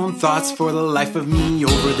my own thoughts for the life of me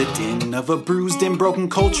over the din of a bruised and broken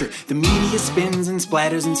culture. The media spins and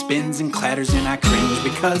splatters and spins and clatters, and I cringe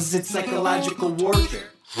because it's psychological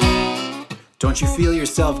warfare. Don't you feel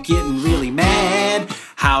yourself getting really mad?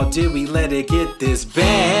 How did we let it get this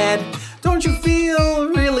bad? Don't you feel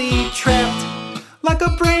really trapped like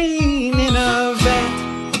a brain in a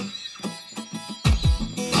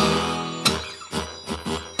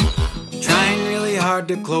hard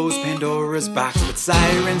to close Pandora's box, but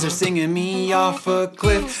sirens are singing me off a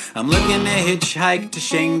cliff. I'm looking to hitchhike to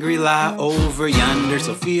Shangri-La over yonder.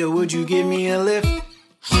 Sophia, would you give me a lift?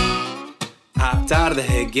 Hopped out of the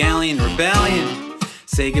Hegelian rebellion.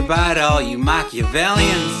 Say goodbye to all you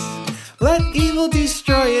Machiavellians. Let evil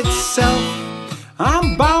destroy itself.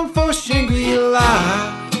 I'm bound for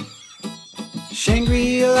Shangri-La.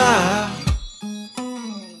 Shangri-La.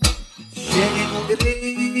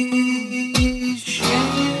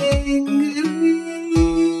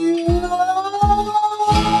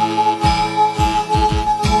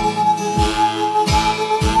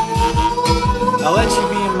 I'll let you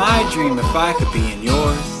be in my dream if I could be in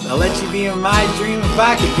yours. I'll let you be in my dream if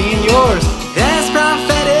I could be in yours. As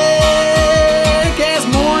prophetic as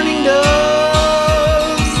morning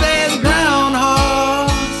doves, as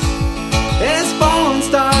groundhogs, as fallen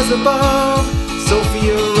stars above.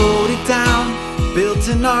 Sophia wrote it down, built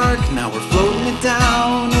an ark, now we're floating it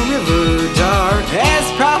down a river dark.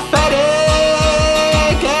 As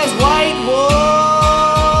prophetic as white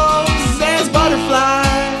wolves, as butterflies,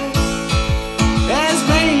 as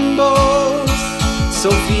rainbows.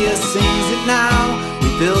 Sophia sings it now. We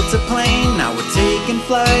built a plane, now we're taking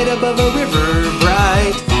flight above a river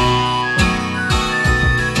bright.